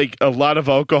is like a lot of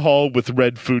alcohol with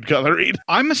red food coloring.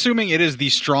 I'm assuming it is the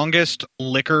strongest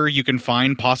liquor you can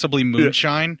find, possibly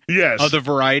moonshine. Yes. Of the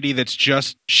variety that's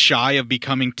just shy of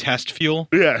becoming test fuel.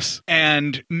 Yes.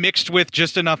 And mixed with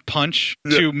just enough punch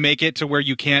to make it to where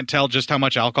you can't tell just how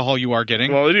much alcohol you are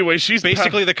getting. Well, anyway, she's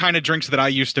basically the kind of drinks that I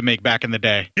used to make back in the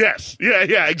day. Yes.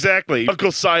 Yeah, exactly.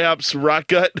 Uncle Psyop's rock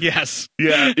gut. Yes.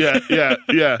 Yeah.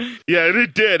 Yeah, and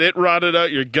it did. It rotted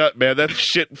out your gut, man. That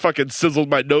shit fucking sizzled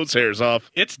my nose hairs off.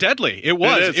 It's deadly. It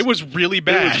was. It was really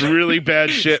bad. It was really bad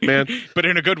shit, man. But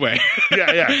in a good way.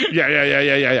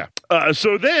 Yeah.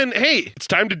 So then, hey, it's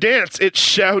time to dance. It's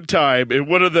shout time. And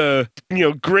one of the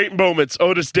great moments,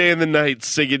 Otis Day and the Knights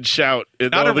singing Shout.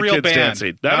 And Not all a the real kids band.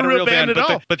 dancing. Not a real band at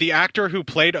all. But the actor who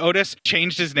played Otis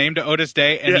changed his name to Otis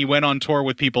Day, and he went on tour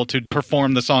with people to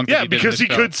perform the songs. Yeah, because he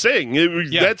could sing.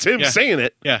 That's him saying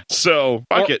it. Yeah. So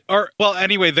fuck it. Well,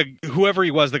 anyway, whoever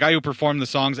he was, the guy who performed the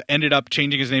songs, ended up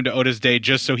changing his name to Otis Day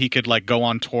just so he could go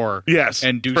on tour. Yes,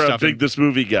 and do for stuff. How big this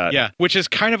movie got. Yeah, which is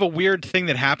kind of a weird thing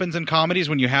that happens in comedies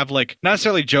when you have not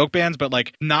necessarily joke bands, but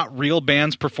not real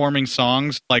bands performing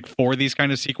songs for these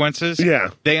kind of sequences. Yeah,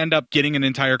 they end up getting an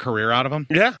entire career out of them.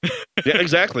 Yeah,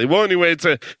 exactly. Well, anyway, it's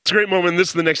a great moment. This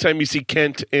is the next time you see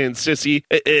Kent and Sissy.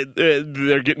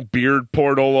 They're getting beard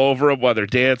poured all over them while they're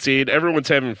dancing. Everyone's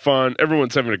having fun.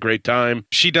 Everyone's having a great time.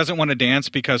 She doesn't want to dance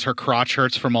because her crotch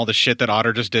hurts from all the shit that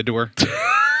Otter just did to her.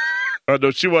 Oh,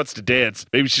 no, she wants to dance.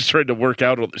 Maybe she's trying to work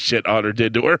out all the shit Otter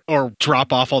did to her. Or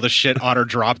drop off all the shit Otter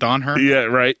dropped on her. Yeah,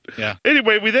 right. Yeah.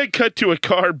 Anyway, we then cut to a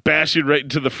car bashing right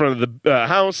into the front of the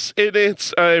house. And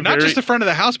it's not just the front of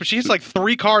the house, but she hits like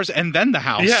 3 cars and then the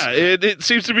house. Yeah, it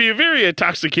seems to be a very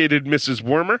intoxicated Mrs.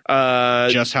 Wormer.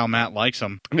 Just how Matt likes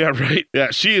him. Yeah, right.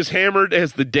 Yeah, she is hammered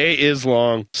as the day is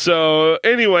long. So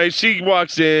anyway, she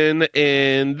walks in,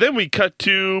 and then we cut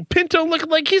to Pinto looking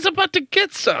like he's about to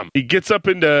get some. He gets up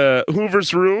into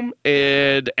Hoover's room,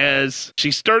 and as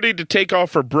she's starting to take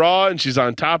off her bra and she's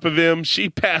on top of him, she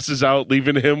passes out,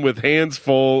 leaving him with hands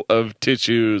full of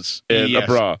tissues and a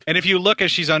bra. And if you look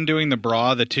as she's undoing the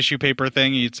bra, the tissue paper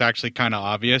thing, it's actually kind of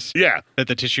obvious. Yeah. That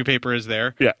the tissue paper is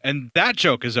there. Yeah. And that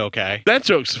joke is okay. That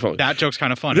joke's funny. That joke's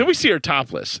kind of funny. Then we see her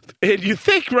topless. And you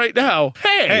think right now,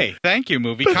 hey, thank you,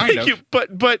 movie, kind of. You,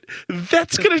 but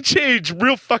that's going to change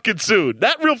real fucking soon.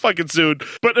 Not real fucking soon,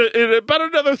 but in about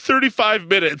another 35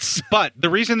 minutes. But the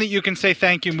reason that you can say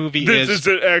thank you, movie, this is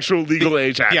an actual legal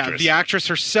age actress. Yeah, the actress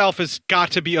herself has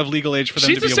got to be of legal age for them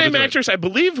She's to be able to the same do actress, I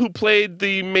believe, who played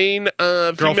the main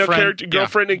female character,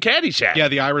 girlfriend in Caddyshack. Yeah,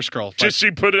 the Irish girl. Just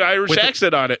she put an Irish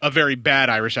accent on it. A very bad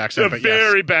Irish accent. A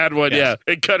very bad one, yeah.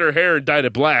 And cut her hair and dyed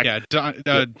it black.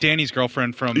 Yeah, Danny's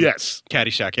girlfriend from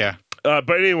Caddyshack, yeah. But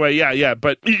anyway, yeah.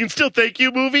 But you can still thank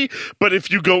you, movie. But if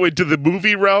you go into the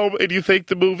movie realm and you thank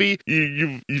the movie,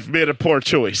 you've made a poor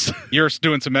choice. You're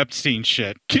doing some Epstein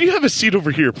shit. Can you have a seat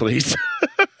over here, please?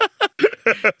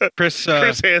 Chris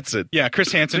Hansen. Yeah,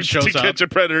 Chris Hansen shows to up. Catch a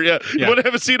Predator. Yeah. You want to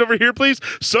have a seat over here, please?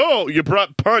 So you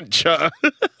brought Punch, huh?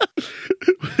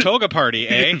 Toga party,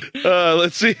 eh?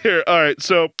 Let's see here. All right.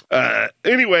 So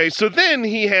anyway, so then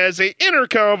he has a inner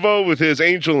convo with his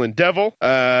angel and devil.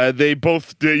 They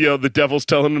both, the devil's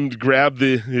telling him to grab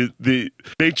the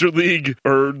Major League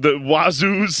or the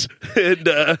Wazoos,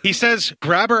 and he says,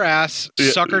 "Grab her ass,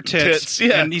 suck her tits."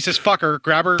 Yeah. And he says, "Fuck her,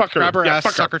 grab her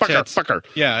ass, suck her tits." Fuck her.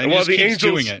 Yeah, and while he the just keeps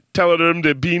angel's doing it. telling him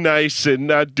to be nice and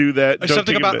not do that. Don't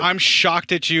Something take about him to- I'm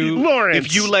shocked at you, Lawrence.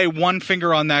 If you lay one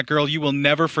finger on that girl, you will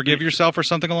never forgive yourself, or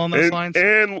something along those lines.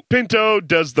 And Pinto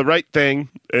does the right thing,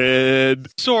 and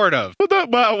sort of.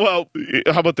 Well,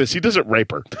 how about this? He doesn't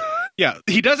rape her. Yeah,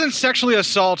 he doesn't sexually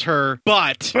assault her,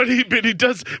 but he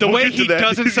does. The way he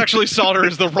doesn't sexually assault her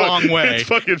is the wrong way. It's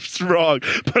fucking wrong.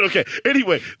 But okay.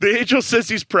 Anyway, the angel says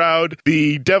he's proud.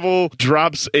 The devil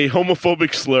drops a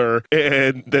homophobic slur,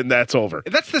 and then that's over.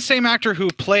 That's the same actor who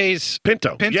plays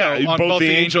Pinto. Yeah, on both the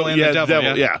angel and the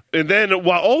devil. Yeah. And then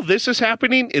while all this is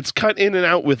happening, it's cut in and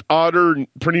out with Otter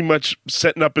pretty much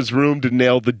setting up his room to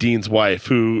nail the dean's wife,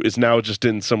 who is now just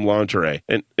in some lingerie.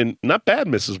 And not bad,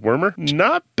 Mrs. Wormer.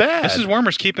 Not bad. Mrs.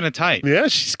 Wormer's keeping it tight. Yeah,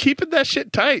 she's keeping that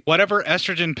shit tight. Whatever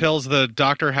estrogen pills the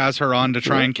doctor has her on to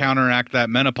try and counteract that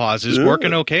menopause is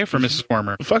working okay for Mrs.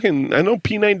 Wormer. Fucking, I know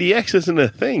P90X isn't a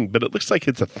thing, but it looks like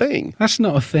it's a thing. That's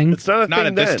not a thing. It's not a thing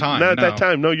at this then. time, Not at no. that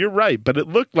time. No, you're right, but it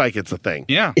looked like it's a thing.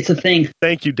 Yeah. It's a thing.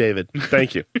 Thank you, David.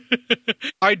 Thank you.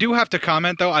 I do have to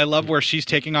comment, though. I love where she's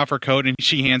taking off her coat and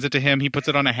she hands it to him. He puts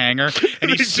it on a hanger,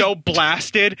 and he's so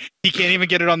blasted he can't even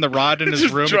get it on the rod in his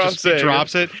just room. drops He it.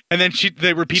 drops it, and then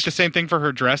they repeat the same thing for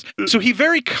her dress. So he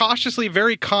very cautiously,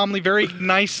 very calmly, very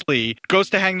nicely goes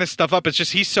to hang this stuff up. It's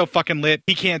just he's so fucking lit,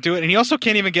 he can't do it, and he also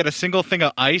can't even get a single thing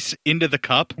of ice into the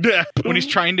cup. Yeah, when he's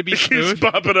trying to be He's smooth.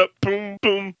 popping up, boom,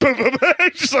 boom, boom, boom.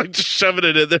 just shoving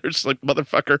it in there, just like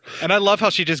motherfucker. And I love how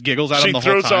she just giggles at him the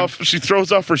whole time. She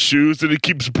throws off her shoes, and it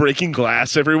keeps breaking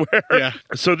glass everywhere. Yeah.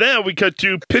 So then we cut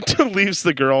to Pinto leaves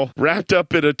the girl wrapped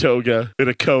up in a toga, in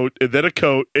a coat, and then a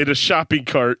coat, in a shopping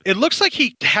cart. It looks like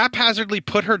he haphazardly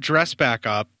put her dress back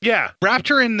up. Yeah. Wrapped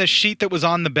her in the sheet that was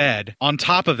on the bed on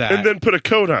top of that. And then put a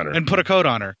coat on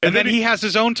her. And then he has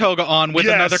his own toga on with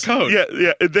another coat.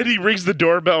 Yeah. And then he rings the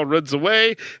doorbell and runs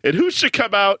away. And who should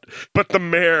come out but the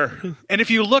mayor? And if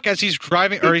you look as he's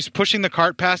driving or he's pushing the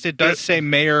cart past, it does say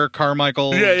Mayor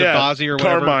Carmichael DeBasi or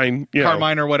whatever.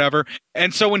 Carmine or whatever.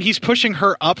 And so when he's pushing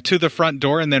her up to the front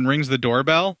door and then rings the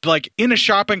doorbell, like in a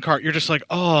shopping cart, you're just like,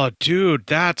 oh, dude,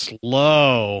 that's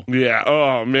low. Yeah.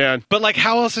 Oh, man. But like,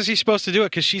 how else is he supposed to do it?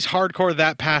 Because she's hardcore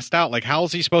that passed out. Like, how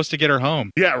is he supposed to get her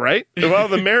home? Yeah, right? Well,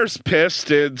 the mayor's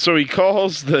pissed, and so he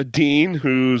calls the dean,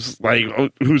 who's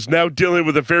now dealing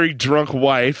with a very drunk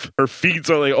wife. Her feet's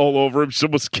like all over him. She's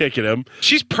almost kicking him.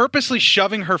 She's purposely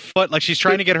shoving her foot, like she's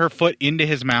trying to get her foot into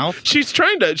his mouth.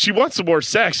 She wants some more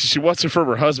sex. She wants it from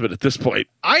her husband at this point.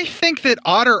 I think that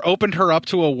Otter opened her up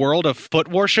to a world of foot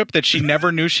worship that she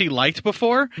never knew she liked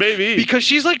before. Maybe. Because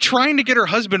she's like trying to get her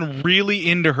husband really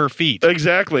into her feet.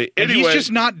 Exactly. Exactly. And anyway, he's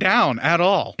just not down at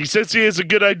all. He says he has a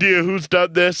good idea who's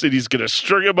done this, and he's going to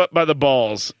string him up by the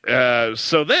balls.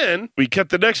 So then we cut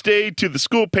the next day to the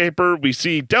school paper. We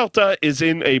see Delta is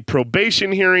in a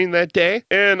probation hearing that day,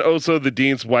 and also the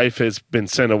dean's wife has been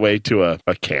sent away to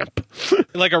a camp.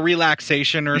 Like a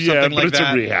relaxation or Yeah, something but like it's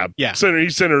that. a rehab. Yeah. He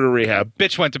sent her to rehab.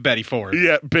 Bitch went to Betty Ford.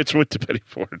 Yeah, bitch went to Betty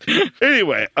Ford.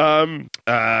 Anyway,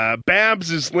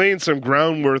 Babs is laying some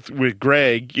groundwork with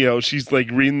Greg. You know, she's like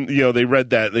reading, you know, they read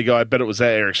that. They go, I bet it was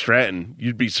that Eric Stratton.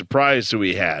 You'd be surprised who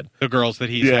he had. The girls that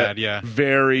he's had, yeah.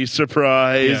 Very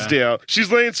surprised. Yeah.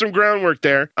 She's laying some groundwork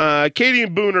there. Katie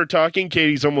and Boone are talking.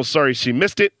 Katie's almost sorry she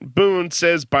missed it. Boone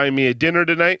says, buy me a dinner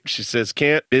tonight. She says,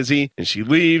 can't, busy. And she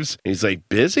leaves. And he's like,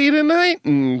 busy tonight?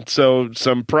 And so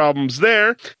some problems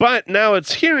there. But now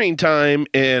it's hearing time.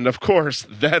 And of course,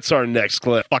 that's our next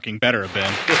clip. Fucking better have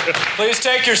been. Please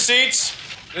take your seats.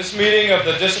 This meeting of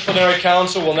the Disciplinary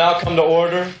Council will now come to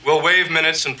order. We'll waive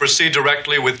minutes and proceed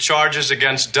directly with charges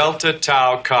against Delta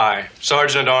Tau Chi.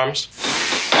 Sergeant at Arms.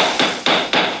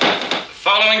 The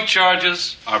following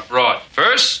charges are brought.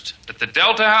 First, that the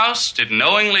Delta House did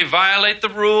knowingly violate the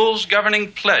rules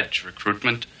governing pledge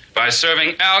recruitment by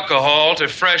serving alcohol to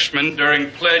freshmen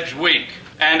during pledge week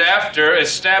and after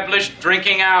established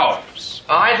drinking hours.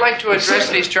 I'd like to address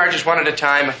these charges one at a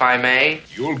time, if I may.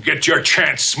 You'll get your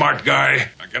chance, smart guy.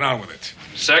 Now get on with it.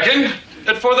 Second,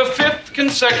 that for the 5th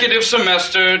consecutive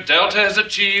semester, Delta has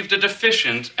achieved a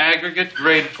deficient aggregate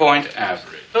grade point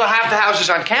average. Well, half the houses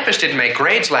on campus didn't make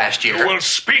grades last year. You will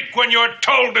speak when you're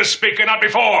told to speak and not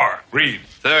before. Read.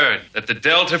 Third, that the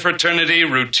Delta fraternity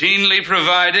routinely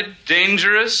provided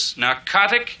dangerous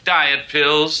narcotic diet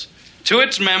pills to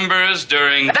its members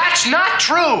during... That's not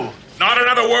true! Not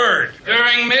another word.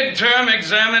 During midterm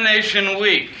examination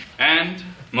week. And,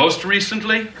 most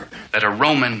recently, that a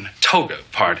Roman toga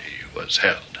party was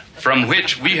held, from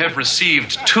which we have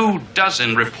received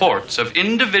 24 reports of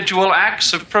individual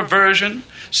acts of perversion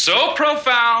so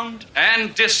profound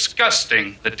and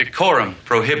disgusting that decorum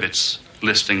prohibits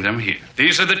listing them here.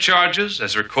 These are the charges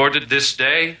as recorded this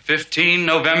day, 15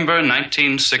 November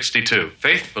 1962.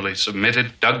 Faithfully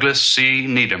submitted, Douglas C.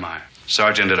 Niedermeyer,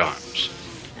 Sergeant at Arms.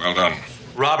 Well done.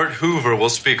 Robert Hoover will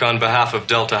speak on behalf of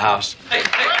Delta House.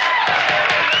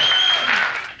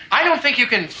 I don't think you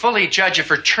can fully judge a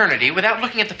fraternity without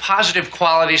looking at the positive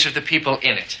qualities of the people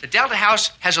in it. The Delta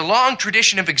House has a long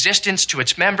tradition of existence to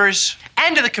its members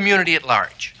and to the community at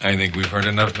large. I think we've heard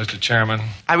enough, Mr. Chairman.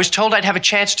 I was told I'd have a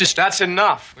chance to... That's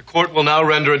enough. The court will now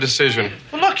render a decision.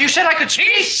 Well, look, you said I could speak.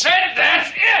 He said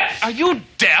that's it! Are you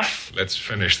deaf? Let's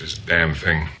finish this damn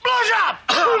thing. Blowjob!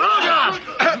 Blowjob!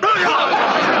 Blowjob!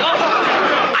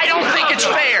 I don't think it's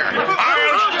fair.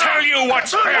 I'll tell you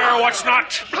what's fair, what's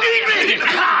not. Can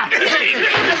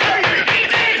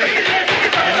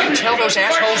you tell those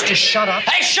assholes to shut up?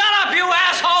 Hey, shut up, you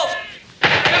assholes!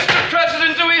 Mr.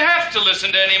 President, do we have to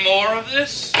listen to any more of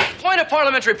this? Point of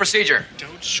parliamentary procedure.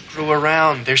 Don't screw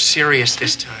around. They're serious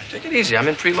this time. Take it easy. I'm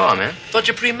in pre-law, man. Thought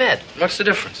you pre-med. What's the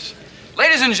difference?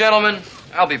 Ladies and gentlemen,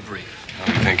 I'll be brief.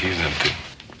 I think he's empty.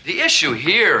 The issue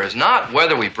here is not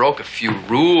whether we broke a few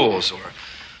rules or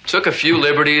took a few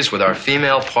liberties with our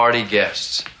female party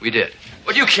guests. We did.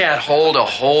 But you can't hold a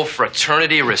whole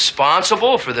fraternity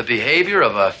responsible for the behavior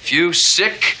of a few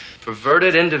sick,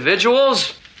 perverted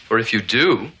individuals. Or if you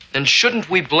do, then shouldn't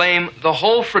we blame the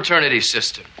whole fraternity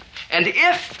system? And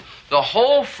if the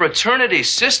whole fraternity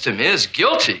system is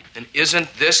guilty, then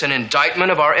isn't this an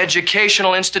indictment of our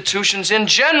educational institutions in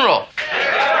general?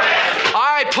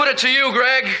 I put it to you,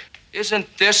 Greg. Isn't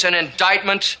this an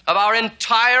indictment of our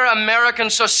entire American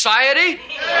society?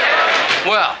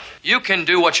 Well, you can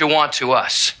do what you want to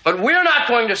us, but we're not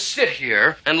going to sit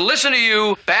here and listen to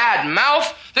you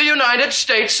bad-mouth the United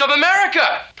States of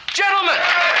America. Gentlemen!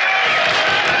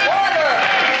 Order!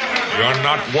 You're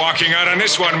not walking out on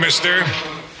this one, mister.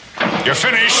 You're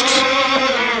finished.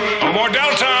 No more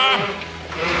Delta.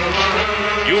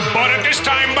 You bought it this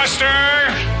time, Buster.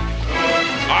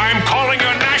 I'm calling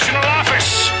your national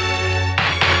office.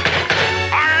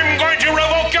 I'm going to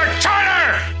revoke your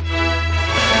charter.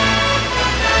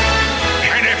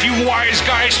 And if you wise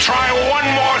guys try one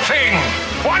more thing,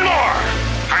 one more,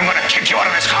 I'm going to kick you out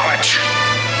of this college.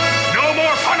 No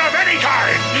more fun of any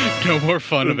kind. No more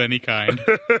fun of any kind.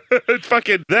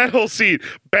 Fucking that whole scene.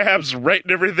 Babs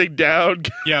writing everything down.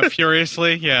 Yeah,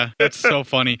 furiously. Yeah, that's so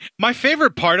funny. My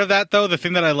favorite part of that, though, the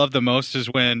thing that I love the most is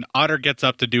when Otter gets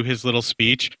up to do his little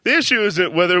speech. The issue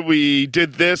isn't whether we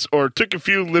did this or took a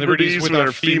few liberties with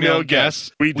our female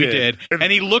guests. We did.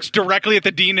 And he looks directly at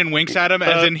the dean and winks at him,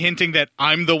 as in hinting that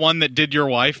I'm the one that did your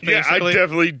wife, basically. Yeah, I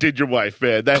definitely did your wife,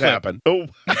 man. That happened. Oh,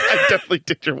 I definitely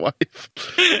did your wife.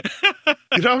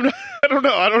 I don't know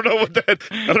what that.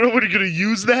 I don't know when you're going to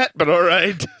use that, but all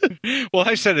right. Well,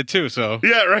 I said it too, so.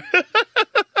 Yeah, right.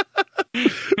 We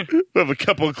have a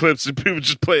couple of clips and people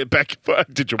just play it back. I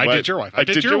did your wife. I did your wife. I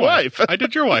did your wife. I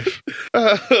did your wife.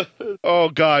 Oh,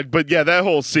 God. But yeah, that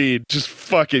whole scene, just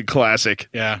fucking classic.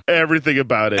 Yeah. Everything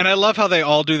about it. And I love how they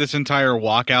all do this entire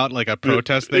walkout, like a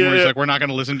protest thing, where he's like, we're not going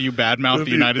to listen to you badmouth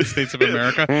the United States of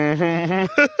America.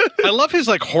 I love his,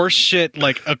 like, horse shit,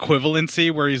 like,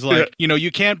 equivalency, where he's like, you know,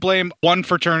 you can't blame one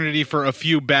fraternity for a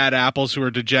few bad apples who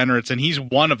are degenerates, and he's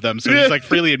one of them. So he's, like,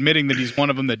 freely admitting that he's one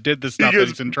of them that did the stuff that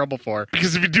he's in trouble for.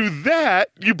 Because if you do that,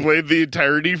 you blame the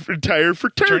entire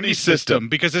fraternity system.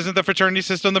 Because isn't the fraternity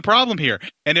system the problem here?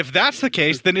 And if that's the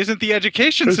case, then isn't the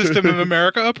education system of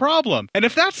America a problem? And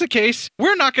if that's the case,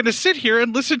 we're not going to sit here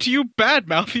and listen to you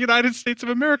badmouth the United States of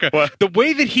America. What? The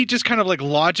way that he just kind of like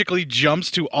logically jumps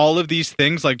to all of these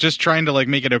things, like just trying to like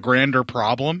make it a grander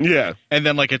problem. Yeah. And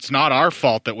then like, it's not our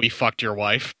fault that we fucked your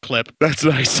wife. Clip. That's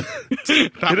nice.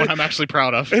 That one I'm actually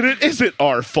proud of. And it isn't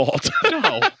our fault.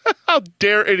 No. How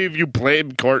dare any of you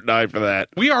blame Court and I for that?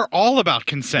 We are all about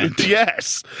consent.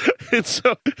 Yes. And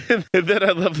so, and then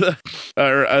I love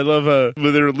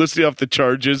when they're listing off the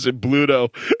charges and Bluto,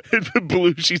 and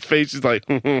Belushi's face is like,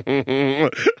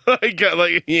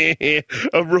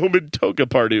 a Roman toga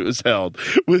party was held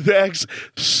with acts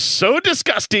so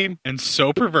disgusting and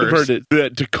so perverted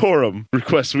that decorum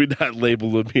requests we not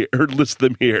label them here or list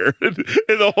them here. And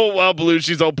the whole while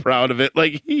Belushi's all proud of it,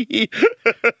 like and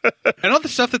all the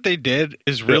stuff that they did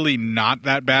is really not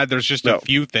that bad. There's just a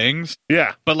few things.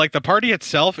 Yeah. But like the party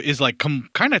itself is like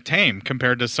kind of tame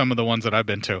compared to some of the ones that I've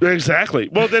been to. Exactly.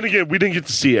 Well, then again, we didn't get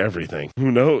to see everything.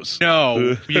 Who knows?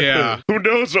 No. Yeah. Who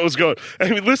knows what was going on?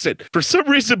 I mean, listen, for some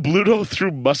reason, Bluto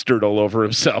threw mustard all over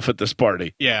himself at this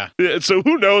party. Yeah. So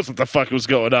who knows what the fuck was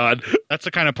going on? That's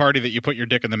the kind of party that you put your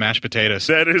dick in the mashed potatoes.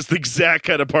 That is the exact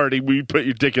kind of party where you put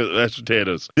your dick in the mashed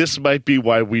potatoes. This might be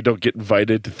why we don't get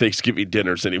invited to Thanksgiving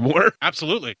dinners anymore.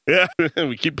 Absolutely. Yeah.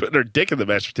 We keep putting our dick in the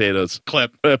mashed potatoes.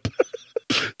 Clip.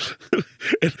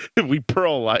 And we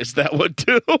pluralized that one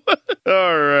too.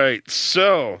 All right.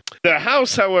 So the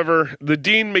house, however, the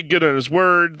dean made good on his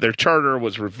word. Their charter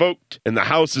was revoked and the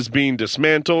house is being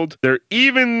dismantled. They're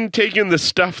even taking the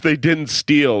stuff they didn't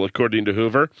steal, according to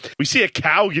Hoover. We see a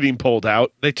cow getting pulled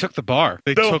out. They took the bar.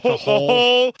 They took the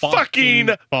whole fucking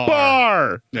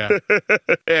bar. Yeah.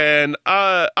 And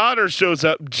Otter shows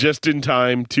up just in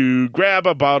time to grab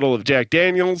a bottle of Jack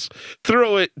Daniels,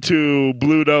 throw it to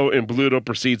Bluto, and Bluto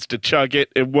proceeds to chug it.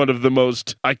 And one of the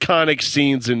most iconic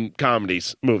scenes in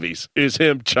movies is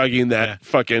him chugging that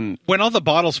fucking... When all the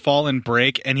bottles fall and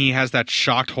break and he has that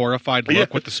shocked, horrified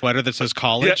look with the sweater that says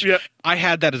college, I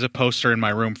had that as a poster in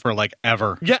my room for like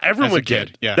ever. Yeah, everyone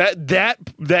did. Yeah.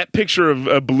 That picture of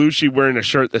Belushi wearing a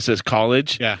shirt that says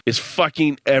college is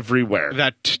fucking everywhere.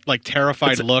 That like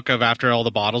terrified look of after all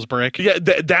the bottles break. Yeah,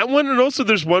 that one, and also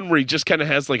there's one where he just kind of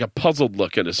has like a puzzled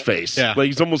look in his face. Yeah. Like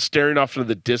he's almost staring off into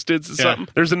the distance or something.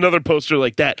 There's another poster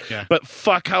like that. Yeah. But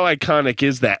fuck, how iconic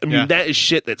is that? I mean, that is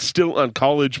shit that's still on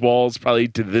college walls probably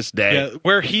to this day. Yeah,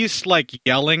 where he's like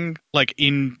yelling like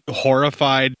in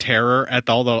horrified terror at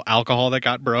all the alcohol that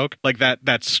got broke. Like that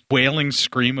wailing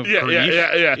scream of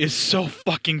grief is so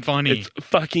fucking funny. It's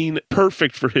fucking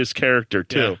perfect for his character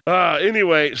too.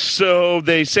 Anyway, so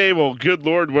they say, well, good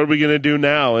Lord, what are we going to do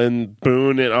now? And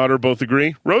Boone and Otter both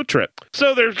agree, road trip.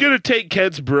 So they're going to take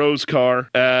Ked's bro's car,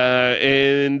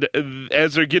 and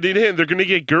as they're getting in, they're going to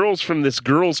get girls from this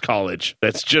girls' college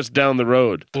that's just down the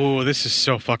road. Oh, this is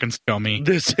so fucking scummy.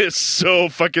 This is so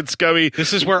fucking scummy.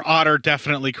 This is where Otter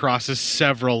definitely crosses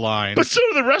several lines. But so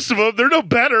do the rest of them. They're no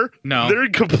better. No. They're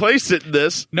complacent in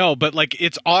this. No, but like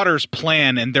it's Otter's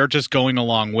plan and they're just going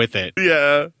along with it.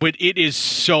 Yeah. But it is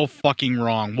so fucking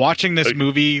wrong. Watching this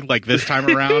movie like this time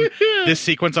around, this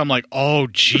sequence, I'm like, oh,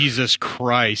 Jesus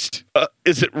Christ.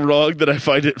 Is it wrong that I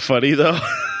find it funny though?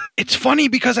 It's funny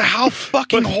because of how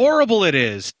fucking horrible it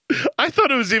is. I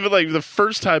thought it was even like the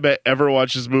first time I ever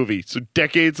watched this movie. So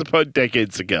decades upon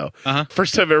decades ago.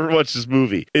 First time I ever watched this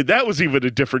movie. And that was even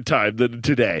a different time than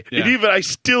today. Yeah. And even I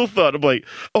still thought, I'm like,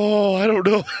 oh, I don't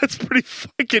know. That's pretty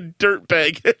fucking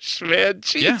dirtbag-ish, man.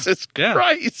 Jesus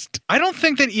Christ. I don't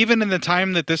think that even in the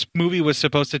time that this movie was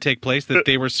supposed to take place, that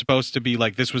they were supposed to be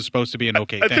like, this was supposed to be an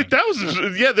okay thing. I think that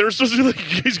was, they were supposed to be like,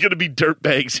 he's going to be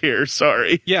dirtbags here.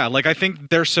 Sorry. Yeah, like I think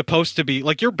they're supposed to be,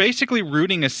 like you're basically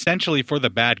rooting essentially for the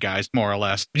bad guys, more or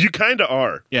less. You kind of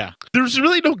are. Yeah. There's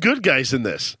really no good guys in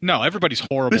this. No, everybody's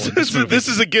horrible in this movie. This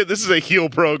is a heel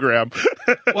program.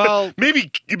 Well,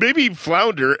 maybe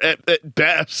Flounder at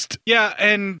best. Yeah,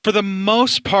 and for the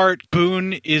most part,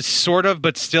 Boone is sort of,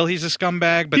 but still he's a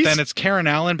scumbag. But then it's Karen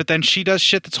Allen, but then she does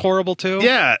shit that's horrible too.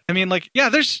 Yeah. I mean, like, yeah,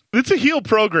 it's a heel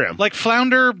program. Like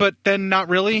Flounder, but then not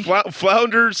really.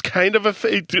 Flounder's kind of a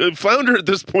Flounder at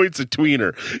this point's a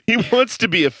tweener. He wants to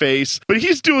be a face, but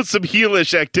he's doing some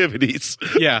heelish activities.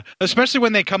 Yeah, especially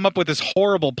when they come up with this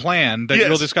horrible plan that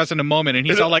we'll discuss in a moment, and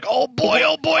he's all like, "Oh boy, I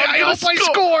hope I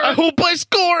score! I hope I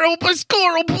score! Oh boy,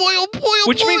 oh boy!"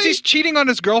 Which means he's cheating on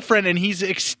his girlfriend, and he's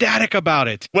ecstatic about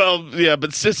it. Well, yeah,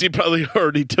 but Sissy probably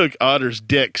already took Otter's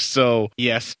dick, so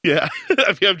yes, yeah.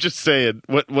 I mean, I'm just saying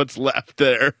what's left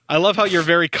there. I love how you're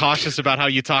very cautious about how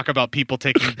you talk about people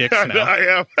taking dicks now.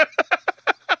 I am.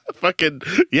 Fucking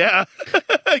yeah,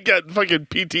 I got fucking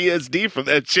PTSD from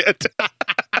that shit.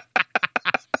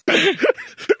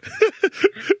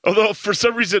 Although for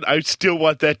some reason I still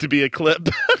want that to be a clip.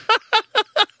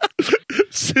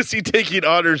 Sissy taking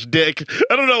Otter's dick.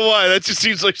 I don't know why. That just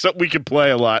seems like something we can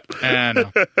play a lot. I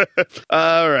know.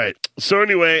 All right. So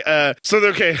anyway,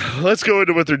 okay, let's go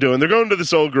into what they're doing. They're going to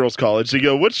this old girls' college. They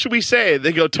go, what should we say?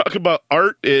 They go, talk about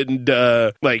art and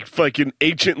like fucking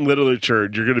ancient literature.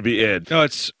 You're going to be in. No,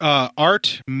 it's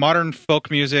art, modern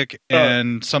folk music,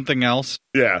 and something else.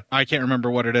 Yeah. I can't remember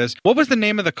what it is. What was the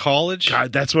name of the college?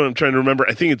 God, that's what I'm trying to remember.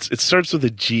 I think it starts with a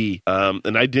G,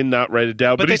 and I did not write it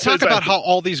down. But they talk about how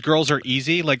all these girls are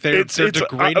easy, like they're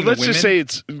degrading let's women. just say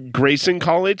it's Grayson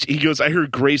College. He goes, I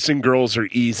heard Grayson girls are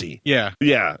easy. Yeah.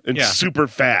 Yeah, and super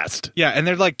fast. Yeah, and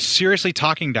they're like seriously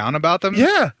talking down about them.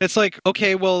 Yeah. It's like,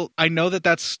 okay, well, I know that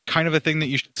that's kind of a thing that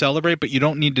you should celebrate, but you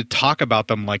don't need to talk about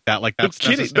them like that. Like that's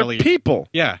necessarily... They're people.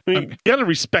 Yeah. I mean, you gotta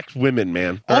respect women,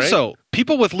 man. Also,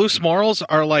 people with loose morals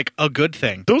are like a good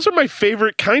thing. Those are my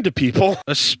favorite kind of people.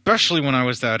 Especially when I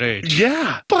was that age.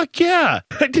 Yeah. Fuck yeah.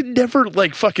 I did never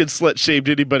like fucking slut shamed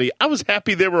anybody. I was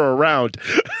happy they were around.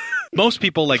 Most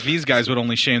people like these guys would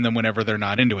only shame them whenever they're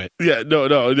not into it. Yeah, no.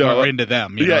 Or into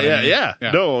them. You know what I mean? Yeah.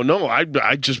 No.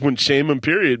 I just wouldn't shame them,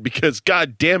 period, because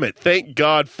God damn it. Thank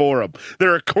God for them.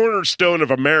 They're a cornerstone of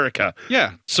America.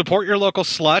 Yeah. Support your local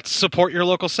sluts. Support your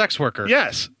local sex worker.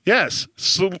 Yes.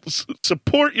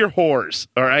 Support your whores,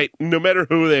 all right? No matter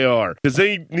who they are, because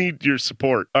they need your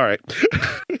support. All right.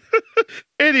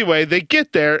 Anyway, they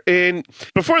get there, and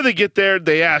before they get there,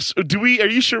 they ask, are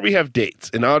you sure we have dates?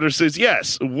 And Otter says,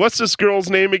 yes. What's this girl's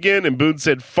name again? And Boone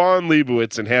said, Fawn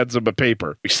Leibowitz, and hands him a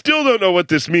paper. We still don't know what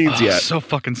this means yet. So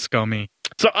fucking scummy.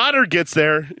 So Otter gets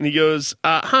there, and he goes,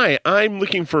 hi, I'm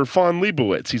looking for Fawn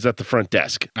Leibowitz. He's at the front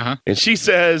desk. And she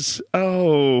says,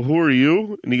 oh, who are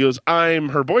you? And he goes, I'm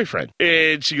her boyfriend.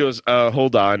 And she goes,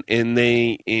 hold on. And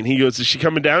he goes, is she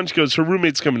coming down? She goes, her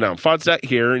roommate's coming down. Fawn's not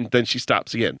here. And then she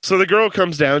stops again. So the girl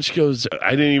comes down. She goes,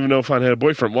 I didn't even know Fawn had a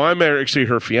boyfriend. Well, I'm actually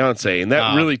her fiance. And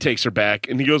that really takes her back.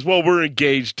 And he goes, well, we're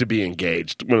engaged to be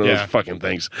engaged. One of those fucking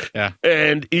things. Yeah.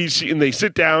 And they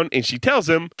sit down, and she tells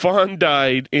him Fawn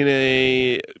died in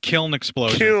a kiln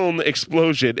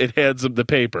explosion, and hands him the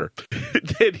paper.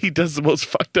 Then he does the most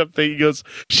fucked up thing. He goes,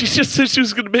 she just said she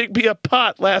was going to make me a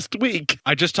pot last week.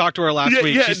 I just talked to her last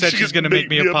week. She said she's going to make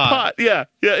me a pot. Yeah.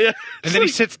 And then he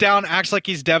sits down, acts like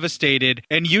he's devastated,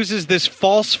 and uses this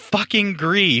false fucking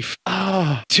grief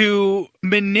to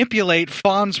manipulate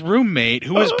Fawn's roommate,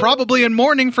 who is probably in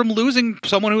mourning from losing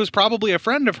someone who is probably a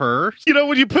friend of hers. You know,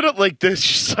 when you put it like this,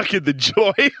 you're sucking the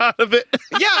joy out of it.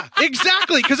 Yeah,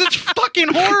 exactly, because it's fucking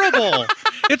horrible.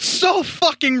 It's so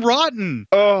fucking rotten.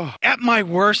 Oh. At my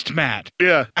worst, Matt.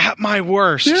 Yeah. At my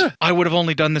worst. Yeah. I would have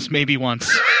only done this maybe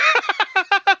once.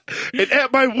 And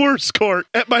at my worst, Court,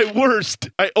 at my worst,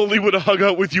 I only would have hung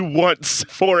out with you once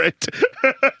for it.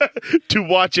 To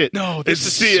watch it. No,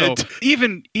 this is so, it.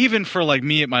 Even for like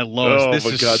me at my lowest, oh this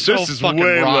my is God. so this is fucking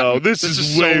way rotten. Low. This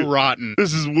is way so rotten.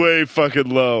 This is way fucking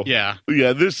low. Yeah.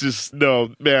 Yeah, this is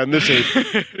this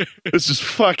is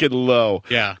fucking low.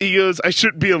 Yeah. He goes, I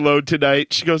shouldn't be alone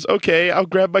tonight. She goes, okay, I'll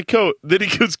grab my coat. Then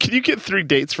he goes, can you get 3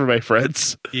 dates for my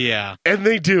friends? Yeah. And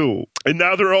they do. And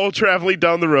now they're all traveling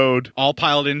down the road. All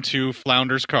piled into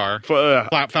Flounder's car.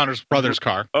 Flounder's brother's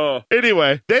car. Oh.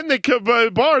 Anyway, then they come by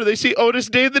a bar. They see Otis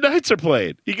Day and the Knights are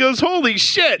playing. He goes, holy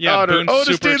shit, Yeah, Honor. Boone's Otis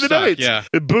super Day and the psyched, Knights. yeah.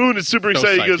 And Boone is super So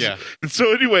excited. He psyched, goes, yeah.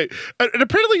 so anyway, and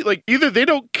apparently, like, either they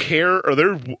don't care or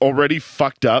they're already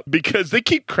fucked up because they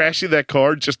keep crashing that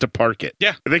car just to park it.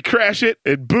 Yeah. And they crash it,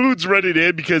 and Boone's running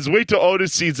in because wait till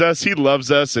Otis sees us. He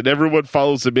loves us, and everyone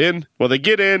follows him in. Well, they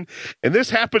get in, and this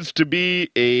happens to be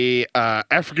a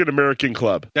African-American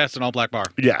club. That's an all-black bar.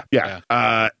 Yeah.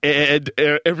 And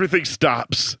everything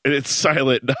stops, and it's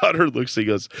silent. And Hunter looks and he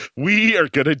goes, we are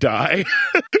going to die.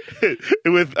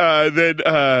 With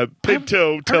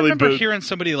Pinto I telling remember Boone. hearing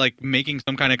somebody like making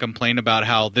some kind of complaint about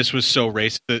how this was so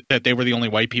racist that they were the only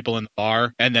white people in the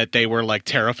bar and that they were like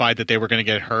terrified that they were going to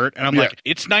get hurt. And I'm like,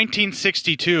 it's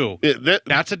 1962.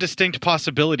 That's a distinct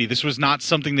possibility. This was not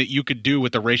something that you could do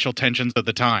with the racial tensions of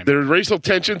the time. There are racial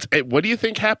tensions. What do you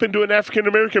think happened to an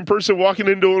African-American person walking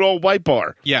into an all-white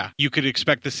bar? Yeah, you could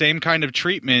expect the same kind of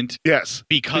treatment. Yes.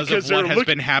 Because of what has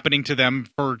been happening to them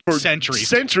for centuries.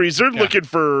 Centuries. They're looking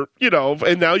for,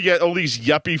 and now you got all these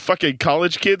yuppie fucking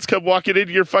college kids come walking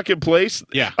into your fucking place.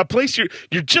 Yeah. A place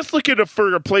you're just looking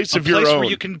for a place of your own. A place where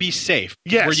you can be safe.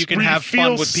 Yes. Where you can have feel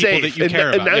fun with people safe. that you care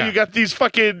about. And now you got these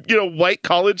fucking, white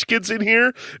college kids in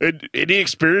here, and any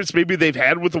experience maybe they've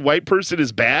had with a white person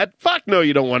is bad. Fuck no,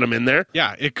 you don't want them in there.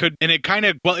 Yeah, it could, and it kind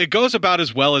of, it goes about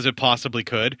as well as it possibly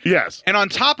could. Yes. And on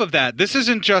top of that, this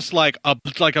isn't just like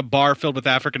a bar filled with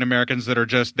African Americans that are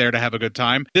just there to have a good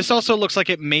time. This also looks like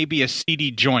it may be a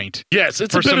seedy joint. Yes,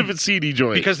 it's a bit of a seedy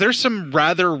joint. Because there's some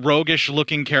rather roguish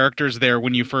looking characters there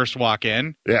when you first walk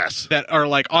in. Yes. That are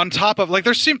like on top of, like,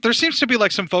 there seems to be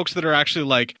like some folks that are actually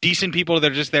like decent people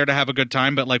that are just there to have a good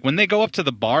time. But like when they go up to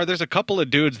the bar, there's a couple of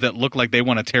dudes that look like they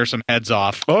want to tear some heads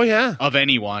off. Oh, yeah. Of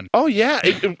anyone. Oh, yeah.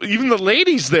 Even the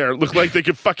ladies there look like they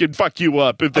could fucking fuck you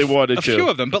up if they wanted to. A few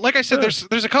of them. But like I said,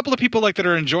 there's a couple of people like that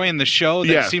are enjoying the show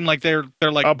that seem like they're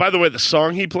like. Oh, by the way, the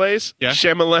song he plays,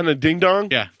 Shamalana Ding Dong.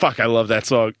 Yeah. Fuck, I love that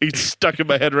song. It's stuck in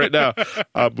my head right now.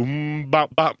 Boom,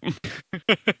 bop, bop.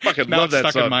 Fucking now love it's that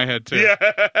stuck song. in my head too.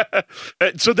 Yeah.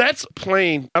 So that's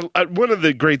playing. One of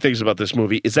the great things about this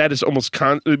movie is that it's almost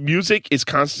music is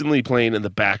constantly playing in the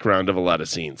background of a lot of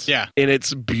scenes. Yeah. And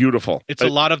it's beautiful. It's a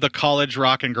lot of the college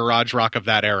rock and garage rock of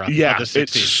that era. Yeah, of the 60s.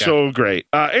 it's so great.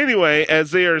 Anyway,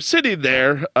 as they are sitting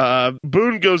there,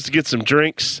 Boone goes to get some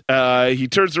drinks. He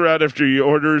turns around after he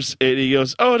orders, and he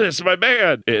goes, Otis, my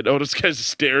man. And Otis kind of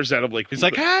stares at him like, he's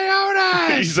like, hey,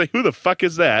 Otis. He's like, who the fuck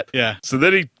is that? Yeah. So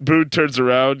then Boone turns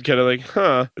around, kind of like,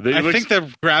 huh. And then I think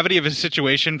the gravity of his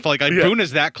situation, Boone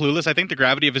is that clueless. I think the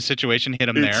gravity of his situation hit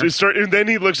him there. And then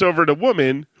he looks over at a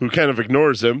woman who kind of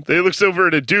ignores him. Then he looks over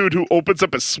at a dude who opens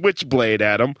up a switchblade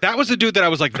at him. That was the dude that I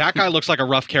was like, that guy looks like a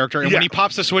rough character. And when he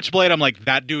pops the switchblade, I'm like,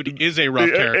 that dude is a rough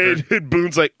character. And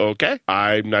Boone's like, okay,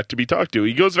 I'm not to be talked to.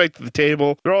 He goes back to the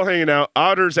table. They're all hanging out.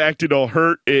 Otter's acting all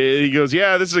hurt. And he goes,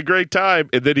 yeah, this is a great time.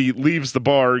 And then he leaves the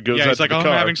bar and goes out he's to like, the I'm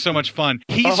car. having so much fun.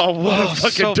 He's what a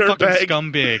fucking so dirtbag. fucking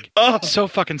scumbag. Oh. So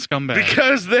fucking scumbag.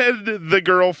 Because then the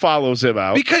girl follows him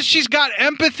out. Because she's got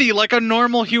empathy like a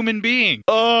normal human being.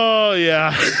 Oh,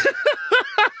 yeah.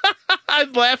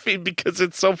 I'm laughing because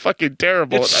it's so fucking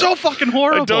terrible. It's so fucking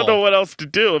horrible. I don't know what else to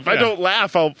do. If I don't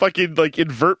laugh, I'll fucking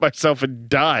invert myself and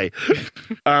die.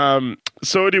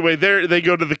 So anyway, they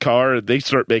go to the car and they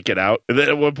start making out. And then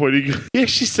at one point,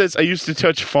 she says, I used to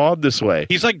touch Fawn this way.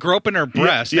 He's like groping her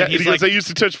breast. Yeah, and he's he goes, like, I used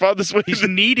to touch Fawn this way. He's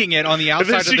kneading it on the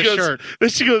outside of the shirt. Then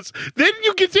she goes, then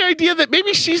you get the idea that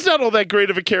maybe she's not all that great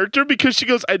of a character because she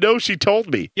goes, I know she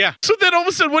told me. Yeah. So then all of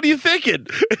a sudden, what are you thinking?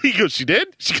 And he goes, she did?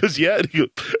 She goes, yeah.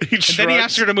 And then he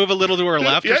asks her to move a little to her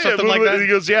left or something like that. And he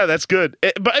goes, yeah, that's good.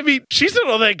 But I mean, she's not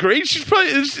all that great. She's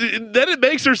probably, then it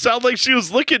makes her sound like she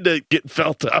was looking to get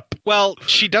felt up. Well,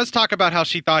 she does talk about how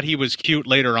she thought he was cute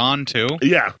later on too.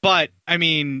 Yeah. But I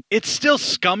mean, it's still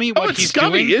scummy what he's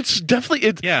scummy. doing. It's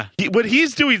definitely what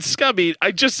he's doing scummy.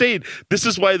 I just saying this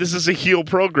is why this is a heel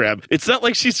program. It's not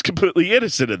like she's completely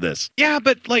innocent in this. Yeah,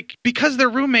 but because they're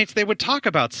roommates, they would talk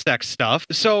about sex stuff.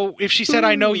 So if she said,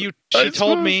 "I know you," she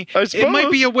told me. It might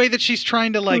be a way that she's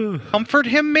trying to comfort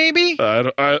him. Maybe I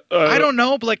don't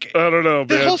know. But I don't know.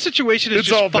 The man. whole situation is it's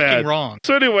just all fucking bad. wrong.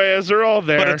 So anyway, as they're all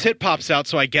there, but a tit pops out.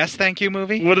 So I guess thank you,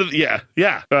 movie. One of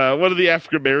the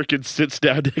African Americans sits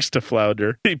down next to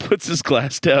Flounder. He puts his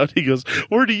glass down. He goes,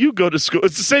 "Where do you go to school?"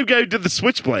 It's the same guy who did the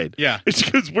Switchblade. Yeah. And she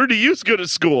goes, "Where do you go to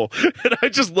school?" And I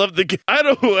just love I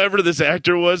don't know whoever this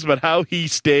actor was, but how he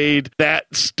stayed that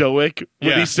stoic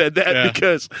when he said that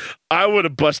because I would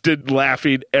have busted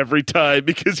laughing every time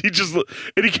because he just, and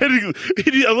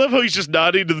I love how he's just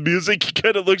nodding to the music. He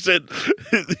kind of looks at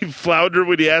Flounder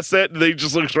when he asks that, and then he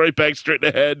just looks right back straight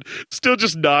ahead, still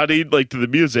just nodding like to the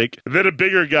music. And then a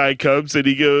bigger guy comes and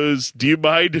he goes, "Do you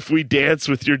mind if we dance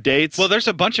with your dates?" Well, there's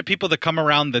a bunch of people that come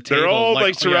around the table. They're all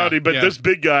like surrounding, but this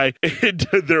big guy, and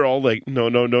they're all like, no.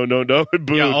 And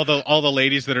Boone, yeah, all the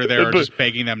ladies that are there are just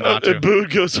begging them not to. And Boone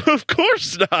goes, "Of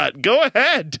course not. Go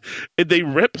ahead." And they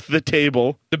rip the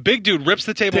table. The big dude rips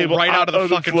the table right out of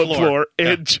the fucking floor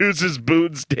and chooses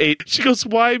Boone's date. She goes,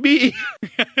 "Why me?"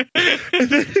 And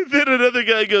then another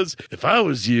guy goes, "If I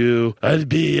was you, I'd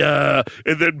be," and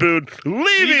then Boone,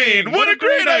 "Leaving. What a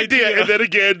great idea." And then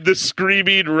again, the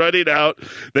screaming, running out.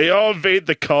 They all invade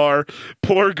the car.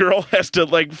 Poor girl has to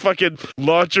like fucking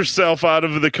launch herself out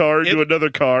of the car into another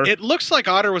car. It looks like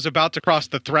Otter was about to cross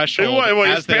the threshold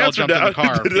as they all jumped in the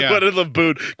car. But I love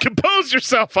Boone. "Compose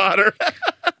yourself, Otter."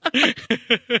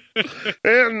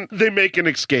 And they make an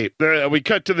escape. We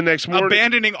cut to the next morning.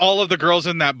 Abandoning all of the girls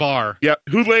in that bar. Yeah.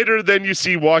 Who later then you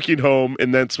see walking home,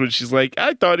 and that's when she's like,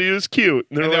 "I thought he was cute."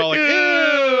 And they're all like,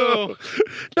 "Ew."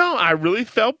 No, I really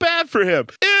felt bad for him.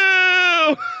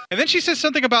 Ew. And then she says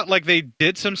something about like they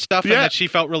did some stuff and that she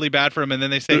felt really bad for him, and then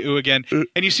they say ooh again.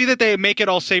 And you see that they make it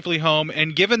all safely home,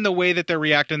 and given the way that they're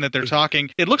reacting, that they're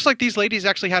talking, it looks like these ladies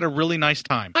actually had a really nice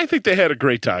time. I think they had a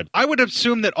great time. I would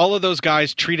assume that all of those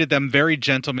guys treated them very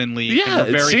gentlemanly. Yeah, and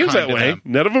were very it seems kind that way. them.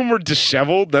 None of them were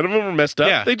disheveled. None of them were messed up.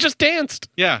 Yeah. They just danced.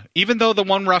 Yeah, even though the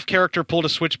one rough character pulled a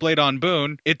switchblade on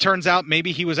Boone, it turns out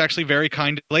maybe he was actually very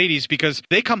kind to ladies because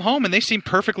they come home and they seem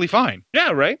perfectly fine.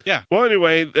 Yeah, right? Yeah. Well,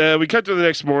 anyway, we cut to the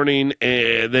next morning,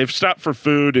 and they've stopped for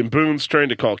food, and Boone's trying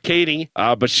to call Katie,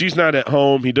 but she's not at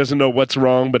home. He doesn't know what's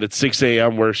wrong, but it's 6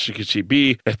 a.m. Where could she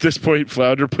be? At this point,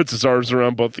 Flounder puts his arms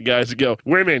around both the guys and go,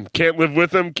 "Women, can't live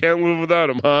with them, can't live without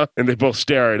them, huh?" And they both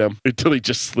stare at him until he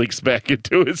just slinks back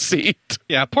into his seat.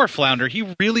 Yeah, poor Flounder.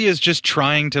 He really is just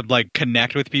trying to, like,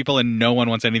 connect with people, and no one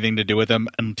wants anything to do with him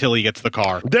until he gets the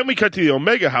car. Then we cut to the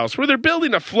Omega house, where they're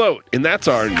building a float, and that's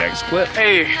our next clip.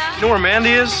 Hey, you know where Mandy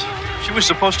is? She was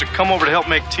supposed to come over to help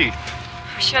make tea.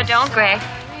 Sure don't, Greg.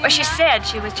 Well, she said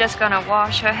she was just gonna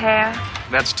wash her hair.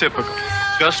 That's typical.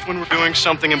 Just when we're doing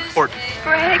something important.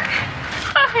 Greg,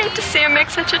 I hate to see her make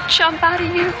such a chump out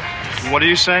of you. What are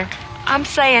you saying? I'm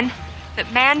saying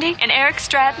that Mandy and Eric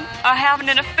Stratton are having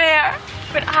an affair.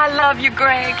 But I love you,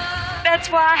 Greg.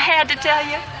 That's why I had to tell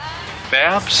you.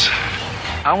 Babs,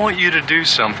 I want you to do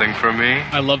something for me.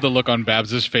 I love the look on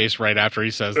Babs' face right after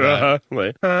he says that.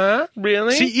 Like,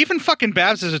 really? See, even fucking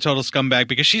Babs is a total scumbag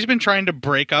because she's been trying to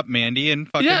break up Mandy and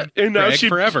fucking and now Greg she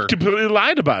forever. completely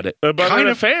lied about it, about an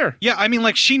affair. Yeah, I mean,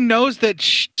 like, she knows that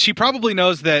she probably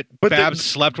knows that Babs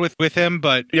slept with him,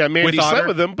 but Mandy slept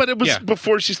with him, but it was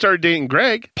before she started dating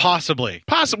Greg. Possibly.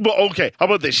 Well, okay. How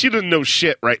about this? She doesn't know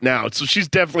shit right now, so she's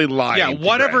definitely lying. Yeah,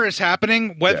 whatever is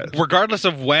happening, regardless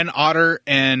of when Otter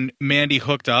and Mandy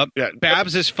hooked up,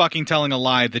 Babs is fucking telling a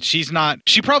lie that she's not.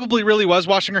 She probably really was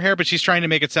washing her hair, but she's trying to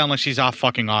make it sound like she's off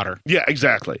fucking Otter. Yeah,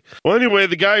 exactly. Well, anyway,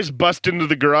 the guys bust into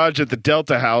the garage at the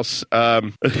Delta house.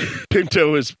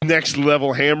 Pinto is next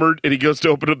level hammered, and he goes to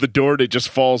open up the door, and it just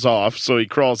falls off, so he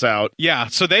crawls out. Yeah,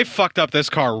 so they fucked up this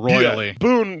car royally. Yeah.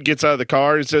 Boone gets out of the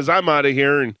car and says, "I'm out of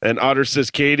here," and Otter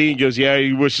says, "Katie." He goes, "Yeah,"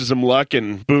 he wishes him luck,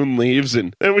 and Boone leaves,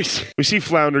 and then we see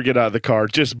Flounder get out of the car,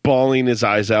 just bawling his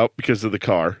eyes out because of the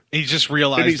car. He just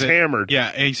realized and he's hammered.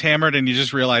 Yeah, he's hammered, and you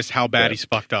just realized how bad he's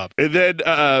fucked up. And then,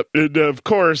 of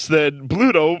course, then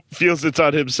Bluto feels it's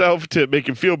on himself to make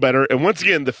him feel better. And once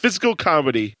again, the physical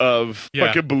comedy of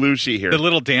fucking Belushi here. The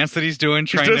little dance that he's doing.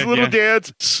 He does a little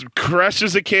dance,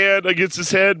 crushes a can against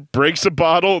his head, breaks a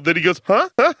bottle. Then he goes, huh?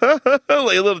 Like a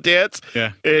little dance.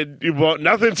 Yeah. And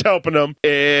nothing's helping him.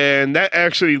 And that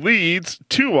actually leads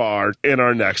to our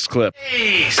next clip.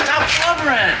 Hey, stop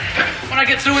blubbering. When I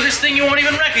get through with this thing, you won't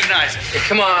even recognize it. Hey,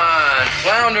 come on,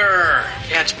 Flounder.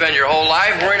 You can't spend your whole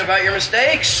life worrying about your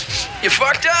mistakes. You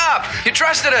fucked up. You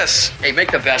trusted us. Hey,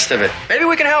 make the best of it. Maybe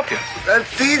we can help you.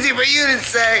 That's easy for you to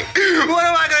say. What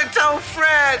am I going to tell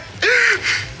Fred?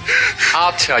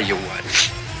 I'll tell you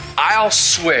what. I'll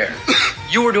swear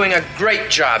you were doing a great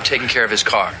job taking care of his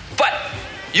car. But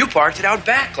you parked it out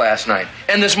back last night.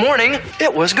 And this morning,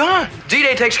 it was gone.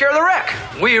 D-Day takes care of the wreck.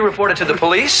 We report it to the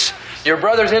police. Your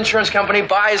brother's insurance company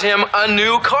buys him a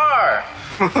new car.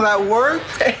 Will that work?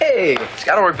 Hey, it's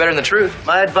got to work better than the truth.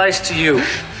 My advice to you is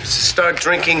to start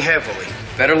drinking heavily.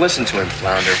 Better listen to him,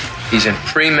 Flounder. He's in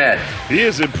pre-med. He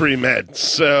is in pre-med,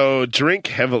 so drink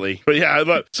heavily. But yeah, I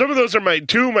love some of those are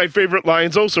two of my favorite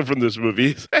lines also from this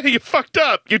movie. Hey, you fucked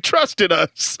up. You trusted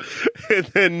us. And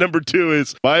then number 2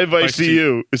 is, my advice to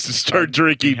you is to start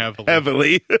drinking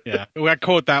heavily. Yeah, I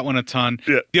quote that one a ton.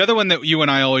 Yeah. The other one that you and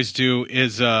I always do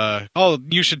is,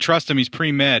 you should trust him. He's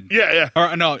pre-med. Yeah.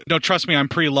 Or no, trust me, I'm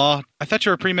pre-law. I thought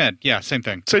you were pre-med. Yeah, same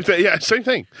thing. Same thing. Yeah, same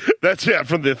thing. That's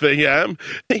from the thing. Yeah.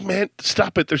 Hey, man,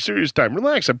 stop it. There's serious time.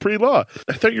 Relax. I'm pre-law.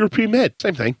 I thought you were pre-med.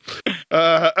 Same thing.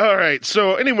 All right.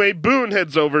 So anyway, Boone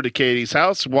heads over to Katie's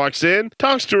house, walks in,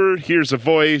 talks to her, hears a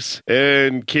voice,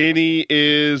 and Katie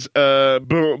is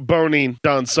boning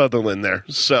Don Sutherland there.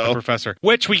 So the professor.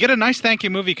 Which we get a nice thank you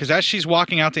movie because as she's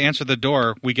walking out to answer the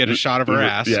door, we get a shot of her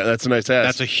ass. Yeah, that's a nice ass.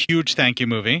 That's a huge thank you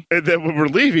movie. And then when we're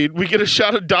leaving, we get a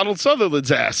shot of Donald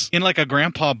Sutherland's ass. In like a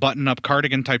grandpa button-up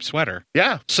cardigan type sweater.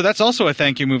 Yeah. So that's also a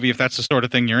thank you movie if that's the sort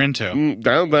of thing you're into.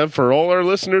 For all our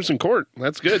listeners in court,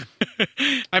 that's good.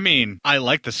 I mean, I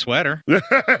like the sweater. You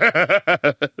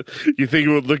think it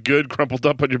would look good crumpled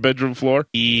up on your bedroom floor?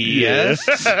 Yes.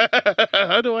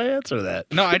 How do I answer that?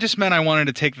 No, I just meant I wanted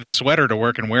to take the sweater to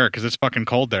work and wear it because it's fucking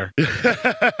cold there.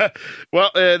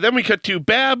 Well, then we cut to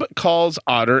Bab calls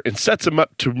Otter and sets him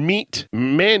up to meet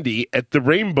Mandy at the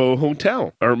Rainbow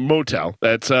Hotel or Motel.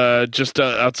 That's just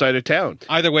outside of town.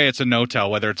 Either way, it's a no-tell,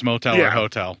 whether it's motel or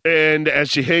hotel. And as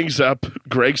she hangs up,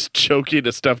 Greg's choking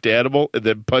a stuffed animal and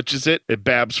then punches it, and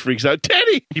Babs freaks out.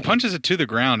 Teddy! He punches it to the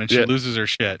ground, and she loses her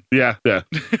shit. Yeah.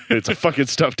 It's a fucking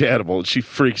stuffed animal, and she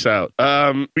freaks out.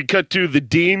 We cut to the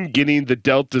dean getting the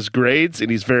Delta's grades, and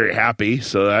he's very happy,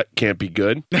 so that can't be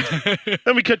good.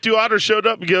 Then we cut to Otter showed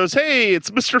up and goes, hey,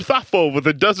 it's Mr. Thoughtful with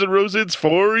a dozen roses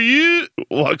for you.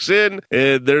 Walks in,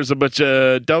 and there's a bunch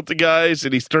of Delta guys,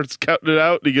 and he starts counting it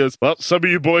out, and he goes, well, some of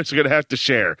you boys are going to have to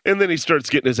share. And then he starts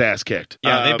getting his ass kicked.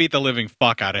 Yeah, they beat the living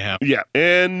fuck out of him. Yeah.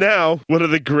 And now, one of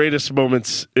the greatest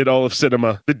moments in all of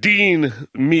cinema. The dean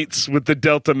meets with the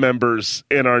Delta members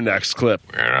in our next clip.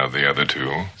 Where are the other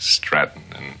two? Stratton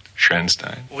and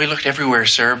Schoenstein? We looked everywhere,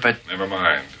 sir, but... Never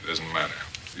mind. It doesn't matter.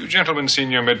 You gentlemen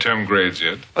seen your midterm grades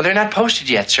yet? Well, they're not posted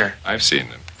yet, sir. I've seen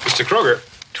them. Mr. Kroger,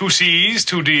 2 C's,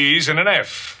 2 D's, and an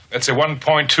F. That's a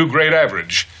 1.2 grade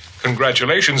average.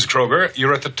 Congratulations, Kroger.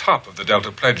 You're at the top of the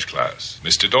Delta Pledge class.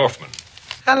 Mr. Dorfman.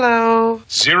 Hello.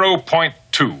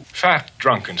 0.2. Fat,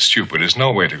 drunk, and stupid is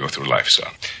no way to go through life,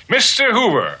 son. Mr.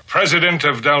 Hoover, president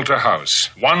of Delta House.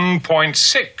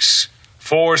 1.6.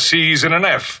 4 C's and an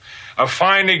F. A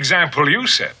fine example you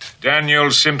set. Daniel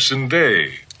Simpson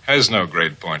Day has no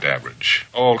grade point average.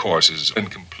 All courses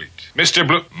incomplete. Mr.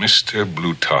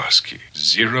 Blutarski.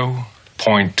 0.0.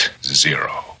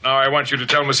 Now I want you to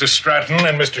tell Mrs. Stratton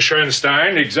and Mr.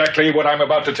 Schoenstein exactly what I'm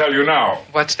about to tell you now.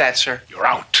 What's that, sir? You're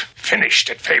out.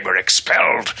 Finished at Faber,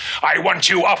 expelled. I want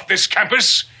you off this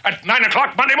campus at 9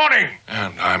 o'clock Monday morning.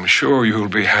 And I'm sure you'll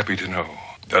be happy to know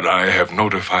that I have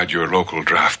notified your local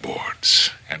draft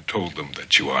boards and told them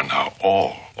that you are now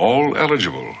all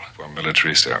eligible for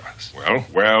military service. Well,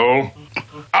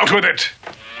 out with it.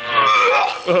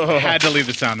 Had to leave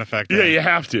the sound effect. Yeah, you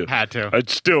have to. Had to.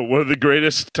 It's still one of the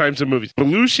greatest times in movies.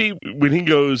 Belushi, when he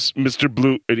goes Mr.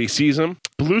 Blue and he sees him,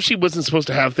 Belushi wasn't supposed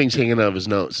to have things hanging out of his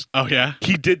nose. Oh, yeah?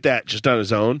 He did that just on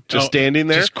his own, standing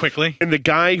there. Just quickly? And the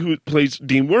guy who plays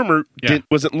Dean Wormer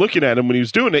wasn't looking at him when he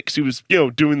was doing it because he was,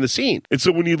 doing the scene. And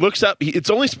so when he looks up,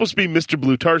 it's only supposed to be Mr.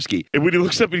 Blutarski. And when he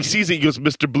looks up and he sees it, he goes,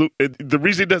 Mr. Blue. And the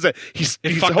reason he does that,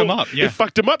 it fucked him up. Yeah. It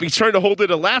fucked him up. He's trying to hold it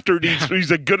in laughter. And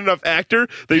he's a good enough actor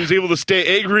that he was able to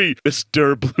stay angry,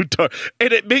 Mr. Blutar.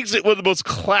 And it makes it one of the most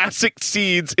classic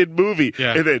scenes in movie.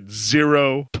 Yeah. And then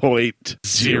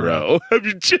 0.0. I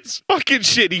mean, just fucking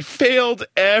shit. He failed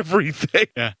everything.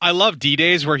 Yeah. I love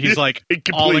D-Days where he's like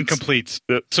all incompletes.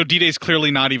 Yep. So D-Day's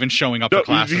clearly not even showing up to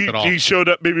classes at all. He showed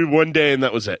up maybe one day and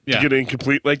that was it. Yeah. To get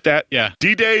incomplete like that. Yeah.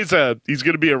 D-Day's he's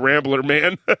going to be a rambler,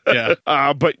 man. Yeah.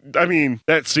 But I mean,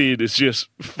 that scene is just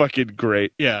fucking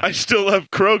great. Yeah. I still love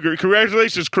Kroger.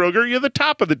 Congratulations, Kroger. You're the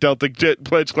top of the Delta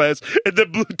Pledge class. And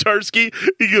then Blutarski,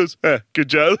 he goes, good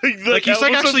job. Like he's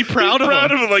like actually proud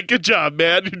of him. Like, good job,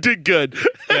 man. You did good.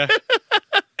 Yeah.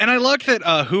 And I like that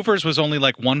Hoover's was only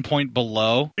like 1 point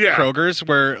below Kroger's,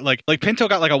 where like Pinto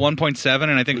got like a 1.7,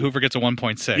 and I think Hoover gets a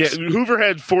 1.6. Yeah, Hoover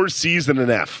had 4 C's and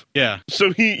an F. Yeah.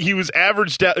 So he was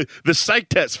averaged out. The psych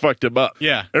test fucked him up.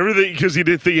 Yeah. Everything, because he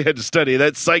didn't think he had to study.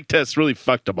 That psych test really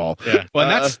fucked him all. Yeah. Well,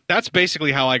 and that's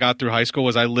basically how I got through high school,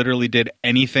 was I literally did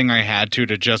anything I had to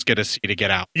just get a C to get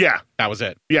out. Yeah. That was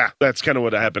it. Yeah, that's kind of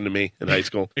what happened to me in high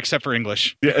school. Except for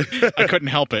English. Yeah. I couldn't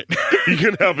help it. You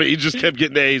couldn't help it. You just kept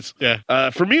getting A's. Yeah.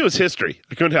 For me, it was history.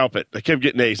 I couldn't help it. I kept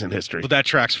getting A's in history. Well, that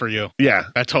tracks for you. Yeah.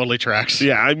 That totally tracks.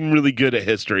 Yeah, I'm really good at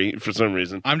history for some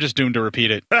reason. I'm just doomed to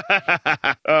repeat it.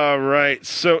 All right.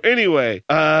 So anyway,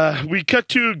 we cut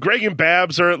to Greg and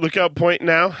Babs are at Lookout Point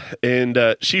now, and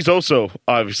she's also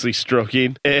obviously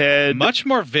stroking, and much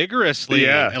more vigorously.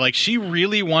 Yeah. Like she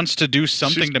really wants to do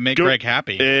something to make Greg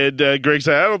happy. And Greg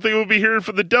said, I don't think we'll be hearing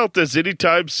from the Deltas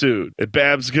anytime soon. And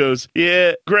Babs goes,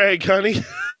 yeah, Greg, honey,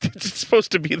 it's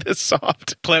supposed to be this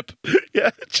soft. Clip. Yeah,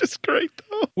 it's just great,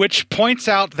 though. Which points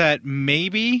out that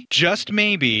maybe, just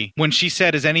maybe, when she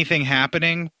said, is anything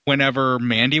happening, whenever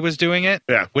Mandy was doing it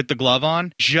with the glove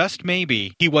on, just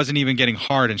maybe he wasn't even getting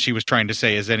hard and she was trying to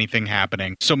say, is anything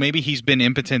happening? So maybe he's been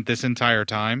impotent this entire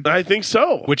time? I think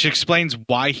so. Which explains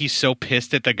why he's so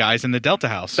pissed at the guys in the Delta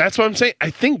House. That's what I'm saying. I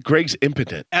think Greg's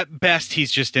impotent. At best,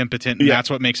 he's just impotent, and that's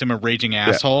what makes him a raging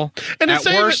asshole. And at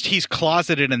worst, he's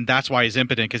closeted, and that's why he's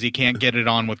impotent, because he can't get it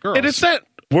on with girls. And it's not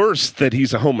worse that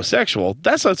he's a homosexual.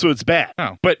 That's not so it's bad.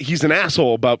 No. But he's an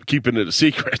asshole about keeping it a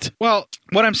secret. Well,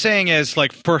 what I'm saying is,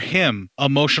 like, for him,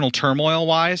 emotional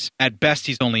turmoil-wise, at best,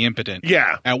 he's only impotent.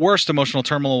 Yeah. At worst, emotional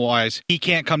turmoil-wise, he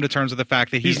can't come to terms with the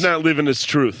fact that he's not living his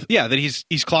truth. Yeah, that he's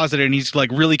closeted and he's,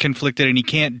 like, really conflicted and he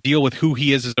can't deal with who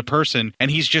he is as a person, and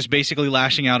he's just basically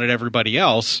lashing out at everybody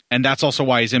else, and that's also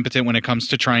why he's impotent when it comes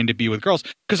to trying to be with girls.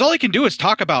 Because all he can do is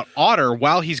talk about Otter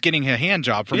while he's getting a hand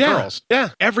job from girls. Yeah.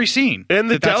 Every scene. And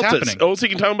the that's Deltas. happening. Oh, so he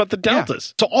can talk about the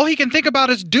Deltas. So all he can think about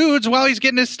is dudes while he's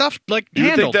getting his stuff, like, You would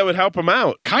handled. think that would help him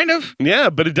out. Kind of. Yeah,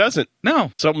 but it doesn't.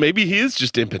 No. So maybe he is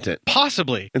just impotent.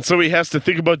 Possibly. And so he has to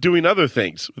think about doing other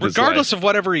things. with his Regardless life. of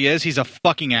whatever he is, he's a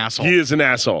fucking asshole. He is an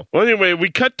asshole. Well, anyway,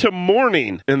 we cut to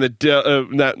morning in the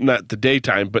not the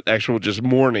daytime, but actual just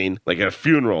morning, like at a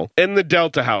funeral in the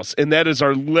Delta House, and that is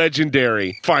our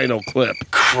legendary final clip.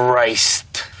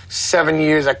 Christ. 7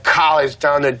 years of college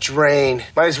down the drain.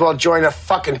 Might as well join the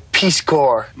fucking Peace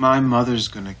Corps. My mother's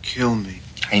gonna kill me.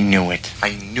 I knew it.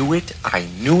 I knew it. I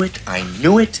knew it. I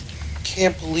knew it.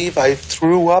 Can't believe I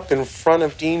threw up in front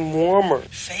of Dean Wormer.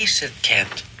 Face it,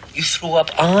 Kent. You threw up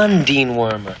on Dean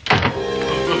Wormer.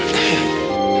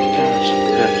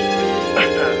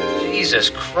 Jesus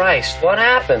Christ, what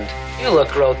happened? You look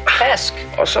grotesque.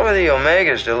 Oh, some of the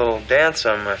Omegas did a little dance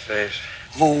on my face.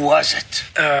 Who was it?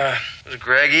 It was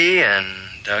Greggy and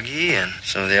Dougie and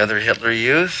some of the other Hitler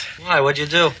Youth. Why, what'd you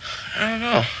do? I don't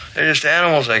know. They're just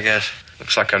animals, I guess.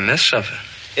 Looks like I missed something.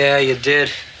 Yeah, you did.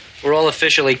 We're all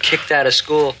officially kicked out of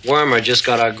school. Wormer just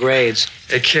got our grades.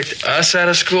 They kicked us out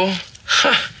of school?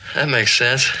 Huh, that makes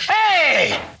sense.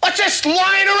 Hey! What's this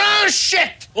lying around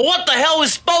shit? Well, what the hell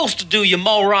is supposed to do, you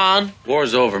moron?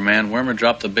 War's over, man. Wormer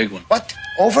dropped the big one. What?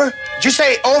 Over? Did you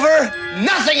say over?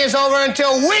 Nothing is over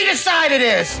until we decide it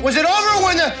is. Was it over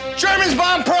when the Germans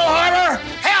bombed Pearl Harbor?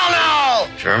 Hell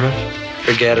no! Germans?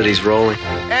 Forget it, he's rolling.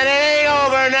 And it ain't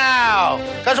over now.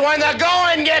 Because when the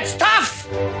going gets tough,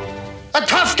 the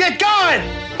tough get going.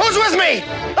 Who's with me?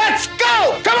 Let's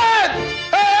go! Come on!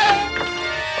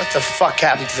 What the fuck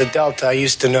happened to the Delta I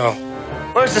used to know?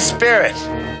 Where's the spirit?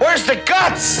 Where's the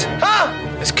guts? Huh?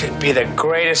 This could be the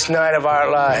greatest night of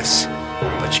our lives.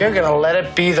 But you're gonna let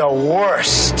it be the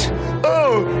worst.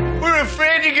 Oh, we're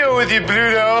afraid to go with you,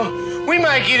 Pluto. We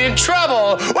might get in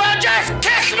trouble. Well, just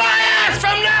kiss my ass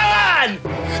from now on!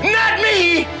 Not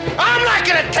me! I'm not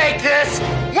gonna take this!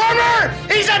 Wormer,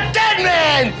 he's a dead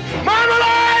man!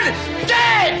 Marmalade,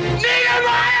 dead!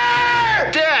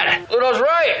 Niedermeyer! Dead! Pluto's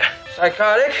right.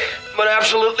 Psychotic, but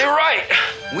absolutely right.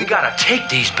 We gotta take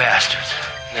these bastards.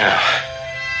 Now,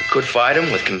 we could fight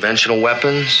them with conventional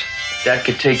weapons. That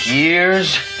could take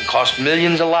years and cost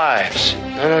millions of lives.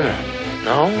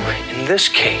 No, in this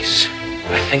case,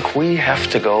 I think we have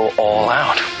to go all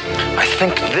out. I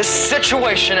think this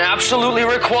situation absolutely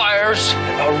requires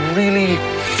a really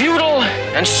futile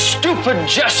and stupid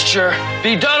gesture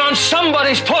be done on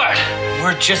somebody's part.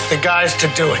 We're just the guys to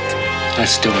do it.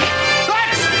 Let's do it.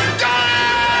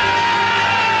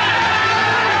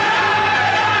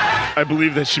 I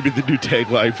believe that should be the new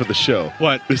tagline for the show.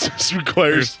 What? This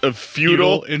requires a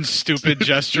futile and stupid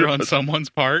gesture on someone's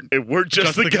part. And we're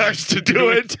just the guys to do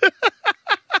it.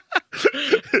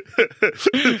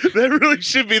 That really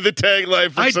should be the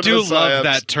tagline for I some do of the love psyops.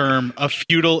 that term, a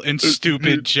futile and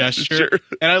stupid gesture.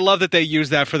 And I love that they use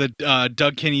that for the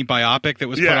Doug Kinney biopic that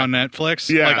was put on Netflix.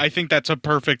 Yeah. Like, I think that's a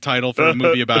perfect title for a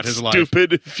movie about his life.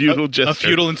 Stupid, futile gesture. A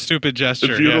futile and stupid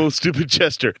gesture. A futile, stupid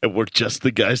gesture. And we're just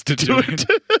the guys to do it.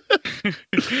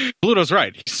 Pluto's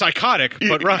right. He's psychotic,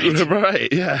 but right.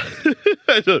 Right, yeah.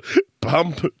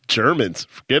 Bump Germans.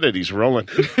 Forget it. He's rolling.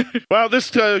 Well, this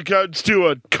goes to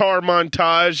a car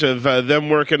montage of them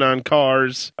working on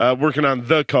cars, working on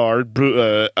the car.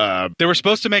 They were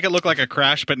supposed to make it look like a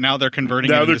crash, but now they're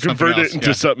converting it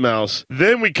into something else.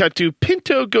 Then we cut to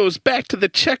Pinto goes back to the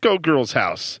Checo girl's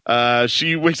house.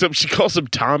 She wakes up. She calls him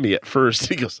Tommy at first.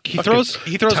 He goes. He throws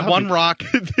Tommy. one rock,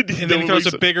 and then he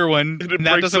throws a bigger one, and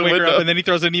that doesn't wake her up. And then he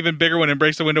throws an even bigger one and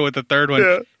breaks the window with the third one.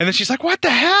 Yeah. And then she's like, "What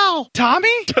the hell, Tommy?"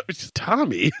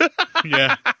 Tommy.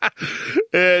 Yeah.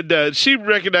 And she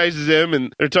recognizes him,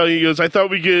 and they're telling he goes, I thought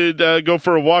we could go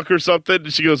for a walk or something.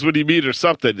 And she goes, what do you mean or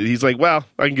something? And he's like, well,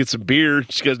 I can get some beer.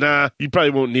 She goes, nah, you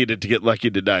probably won't need it to get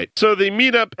lucky tonight. So they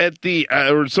meet up at the,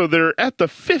 so they're at the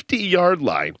 50-yard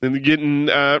line, and they're getting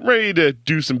ready to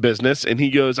do some business. And he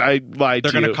goes, I lied to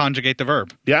you. They're going to conjugate the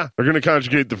verb. Yeah, they're going to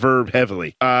conjugate the verb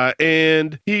heavily.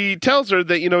 And he tells her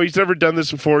that, he's never done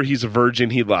this before. He's a virgin.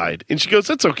 He lied. And she goes,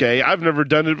 that's okay. I've never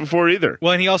done it before either.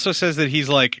 Well, and he also says that he's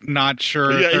like not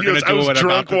sure if they're going to do I was what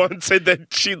drunk once, and then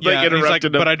she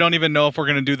interrupted him. But I don't even know if we're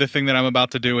going to do the thing that I'm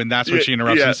about to do, and that's when she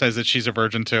interrupts and says that she's a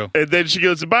virgin too. And then she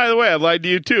goes, by the way, I lied to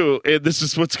you too, and this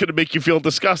is what's going to make you feel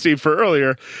disgusting for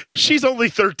earlier. She's only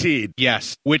 13.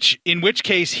 Yes, in which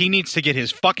case he needs to get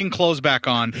his fucking clothes back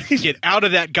on, get out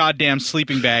of that goddamn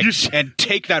sleeping bag, and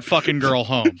take that fucking girl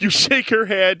home. You shake her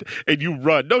hand and you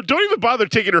run. No, don't even bother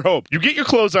taking her home. You get your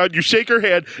clothes on, you shake her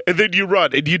hand, and then you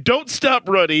run, and you don't stop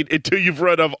running until you've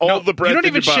run off all the breath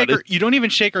in your body. You don't even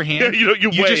shake her hand. Yeah,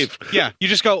 you wave. You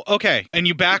just go, okay, and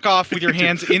you back off with your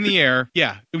hands in the air.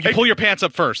 Yeah, you pull your pants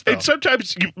up first, though. And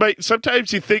sometimes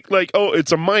you think like, oh,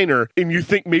 it's a minor, and you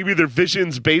think maybe their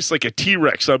vision's based like a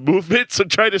T-Rex on movement, so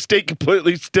try to stay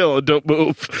completely still and don't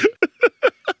move.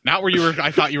 Not where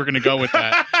I thought you were going to go with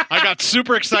that. I got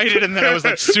super excited, and then I was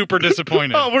like super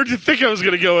disappointed. Oh, where'd you think I was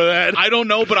going to go with that? I don't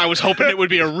know, but I was hoping it would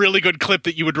be a really good clip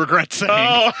that you would regret saying.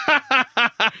 Oh.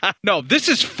 No, this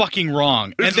is fucking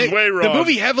wrong. This is way wrong. The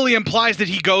movie heavily implies that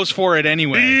he goes for it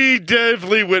anyway. He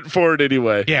definitely went for it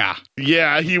anyway. Yeah.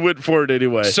 Yeah, he went for it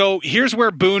anyway. So here's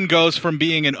where Boone goes from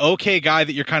being an okay guy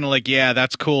that you're kind of like, yeah,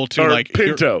 that's cool, to or like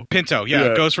Pinto.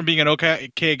 Yeah, goes from being an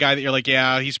okay guy that you're like,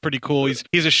 yeah, he's pretty cool.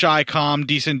 He's a shy, calm,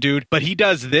 decent dude, but he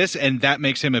does this, and that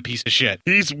makes him a piece of shit.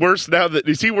 He's worse now.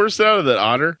 Is he worse now than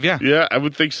Honor? Yeah. Yeah, I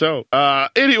would think so.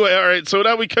 Anyway, all right, so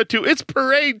now we cut to, it's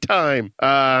parade time.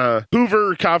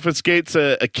 Hoover confiscates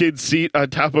a kid's seat on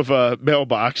top of a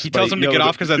mailbox. He tells him to get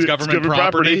off because that's government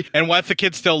property. And while the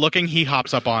kid's still looking, he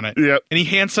hops up on it. Yep. And he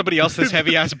hands somebody else this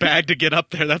heavy-ass bag to get up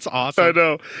there. That's awesome. I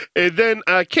know. And then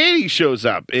Katie shows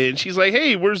up, and she's like,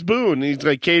 hey, where's Boone? And he's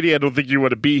like, Katie, I don't think you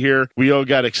want to be here. We all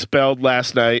got expelled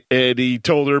last night. And he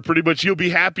told her pretty much, you'll be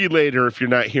happy later if you're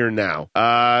not here now.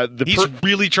 He's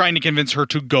really trying to convince her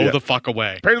to go the fuck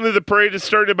away. Apparently the parade is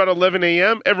starting about 11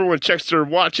 a.m. Everyone checks their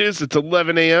watches. It's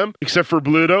 11 a.m. Except for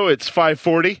Bluto. It's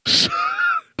 5:40.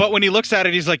 But when he looks at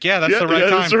it, he's like, yeah, that's the right time.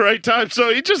 That's the right time.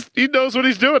 So he knows what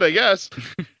he's doing, I guess.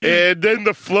 And then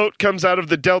the float comes out of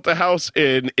the Delta house,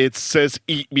 and it says,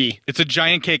 eat me. It's a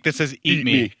giant cake that says, eat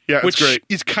me. Yeah, it's great. Which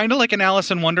is kind of like an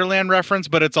Alice in Wonderland reference,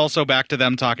 but it's also back to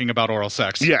them talking about oral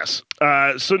sex. Yes.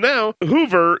 So now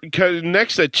Hoover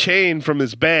connects a chain from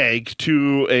his bag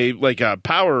to a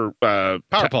power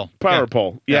pole. Power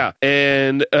pole. Yeah.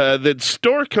 And then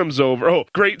Stork comes over. Oh,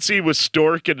 great scene with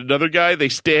Stork and another guy. They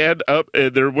stand up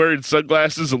and they're wearing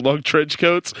sunglasses and long trench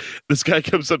coats. This guy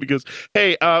comes up and goes,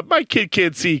 hey, my kid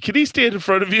can't see. Can he stand in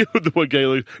front of you? The one guy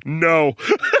like, no.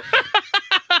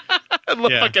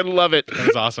 I fucking love it. That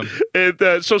was awesome.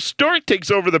 And so Stork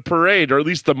takes over the parade, or at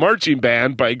least the marching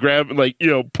band, by grabbing,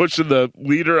 pushing the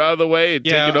leader out of the way and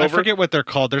taking over. I forget what they're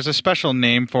called. There's a special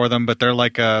name for them, but they're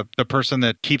like the person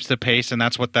that keeps the pace, and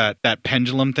that's what that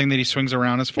pendulum thing that he swings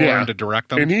around is for, and to direct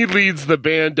them. And he leads the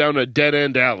band down a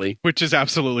dead-end alley. Which is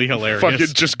absolutely hilarious. Fucking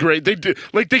just great. They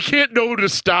can't know to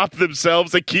stop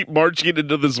themselves. They keep marching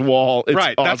into this wall. It's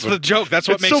right. Awesome. That's the joke. That's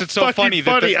what makes it so funny.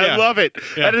 I love it.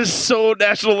 Yeah. That is so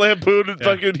National Lampoon and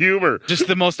fucking humor. Just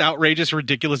the most outrageous,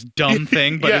 ridiculous, dumb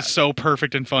thing, but it's so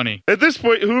perfect and funny. At this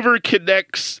point, Hoover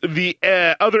connects the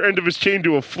other end of his chain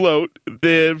to a float.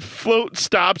 The float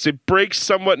stops. It breaks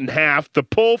somewhat in half. The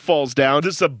pole falls down.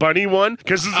 This is a bunny one,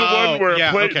 because this is the one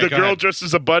where the girl dressed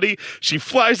as a bunny. She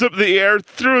flies up in the air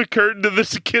through a curtain to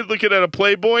this kid looking at a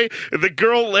Playboy, and the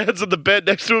girl lands on the bed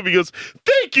next to him. He goes,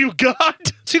 thank you,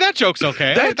 God. See, that joke's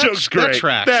okay. That joke's great. That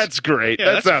tracks. That's great.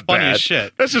 Yeah, that's not funny bad. As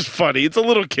shit. That's just funny. It's a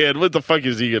little kid. what the fuck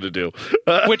is he going to do?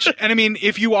 And I mean,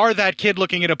 if you are that kid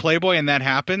looking at a Playboy and that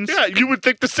happens... Yeah, you would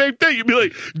think the same thing. You'd be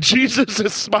like, Jesus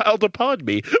has smiled upon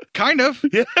me. Kind of.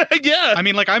 Yeah. I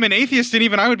mean, like, I'm an atheist, and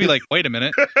even I would be like, wait a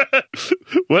minute.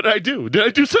 What did I do? Did I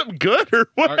do something good, or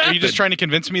what Are you just trying to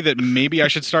convince me that maybe I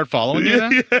should start following you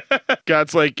then? Yeah.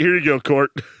 God's like, here you go,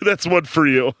 Court. That's one for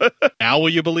you. Now will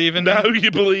you believe in me? Now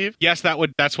you believe? Yes,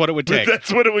 that's what it would take.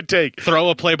 That's what it would take. Throw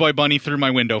a Playboy bunny through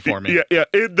my window for me. Yeah,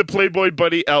 in the Playboy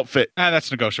bunny outfit.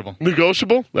 That's negotiable.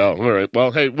 Negotiable? Oh, all right.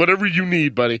 Well, hey, whatever you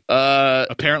need, buddy.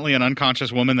 Apparently an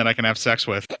unconscious woman that I can have sex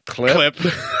with. Clip.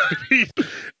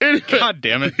 Anyway, God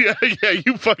damn it. Yeah,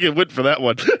 you fucking went for that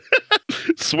one.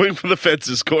 Swing for the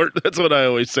fences, Court. That's what I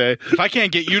always say. If I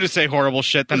can't get you to say horrible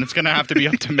shit, then it's going to have to be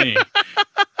up to me.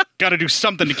 Got to do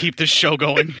something to keep this show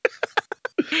going.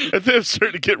 I think I'm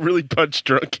starting to get really punch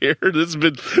drunk here. This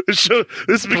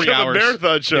has become a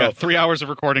marathon show. Yeah, 3 hours of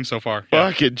recording so far.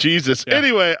 Fucking Jesus. Yeah.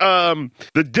 Anyway,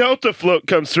 the Delta float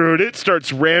comes through and it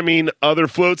starts ramming other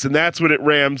floats, and that's when it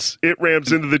rams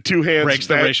into the two hands. Breaks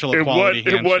the racial equality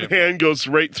and one hand goes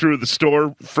right through the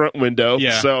store front window.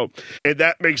 Yeah. So, and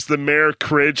that makes the mayor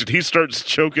cringe, and he starts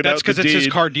choking out. That's because it's his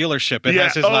car dealership. It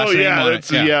has his last name on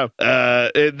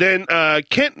it. And then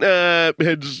Kent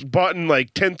has bought in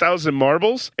like 10,000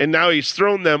 marbles, and now he's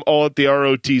thrown them all at the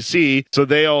ROTC, so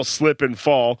they all slip and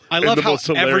fall. I love how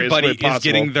everybody is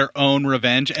getting their own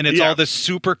revenge, and it's all this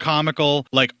super comical,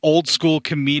 like old school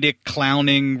comedic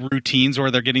clowning routines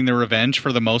where they're getting their revenge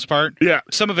for the most part. Yeah.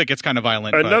 Some of it gets kind of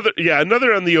violent.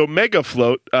 Another on the Omega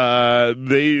float.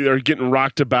 They are getting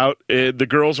rocked about. The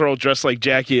girls are all dressed like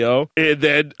Jackie O. And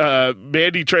then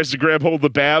Mandy tries to grab hold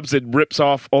of Babs and rips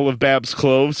off all of Babs'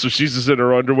 clothes, so she's just in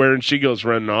her underwear and she goes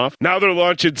running off. Now they're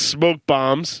launching smoke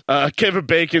bombs. Kevin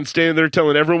Bacon standing there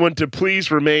telling everyone to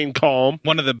please remain calm.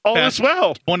 One of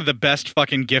the best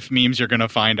fucking GIF memes you're gonna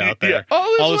find out there. Yeah.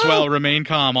 All is well. Remain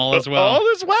calm. All is well. All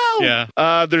is well.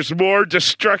 Yeah. There's more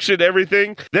destruction,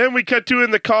 everything. Then we cut to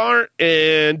in the car,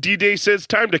 and D-Day says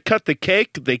time to cut the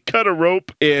cake. They cut a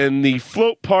rope, and the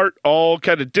float part all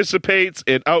kind of dissipates,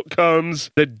 and out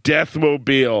comes the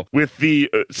Deathmobile with the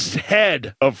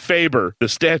head of Faber, the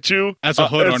statue, as a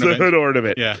hood ornament. The hood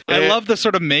ornament. Yeah. I love the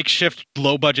sort of makeshift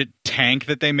low-budget tank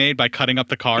that they made by cutting up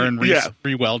the car and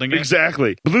re-welding it.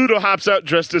 Exactly. Bluto hops out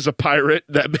dressed as a pirate.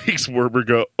 That makes Werber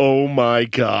go, oh my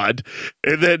God.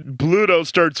 And then Bluto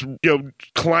starts,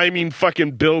 climbing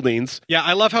fucking buildings. Yeah,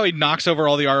 I love how he knocks over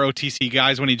all the ROTC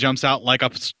guys when he jumps out like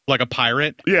a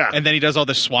pirate. Yeah. And then he does all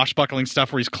this swashbuckling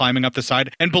stuff where he's climbing up the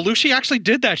side. And Belushi actually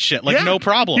did that shit, no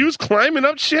problem. He was climbing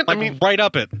up shit. Right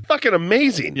up it. Fucking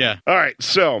amazing. Yeah. All right,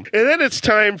 so, and then it's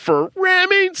time for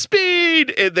ramming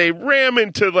speed. And they ram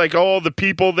into all the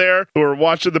people there who are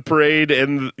watching the parade,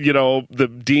 and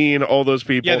the dean, all those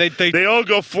people. Yeah, they all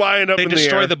go flying up in the air. They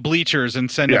destroy the bleachers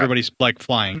and send everybody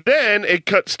flying. Then it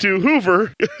cuts to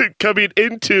Hoover coming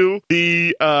into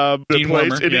the place,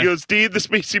 Wormer, and he goes, Dean, this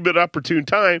may seem an opportune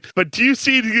time, but do you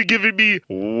see you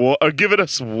giving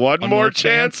us one more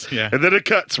chance? Yeah. And then it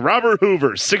cuts. Robert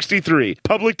Hoover, 63,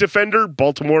 public defender,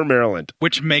 Baltimore, Maryland.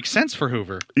 Which makes sense for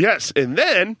Hoover. Yes, and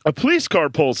then a police car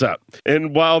pulls up,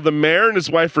 and while the mayor and his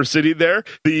wife are sitting there,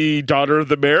 the daughter of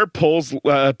the mayor pulls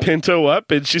Pinto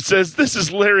up, and she says, this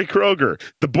is Larry Kroger,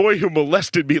 the boy who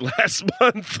molested me last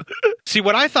month. See,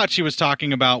 what I thought she was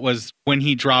talking about was when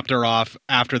he dropped her off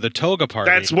after the toga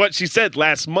party. That's what she said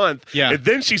last month. Yeah. And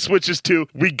then she switches to,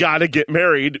 we gotta get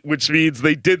married, which means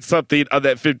they did something on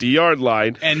that 50-yard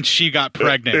line. And she got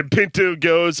pregnant. And Pinto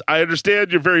goes, I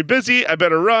understand you're very busy. I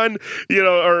better run,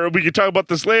 or we can talk about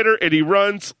this later. And he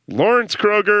runs. Lawrence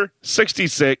Kroger,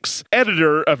 66,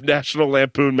 editor of National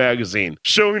Lampoon magazine,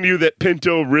 showing you that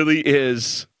Pinto really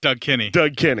is Doug Kinney.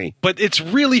 But it's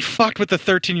really fucked with the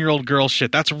 13-year-old girl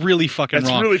shit. That's really fucking wrong.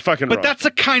 That's really fucking wrong. But that's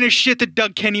the kind of shit that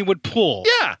Doug Kinney would pull.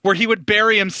 Yeah. Where he would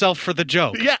bury himself for the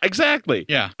joke. Yeah, exactly.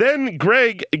 Yeah. Then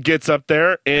Greg gets up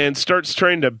there and starts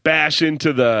trying to bash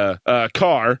into the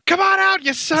car. Come on out,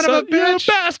 you son of a bitch.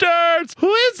 You bastards!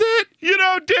 Who is it? You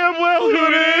know damn well who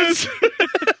it is.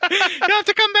 You have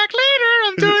to come back later.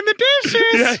 I'm doing the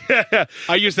dishes. Yeah.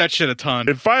 I use that shit a ton.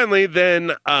 And finally,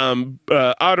 then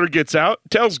Otter gets out,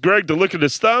 tells Greg to look at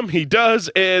his thumb. He does,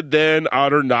 and then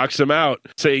Otter knocks him out.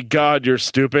 Say, God, you're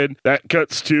stupid. That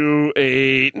cuts to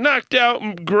a knocked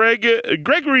out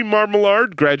Gregory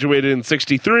Marmalard, graduated in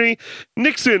 63,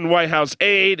 Nixon White House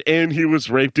aide, and he was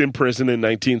raped in prison in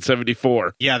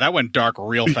 1974. Yeah, that went dark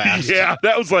real fast. Yeah,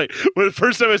 that was when the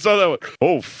first time I saw that,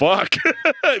 oh, fuck.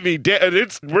 I mean,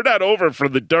 we're not over for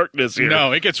the darkness here.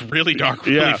 No, it gets really really dark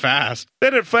really fast.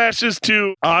 Then it flashes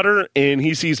to Otter, and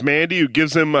he sees Mandy, who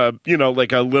gives him a,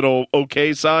 like a little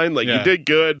okay sign, like you did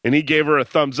good, and he gave her a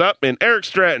thumbs up. And Eric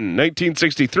Stratton,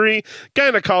 1963,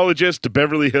 gynecologist to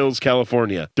Beverly Hills,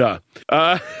 California. Duh.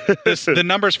 The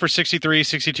numbers for 63,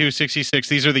 62, 66,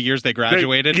 these are the years they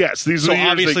graduated. Yes, these are the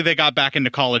years obviously they got back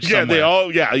into college somewhere. They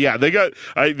all, they got,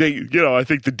 I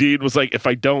think the dean was like, if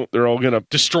I don't, they're all going to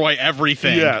destroy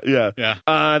everything.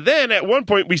 Yeah. Then at one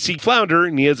point we see Flounder,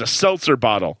 and he has a seltzer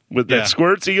bottle with that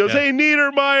squirts. He goes, hey,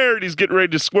 Niedermeyer, and he's getting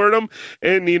ready to squirt him,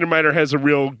 and Niedermeyer has a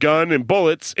real gun and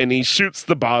bullets, and he shoots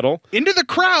the bottle into the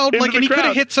crowd, and he could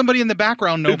have hit somebody in the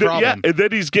background, no problem. Yeah, and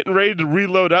then he's getting ready to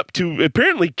reload up to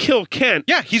apparently kill Kent.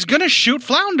 Yeah, he's gonna shoot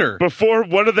Flounder before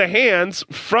one of the hands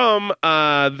from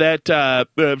that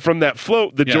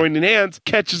float, the joining hands,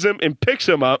 catches him and picks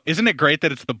him up. Isn't it great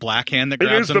that it's the black hand that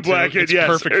grabs him? It is the black hand, yes.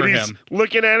 Perfect for he's him.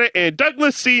 Looking at it, and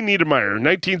Douglas C. Niedermeyer,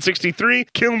 1963,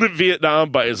 killed in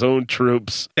Vietnam by his own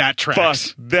troops. That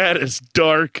tracks. Fuck, that is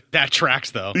dark. That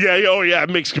tracks, though. Yeah, it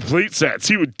makes complete sense.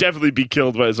 He would definitely be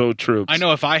killed by his own troops. I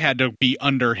know if I had to be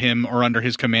under him or under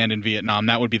his command in Vietnam,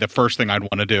 that would be the first thing I'd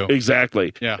want to do.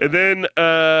 Exactly. Yeah. And then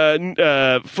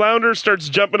Flounder starts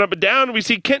jumping up and down, and we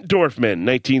see Kent Dorfman,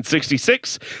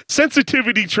 1966,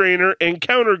 sensitivity trainer and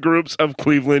counter groups of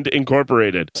Cleveland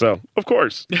Incorporated. So, of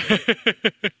course.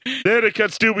 Then it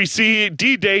cuts to, we see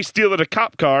D-Day stealing a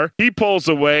cop car. He pulls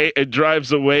away and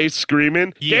drives away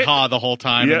screaming. Yeehaw the whole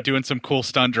time and doing some cool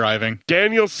stunt driving.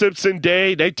 Daniel Simpson Day,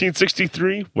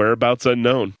 1963, whereabouts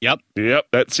unknown. Yep,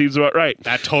 that seems about right.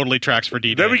 That totally tracks for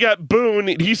D-Day. Then we got Boone.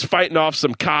 He's fighting off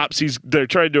some cops. They're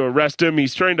trying to arrest him.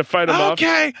 He's trying to fight him off.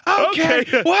 Okay,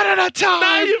 one at a time.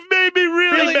 Now you've made me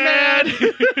really mad.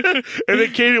 And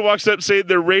then Katie walks up saying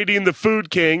they're raiding the Food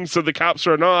King, so the cops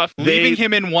run off. Leaving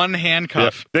him in one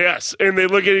handcuff. Yes, and they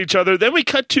look at each other. Then we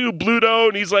cut to Bluto,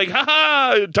 and he's like,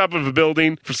 ha-ha, on top of a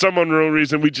building. For some unknown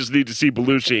reason, we just need to see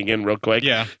Belushi again real quick.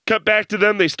 Yeah. Cut back to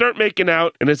them. They start making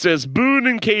out, and it says Boone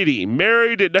and Katie,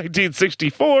 married in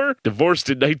 1964, divorced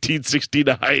in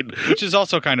 1969. Which is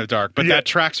also kind of dark, but that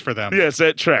tracks for them. Yes,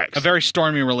 that tracks. A very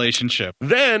stormy relationship.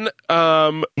 Then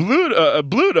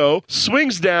Bluto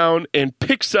swings down and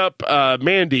picks up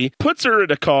Mandy, puts her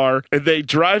in a car, and they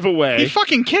drive away. He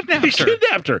fucking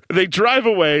kidnapped her. They drive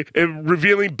away, and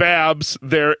revealing Babs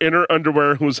there in her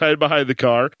underwear, who was hiding behind the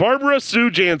car. Barbara Sue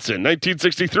Jansen,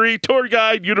 1963, tour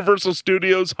guide, Universal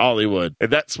Studios, Hollywood.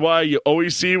 And that's why you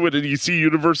always see when you see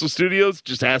Universal Studios,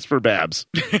 just ask for Babs.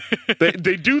 they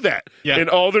do that. Yeah. In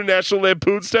all their National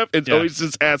Lampoon stuff, it's always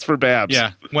just ask for Babs.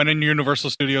 Yeah. When in Universal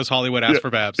Studios Hollywood, ask for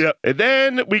Babs. Yeah. And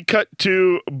then we cut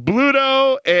to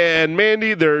Bluto and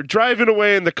Mandy. They're driving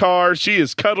away in the car. She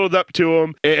is cuddled up to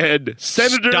him. And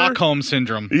Senator... Stockholm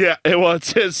Syndrome. Yeah. Well, it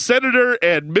says Senator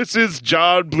and Mrs.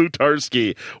 John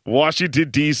Blutarski, Washington,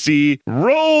 D.C.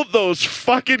 Roll those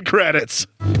fucking credits.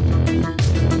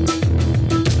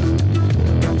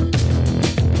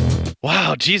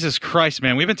 Wow, Jesus Christ,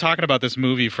 man. We've been talking about this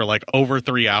movie for like over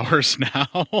 3 hours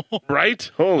now. Right?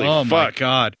 Holy fuck. My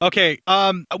God. Okay,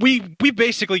 we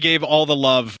basically gave all the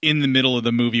love in the middle of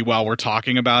the movie while we're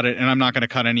talking about it, and I'm not going to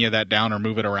cut any of that down or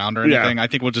move it around or anything. I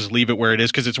think we'll just leave it where it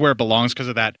is because it's where it belongs because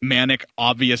of that manic,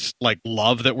 obvious, like,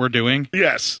 love that we're doing.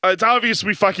 Yes. It's obvious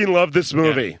we fucking love this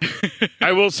movie. Yeah.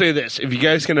 I will say this. If you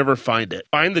guys can ever find it,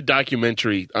 find the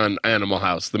documentary on Animal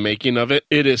House, the making of it.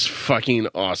 It is fucking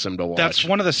awesome to watch. That's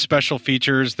one of the special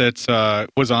features that's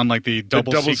was on like the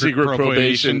double secret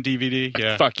probation DVD.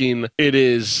 Yeah, fucking it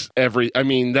is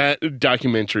that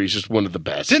documentary is just one of the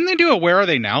best. Didn't they do a Where Are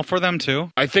They Now for them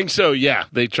too? I think so. Yeah,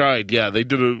 they tried. Yeah, they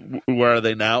did a Where Are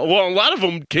They Now. Well, a lot of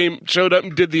them showed up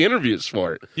and did the interviews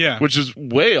for it. Yeah, which is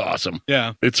way awesome.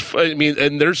 Yeah,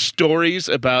 and there's stories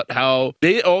about how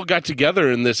they all got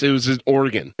together in this. It was in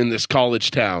Oregon, in this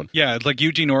college town. Yeah, like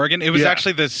Eugene, Oregon. It was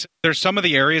actually this. There's some of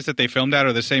the areas that they filmed at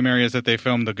are the same areas that they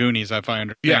filmed The Goonies, if I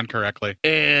understand correctly.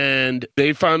 And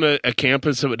they found a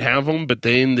campus that would have them, but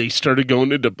then they started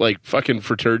going into like fucking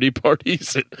fraternity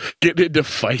parties and getting into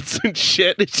fights and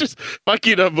shit. It's just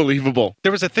fucking unbelievable.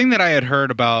 There was a thing that I had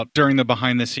heard about during the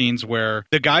behind the scenes where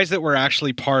the guys that were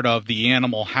actually part of the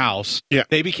Animal House,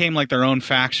 they became like their own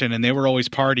faction and they were always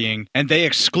partying and they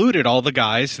excluded all the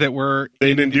guys that were...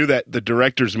 They didn't do that. The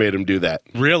directors made them do that.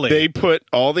 Really? They put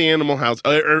all the Animal House...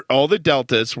 all the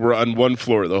Deltas were on one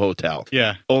floor of the hotel.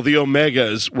 Yeah. All the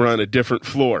Omegas were on a different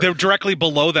floor. They were directly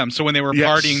below them, so when they were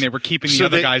partying, they were keeping the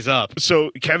other guys up.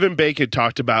 So Kevin Bacon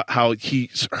talked about how he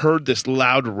heard this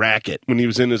loud racket when he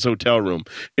was in his hotel room,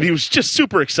 and he was just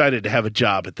super excited to have a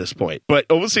job at this point. But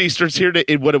obviously he starts hearing it,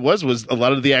 and what it was a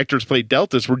lot of the actors played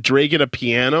Deltas were dragging a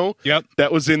piano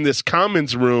that was in this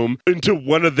commons room into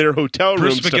one of their hotel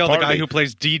rooms Bruce McGill, the guy guy who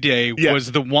plays D-Day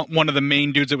was the one of the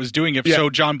main dudes that was doing it, so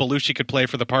John Belushi could play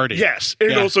for the party. Yes,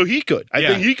 and also he could. I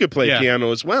think he could play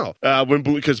piano as well.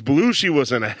 Because Belushi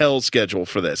was in a hell schedule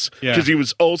for this. Because he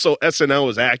was also SNL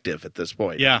was active at this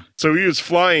point. Yeah. So he was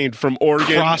flying from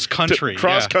Oregon cross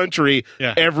country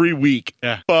every week.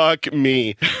 Yeah. Fuck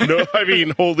me. No, I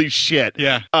mean, holy shit.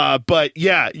 Yeah. But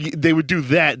yeah, they would do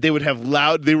that. They would have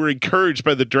they were encouraged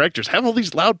by the directors, have all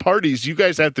these loud parties. You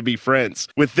guys have to be friends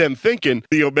with them, thinking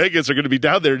the Omegas are going to be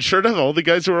down there. And sure enough, all the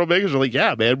guys who are Omegas are like,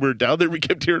 yeah, man, we're down there. We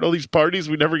kept hearing all these parties.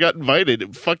 We never got invited.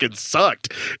 It fucking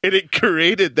sucked. And it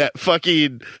created that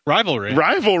fucking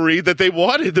rivalry that they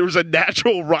wanted. There was a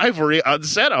natural rivalry on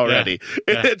set already.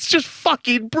 Yeah. And it's just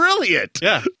fucking brilliant.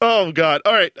 Yeah. Oh, God.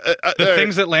 All right. The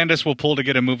things that Landis will pull to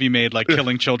get a movie made, like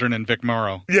Killing Children and Vic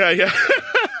Morrow. Yeah.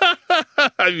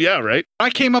 Yeah, right. I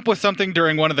came up with something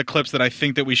during one of the clips that I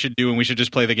think that we should do, and we should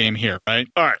just play the game here, right?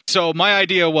 All right. So my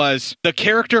idea was the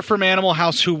character from Animal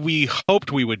House who we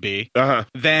hoped we would be,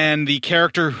 then the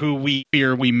character who we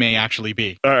fear we may actually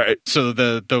be. All right. So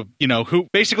the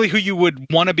who you would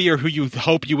want to be or who you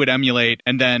hope you would emulate,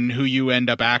 and then who you end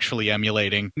up actually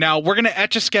emulating. Now we're gonna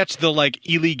etch a sketch the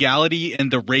illegality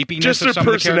and the rapiness just of some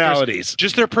their of the characters.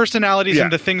 Just their personalities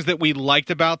and the things that we liked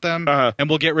about them, and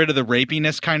we'll get rid of the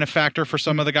rapiness kind of factor for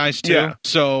some of the guys too. Yeah.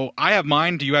 So I have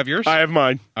mine. Do you have yours? I have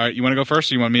mine. All right. You want to go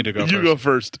first, or you want me to go first? You go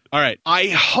first. All right. I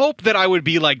hope that I would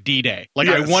be like D-Day.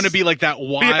 I want to be like that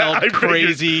wild,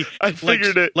 crazy. I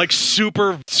figured it. Like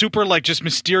super, like just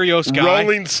mysterious guy.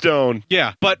 Rolling Stone.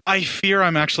 Yeah. But I fear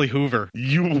I'm actually Hoover.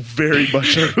 You very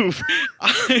much are Hoover.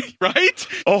 Right?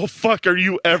 Oh, fuck. Are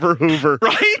you ever Hoover?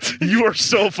 Right? You are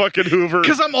so fucking Hoover.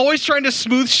 Because I'm always trying to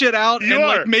smooth shit out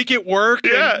and make it work.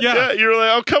 Yeah. You're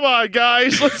like, oh, come on,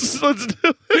 guys. Let's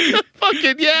do it.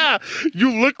 Fucking yeah.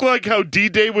 You look like how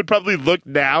D-Day would probably look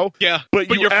now. Yeah. But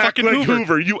you you're act fucking like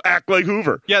Hoover. You act like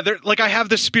Hoover. Yeah. I have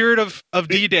the spirit of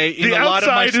D-Day in a lot of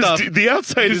my stuff. The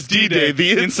outside is D-Day.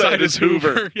 The inside is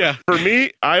Hoover. Yeah. For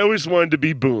me, I always wanted to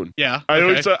be Boone. Yeah.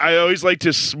 I always like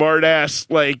to smart ass,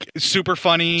 super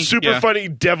funny, funny,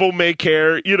 devil may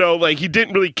care. He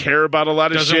didn't really care about a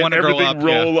lot of Doesn't shit. want to grow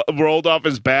Everything up, rolled off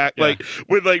his back. Yeah.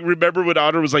 Remember when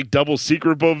Otter was double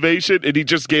secret Bovation, and he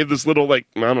just gave this little I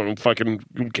don't know, fucking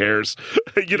who cares?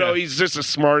 He's just a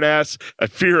smart ass. I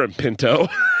fear him, Pinto.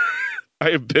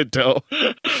 I am Pinto.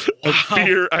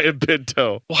 I am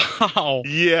Pinto. Wow.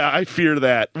 Yeah, I fear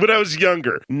that. When I was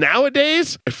younger.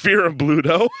 Nowadays, I fear him,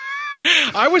 Bluto.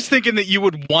 I was thinking that you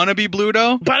would want to be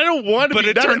Bluto. But I don't want to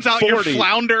be. But it turns out you're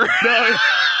Flounder. No.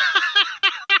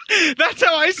 That's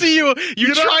how I see you.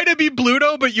 You try to be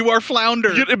Bluto, but you are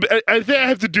Flounder. I think I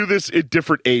have to do this at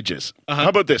different ages. How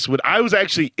about this? When I was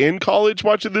actually in college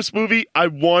watching this movie, I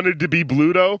wanted to be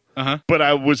Bluto, but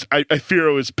I fear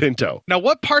I was Pinto. Now,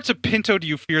 what parts of Pinto do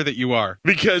you fear that you are?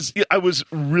 Because I was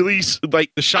really the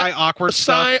shy, awkward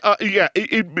stuff. And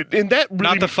that really,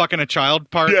 not the fucking a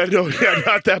child part. Yeah, no,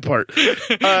 not that part.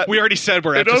 We already said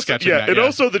we're etch a sketching that. And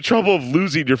also the trouble of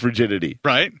losing your virginity.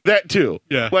 Right. That too.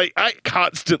 Yeah. I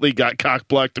constantly got cock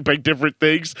blocked by different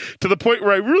things to the point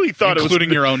where I really thought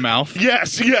including your own mouth.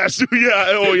 Yes, yeah,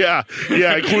 oh yeah,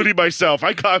 including myself.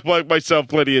 I cock blocked myself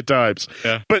plenty of times.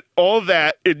 Yeah, but all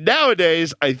that. And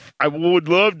nowadays, I would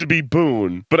love to be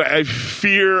Boone, but I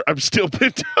fear I'm still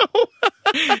Pinto.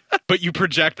 But you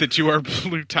project that you are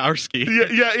Blutowski.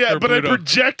 Yeah. But I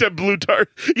project a Blutar.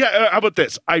 Yeah. How about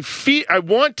this? I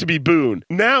want to be Boone.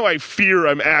 Now I fear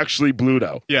I'm actually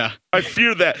Bluto. Yeah. I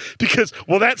fear that because,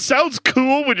 that sounds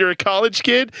cool when you're a college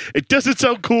kid. It doesn't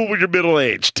sound cool when you're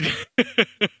middle-aged.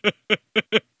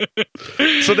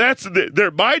 So that's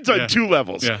mine's on two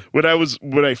levels. Yeah. When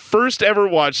I first ever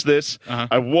watched this,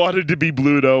 I wanted to be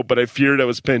Bluto, but I feared I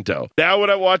was Pinto. Now when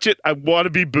I watch it, I want to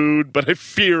be Boone, but I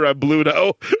fear I'm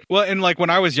Bluto. Well, and when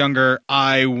I was younger,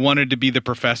 I wanted to be the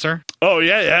professor. Oh,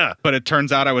 yeah. But it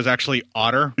turns out I was actually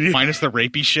Otter, minus the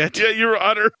rapey shit. Yeah, you were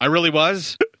Otter. I really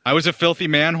was. I was a filthy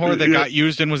man whore that got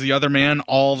used and was the other man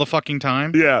all the fucking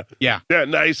time. Yeah. Yeah. Yeah,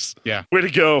 nice. Yeah. Way to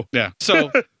go. Yeah.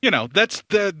 So, that's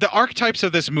the archetypes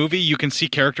of this movie. You can see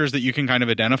characters that you can kind of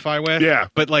identify with. Yeah.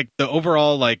 But the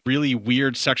overall really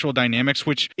weird sexual dynamics,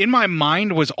 which in my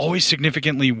mind was always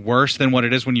significantly worse than what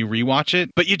it is when you rewatch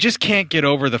it. But you just can't get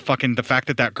over the fact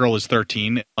that girl is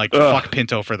 13. Fuck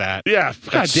Pinto for that. Yeah.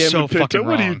 God damn so it, Pinto. fucking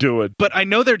What are wrong. you doing? But I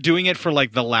know they're doing it for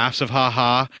the laughs of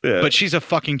ha-ha. Yeah. But she's a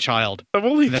fucking child. I'm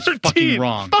only That's 13. fucking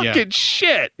wrong. Fucking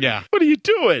shit. Yeah. What are you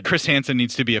doing? Chris Hansen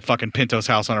needs to be at fucking Pinto's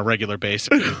house on a regular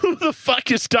basis. Who the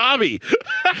fuck is Tommy?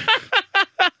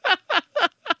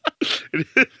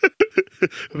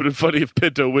 It would have been funny if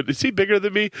Pinto would. Is he bigger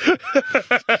than me?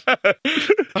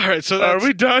 All right, so are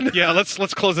we done? Yeah,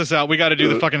 let's close this out. We got to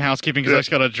do the fucking housekeeping because I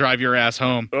just got to drive your ass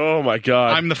home. Oh my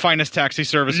God! I'm the finest taxi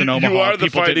service in Omaha. You are the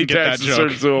People finest didn't get taxi that joke.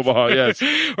 service in Omaha. Yes. All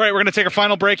right, we're going to take our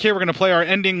final break here. We're going to play our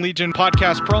Ending Legion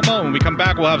podcast promo. When we come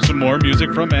back, we'll have some more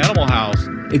music from Animal House.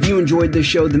 If you enjoyed this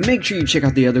show, then make sure you check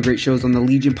out the other great shows on the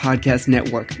Legion Podcast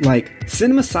Network, like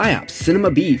Cinema Psyops, Cinema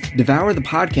Beef, Devour the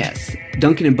Podcast,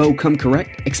 Duncan and Bo Come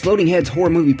Correct, Exploding Heads Horror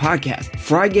Movie Podcast,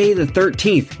 Friday the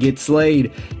 13th, Get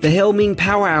Slayed, The Helming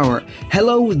Power Hour,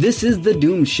 Hello, This is the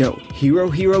Doom Show, Hero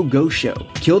Hero Go Show,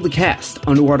 Kill the Cast,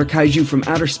 Underwater Kaiju from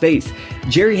Outer Space,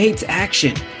 Jerry Hates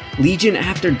Action, Legion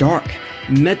After Dark,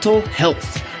 Mental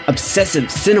Health, Obsessive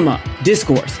Cinema,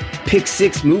 Discourse, Pick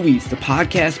Six Movies, the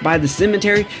podcast by The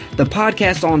Cemetery, the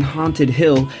podcast on Haunted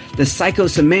Hill, the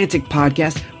Psychosemantic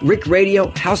Podcast, Rick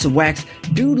Radio, House of Wax,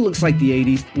 Dude Looks Like the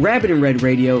 80s, Rabbit and Red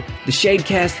Radio, the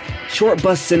Shadecast, Short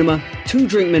Bus Cinema, Two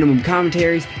Drink Minimum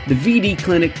Commentaries, the VD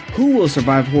Clinic, Who Will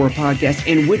Survive Horror Podcast,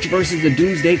 and Witch vs. the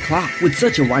Doomsday Clock. With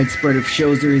such a wide spread of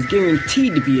shows, there is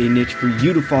guaranteed to be a niche for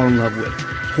you to fall in love with.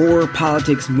 Horror,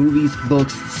 politics, movies,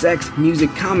 books, sex,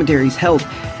 music, commentaries, health,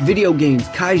 video games,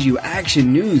 kaiju,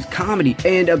 action, news, comedy,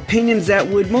 and opinions that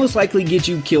would most likely get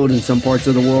you killed in some parts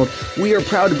of the world. We are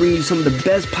proud to bring you some of the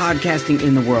best podcasting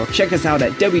in the world. Check us out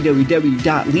at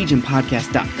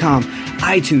www.legionpodcast.com,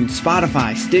 iTunes,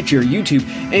 Spotify, Stitcher, YouTube,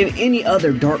 and any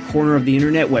other dark corner of the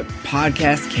internet where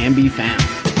podcasts can be found.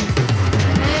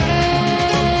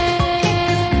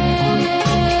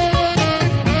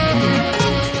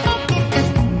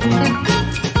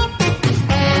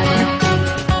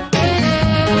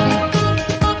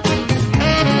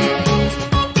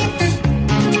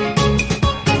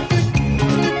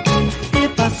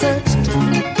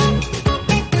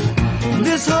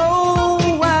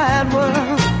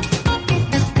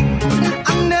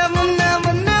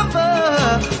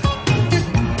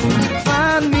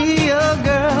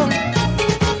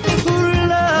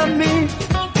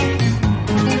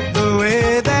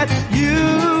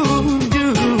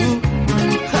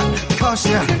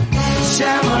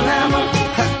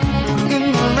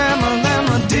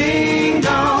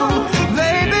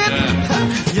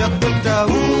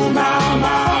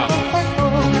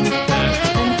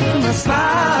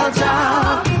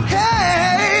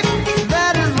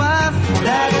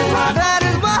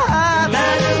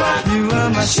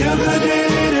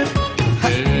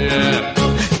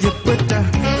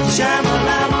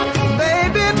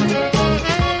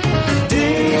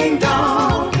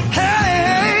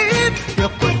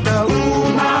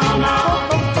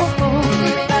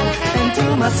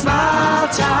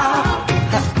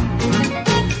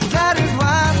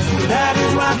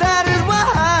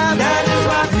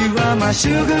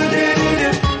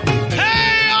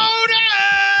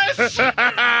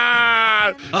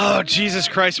 Oh, Jesus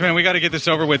Christ, man. We got to get this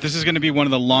over with. This is going to be one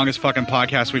of the longest fucking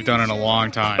podcasts we've done in a long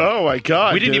time. Oh, my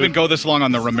God. We didn't even go this long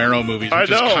on the Romero movies,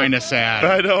 which is kind of sad.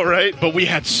 I know, right? But we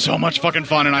had so much fucking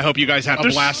fun, and I hope you guys had a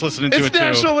blast listening to it, too. It's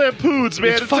National Lampoons,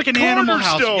 man. It's fucking Animal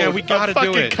House. Yeah, we got to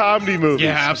do it. Comedy movies.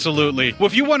 Yeah, absolutely. Well,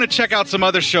 if you want to check out some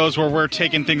other shows where we're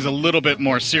taking things a little bit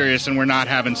more serious and we're not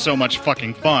having so much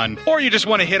fucking fun, or you just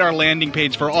want to hit our landing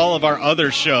page for all of our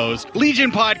other shows,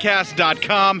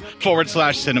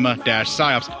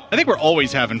 legionpodcast.com/cinema-psyops. I think we're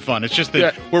always having fun. It's just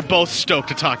that we're both stoked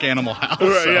to talk Animal House.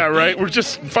 Right, so. Yeah, right? We're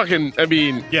just fucking, I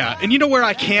mean... Yeah, and you know where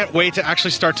I can't wait to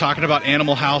actually start talking about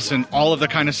Animal House and all of the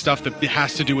kind of stuff that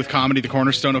has to do with comedy, the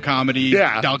cornerstone of comedy,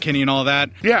 Dal Kinney and all that?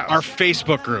 Yeah. Our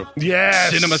Facebook group.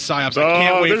 Yes. Cinema Psyops. I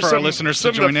can't wait for our listeners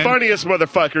to join in. Some of the funniest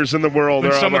motherfuckers in the world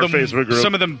are on our Facebook group.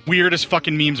 Some of the weirdest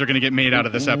fucking memes are going to get made out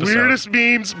of this episode. Weirdest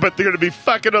memes, but they're going to be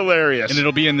fucking hilarious. And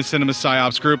it'll be in the Cinema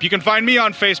Psyops group. You can find me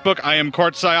on Facebook. I am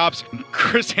Court Psyops.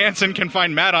 Chris Hansen can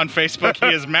find Matt on Facebook. He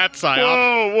is Matt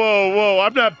Psyops. Whoa.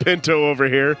 I'm not Pinto over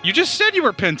here. You just said you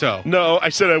were Pinto. No, I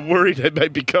said I'm worried I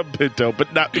might become Pinto,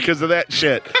 but not because of that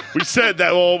shit. We said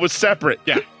that all was separate.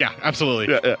 Yeah,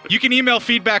 absolutely. Yeah. You can email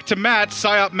feedback to Matt,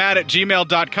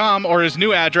 psyopmatt@gmail.com, or his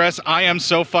new address, I am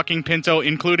so fucking Pinto,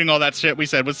 including all that shit we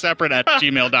said was separate at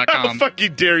gmail.com. How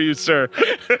fucking dare you, sir?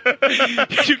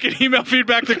 You can email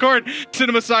feedback to Court,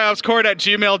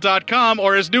 cinemapsyopscourt@gmail.com,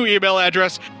 or his new email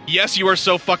address, yes, you are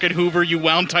so fucking Hoover, you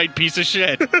wound tight piece of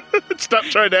shit. Stop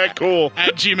trying to act cool.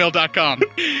 At gmail.com.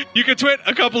 You can tweet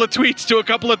a couple of tweets to a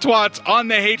couple of twats on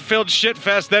the hate-filled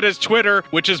shitfest that is Twitter,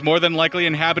 which is more than likely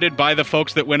inhabited by the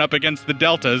folks that went up against the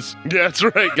Deltas. Yeah, that's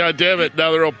right. God damn it.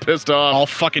 Now they're all pissed off. All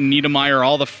fucking Niedermeyer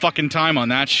all the fucking time on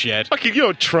that shit. Fucking, you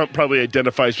know, Trump probably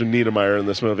identifies with Niedermeyer in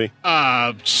this movie.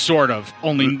 Sort of.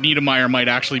 Only Niedermeyer might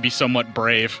actually be somewhat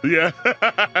brave. Yeah.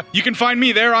 You can find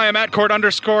me there. I am at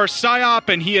Court_Psyop,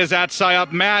 and he is at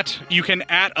Psyop Matt. You can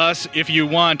at us if you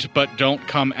want, but don't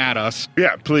come at us.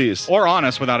 Yeah, please. Or on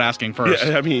us without asking first.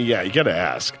 Yeah, I mean, yeah, you gotta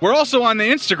ask. We're also on the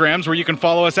Instagrams where you can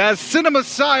follow us as Cinema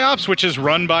Psyops, which is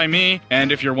run by me.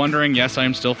 And if you're wondering, yes, I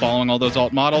am still following all those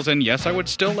alt models, and yes, I would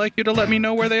still like you to let me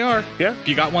know where they are. Yeah. If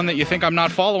you got one that you think I'm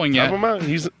not following yet. Help him out.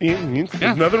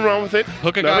 There's nothing wrong with it.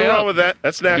 Hook a nothing guy wrong up. with that.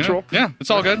 That's natural. Yeah, it's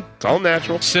all good. It's all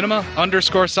natural.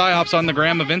 Cinema_Psyops on the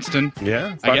gram of Instant.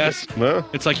 Yeah. I guess. Well,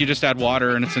 it's like you just add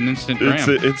water and it's an instant gram. It's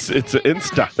an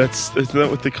Insta. Isn't that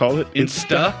what they call it?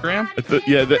 Instagram?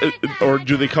 Or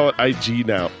do they call it IG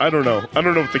now? I don't know. I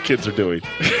don't know what the kids are doing.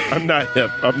 I'm not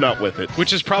hip. I'm not with it.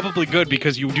 Which is probably good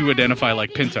because you do identify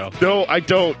like Pinto. No, I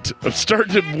don't. I'm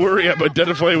starting to worry I'm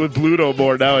identifying with Bluto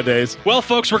more nowadays. Well,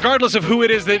 folks, regardless of who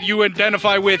it is that you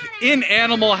identify with in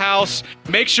Animal House,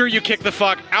 make sure you kick the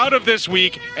fuck out of this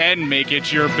week and make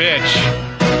it your bitch.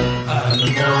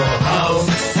 Animal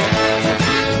House.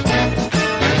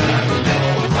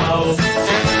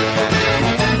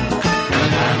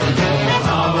 Animal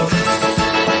House.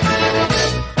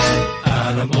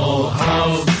 Animal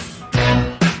House.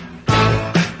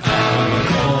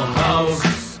 Animal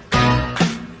House.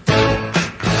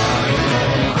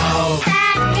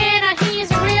 That Peter, he's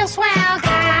a real swell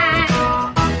guy.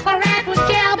 Correct with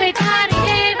Gilby, but he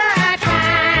gave her a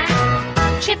try.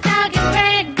 Chip Dog and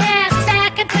Greg, their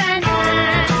second to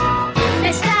none.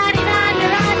 They studied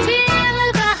under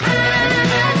until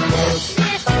behind.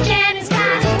 Mr. Jennings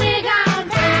got his wig on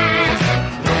tight.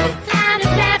 Found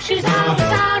his left shoes always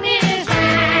on his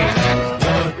right.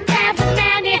 That was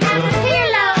Mandy have a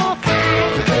pillow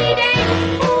fight. We ain't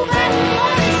moving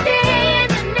or we stay in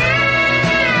the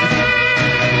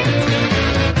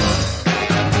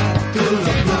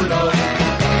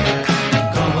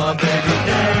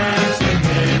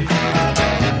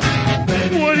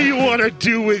What do you want to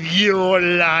do with your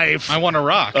life? I want to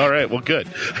rock. All right, well, good.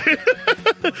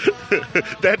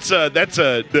 That's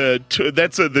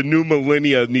the new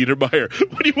millennia Niedermeyer.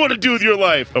 What do you want to do with your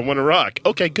life? I want to rock.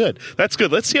 Okay, good. That's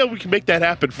good. Let's see how we can make that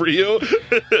happen for you.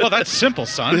 Well, that's simple,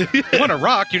 son. You want to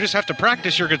rock, you just have to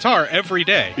practice your guitar every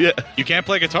day. Yeah. You can't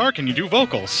play guitar, can you do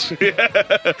vocals?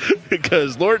 Yeah.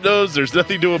 Because Lord knows there's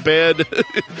nothing to a band.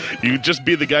 You just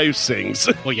be the guy who sings.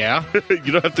 Well, yeah.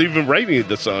 You don't have to even write any of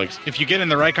the songs. If you get in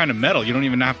the right kind of metal, you don't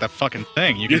even have to fucking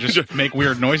sing. You can just make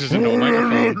weird noises into a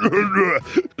microphone.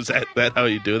 Is that how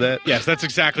you do that? Yes, that's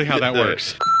exactly how that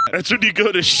works. That's when you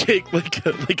go to shake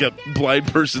like a blind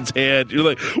person's hand. You're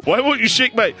like, why won't you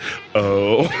shake my...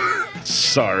 Oh,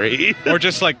 sorry. Or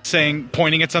just like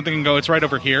pointing at something and go, it's right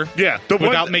over here. Yeah.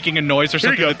 Without making a noise or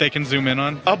something that they can zoom in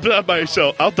on. I'll dot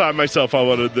myself on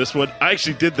one of this one. I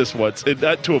actually did this once, and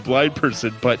not to a blind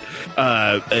person, but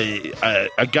a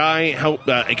guy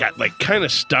I got like kind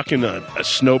of stuck in a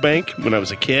snowbank when I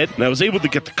was a kid, and I was able to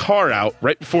get the car out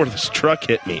right before this truck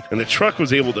hit me, and the truck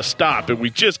was able to stop, and we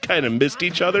just kind of missed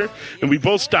each other, and we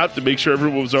both stopped to make sure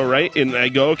everyone was all right, and I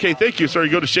go, okay, thank you. So I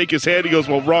go to shake his hand. He goes,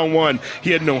 well, wrong one.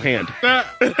 He had no hand.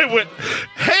 And I went,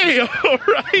 hey, all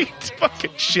right.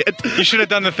 Fucking shit. You should have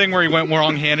done the thing where you went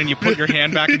wrong hand and you put your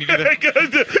hand back and you did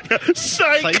it.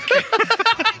 Psych.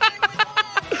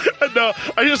 No,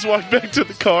 I just walked back to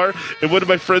the car, and one of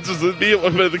my friends was with me. I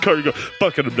went in the car and go,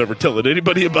 fucking, I'm never telling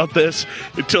anybody about this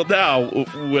until now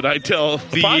when I tell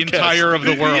the podcast. Entire of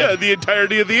the world. Yeah, the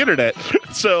entirety of the internet.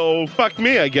 So, fuck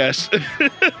me, I guess.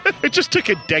 It just took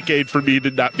a decade for me to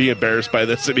not be embarrassed by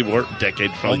this anymore.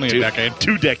 Only a decade.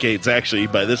 2 decades, actually,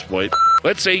 by this point.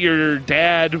 Let's say your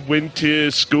dad went to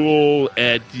school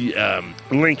at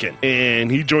Lincoln,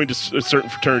 and he joined certain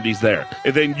fraternities there.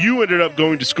 And then you ended up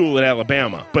going to school in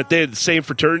Alabama, but they had the same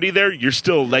fraternity there. You're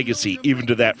still a legacy, even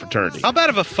to that fraternity. How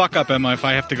bad of a fuck-up am I if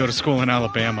I have to go to school in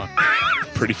Alabama?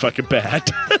 Pretty fucking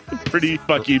bad. Pretty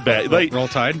fucking bad. Like, Roll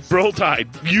Tide? Roll Tide.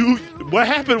 What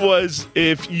happened was,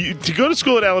 to go to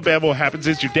school in Alabama, what happens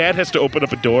is your dad has to open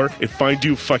up a door and find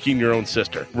you fucking your own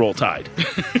sister. Roll Tide.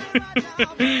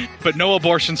 But no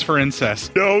abortions for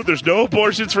incest. No, there's no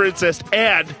abortions for incest.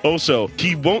 And also,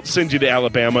 he won't send you to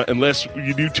Alabama unless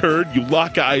you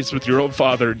lock eyes with your own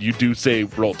father and you do say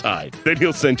Roll Tide. Then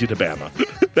he'll send you to Bama.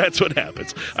 That's what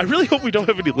happens. I really hope we don't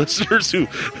have any listeners who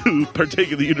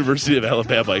partake in the University of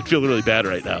Alabama. I feel really bad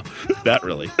right now. Not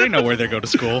really. They know where they go to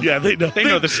school. Yeah, they know. They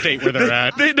know the state where they're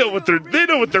at. They know what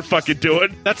they're fucking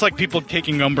doing. That's like people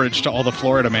taking umbrage to all the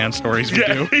Florida man stories we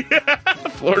do. Yeah,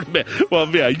 Florida man. Well,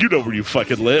 yeah, you know where you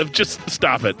fucking live. Just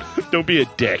stop it. Don't be a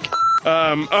dick.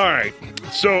 All right.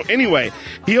 So anyway,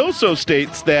 he also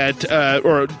states that, 3,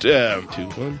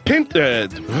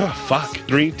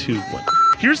 2, 1.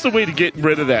 Here's the way to get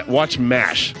rid of that. Watch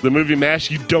MASH. The movie MASH,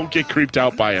 you don't get creeped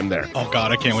out by him there. Oh,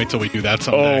 God, I can't wait till we do that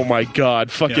someday. Oh, my God.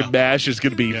 Fucking MASH is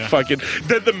going to be fucking...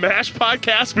 The MASH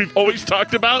podcast we've always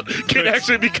talked about can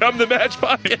actually become the MASH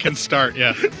podcast. It can start,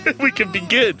 yeah. We can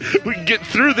begin. We can get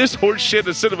through this horse shit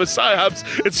of Cinema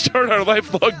Psyops and start our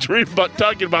lifelong dream about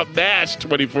talking about MASH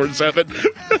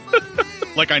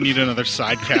 24/7. Like I need another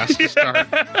sidecast to start.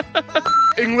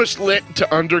 English lit to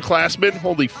underclassmen.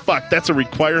 Holy fuck, that's a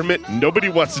requirement. Nobody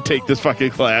wants to take this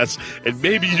fucking class, and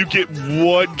maybe you get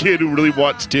one kid who really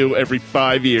wants to every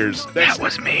 5 years. That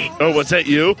was me. Oh, was that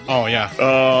you? Oh, yeah.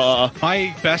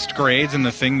 My best grades and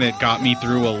the thing that got me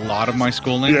through a lot of my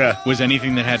schooling was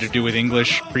anything that had to do with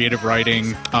English, creative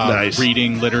writing,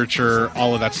 reading, literature,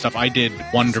 all of that stuff. I did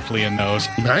wonderfully in those.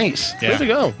 Nice. Yeah. Way to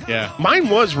go. Yeah. Mine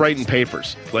was writing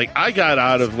papers. Like, I got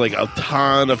out of, like, a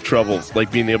ton of trouble, like,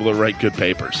 being able to write good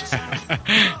papers.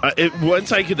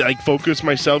 Once I could, like, focus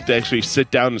myself to actually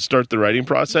sit down and start the writing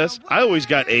process, I always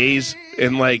got A's.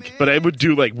 And but I would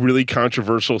do like really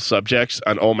controversial subjects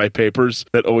on all my papers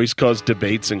that always caused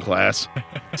debates in class.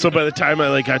 So by the time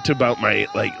I got to about my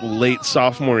late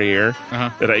sophomore year,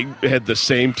 that I had the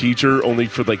same teacher only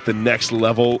for the next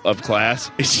level of class.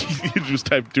 It was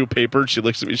time to do a paper. She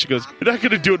looks at me. She goes, "You're not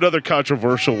going to do another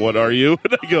controversial one, are you?"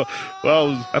 And I go,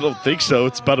 "Well, I don't think so.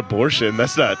 It's about abortion.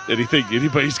 That's not anything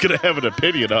anybody's going to have an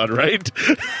opinion on, right?"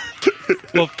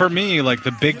 Well, for me,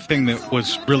 the big thing that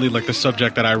was really the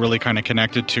subject that I really kind of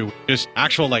connected to, just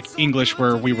actual English,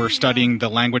 where we were studying the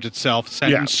language itself,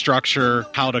 sentence structure,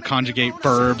 how to conjugate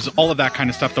verbs, all of that kind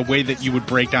of stuff, the way that you would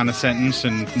break down a sentence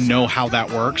and know how that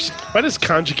works. Why does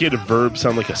conjugate a verb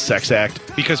sound like a sex act?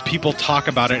 Because people talk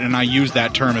about it, and I use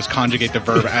that term as conjugate the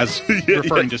verb as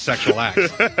referring to sexual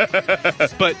acts.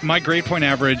 But my grade point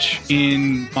average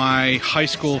in my high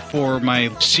school for my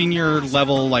senior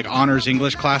level honors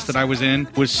English class that I was in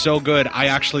was so good, I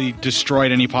actually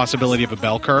destroyed any possibility of a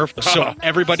bell curve. So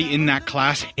everybody in that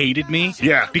class hated me.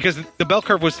 Yeah. Because the bell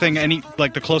curve was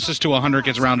the closest to 100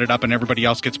 gets rounded up and everybody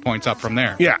else gets points up from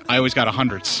there. Yeah. I always got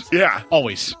 100s. Yeah.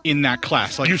 Always in that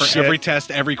class. Every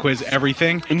test, every quiz,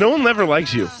 everything. No one ever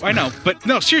likes you. I know. But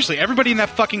no, seriously, everybody in that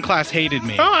fucking class hated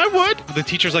me. Oh, I would. The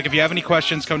teacher's if you have any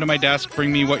questions, come to my desk,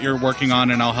 bring me what you're working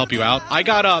on, and I'll help you out. I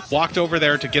got up, walked over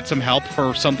there to get some help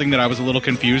for something that I was a little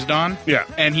confused on. Yeah.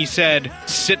 And he said,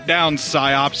 "Sit down,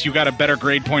 Psyops. You got a better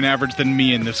grade point average than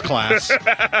me in this class."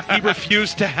 He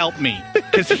refused to help me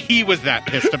because he was that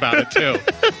pissed about it too.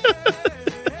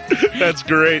 That's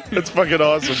great. That's fucking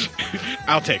awesome.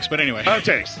 Outtakes, but anyway.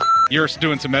 Outtakes. You're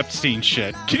doing some Epstein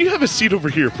shit. Can you have a seat over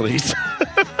here, please?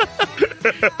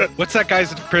 What's that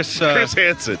guy's Chris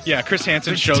Hansen. Yeah, Chris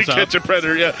Hansen shows to catch a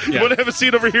predator. Yeah. You want to have a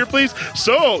seat over here, please?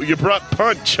 So you brought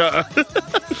Punch, huh?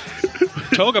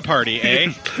 Toga party,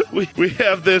 eh? We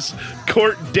have this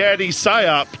court daddy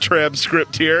psyop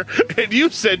transcript here, and you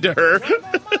said to her,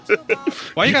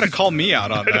 "Why you got to call me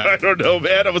out on that?" I don't know,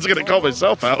 man. I was going to call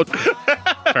myself out.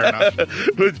 Fair enough.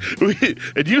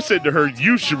 And you said to her,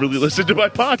 "You should really listen to my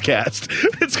podcast.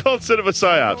 It's called Cinema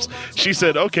Psyops." She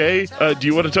said, "Okay. Do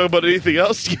you want to talk about anything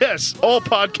else?" "Yes, all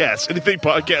podcasts. Anything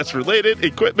podcast related,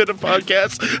 equipment of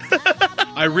podcasts."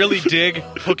 I really dig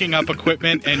hooking up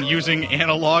equipment and using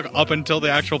analog up until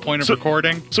the actual point of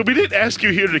recording. So we didn't ask you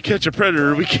here to catch a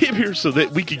predator. We came here so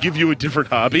that we could give you a different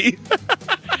hobby.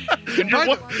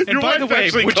 Your wife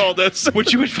actually called us.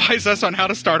 Would you advise us on how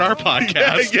to start our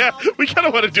podcast? Yeah, we kind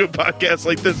of want to do a podcast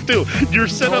like this too. Your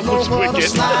setup looks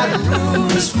wicked.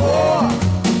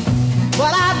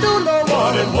 But I do know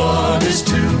 1 and 1 is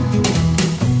 2.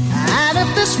 And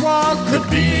if this one could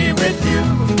be with you,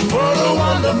 what a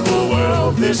wonderful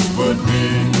world this would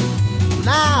be.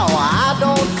 Now, I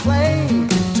don't claim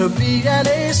to be an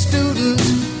A student,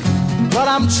 but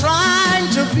I'm trying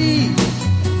to be.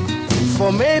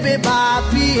 For maybe by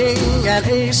being an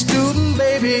A student,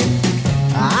 baby,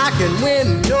 I can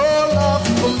win your love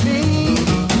for me.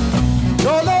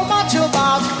 Don't know much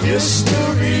about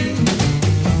history,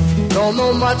 don't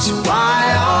know much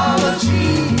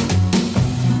biology,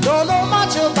 don't know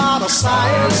much about a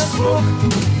science book,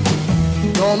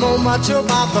 don't know much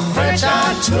about the French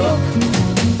I took,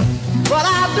 but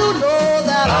I do know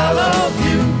that I love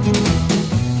you,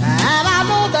 and I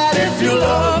know that if you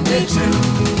love me too,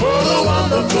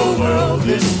 wonderful world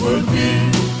this would be.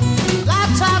 La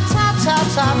ta ta ta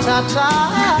ta ta ta.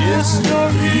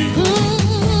 History.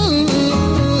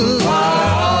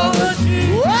 Biology.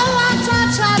 Well, la ta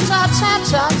ta ta ta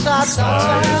ta ta ta.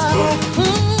 Science book.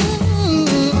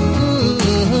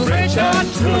 French art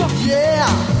too. Yeah,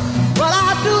 but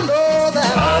I do know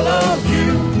that I love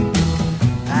you,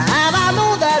 and I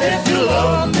know that if you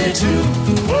love me too,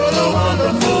 what a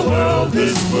wonderful world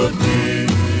this would be.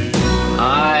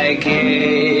 I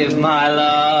gave my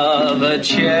love a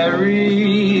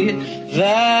cherry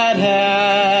that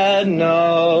had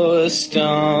no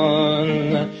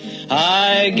stone.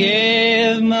 I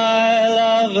gave my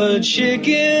love a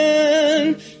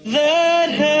chicken that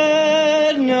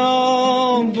had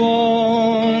no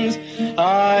bones.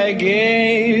 I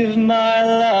gave my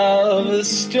love a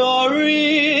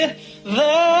story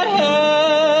that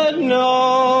had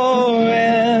no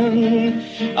end.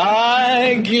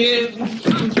 I give...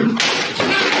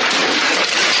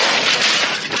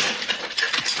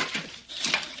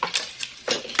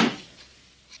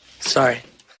 Sorry.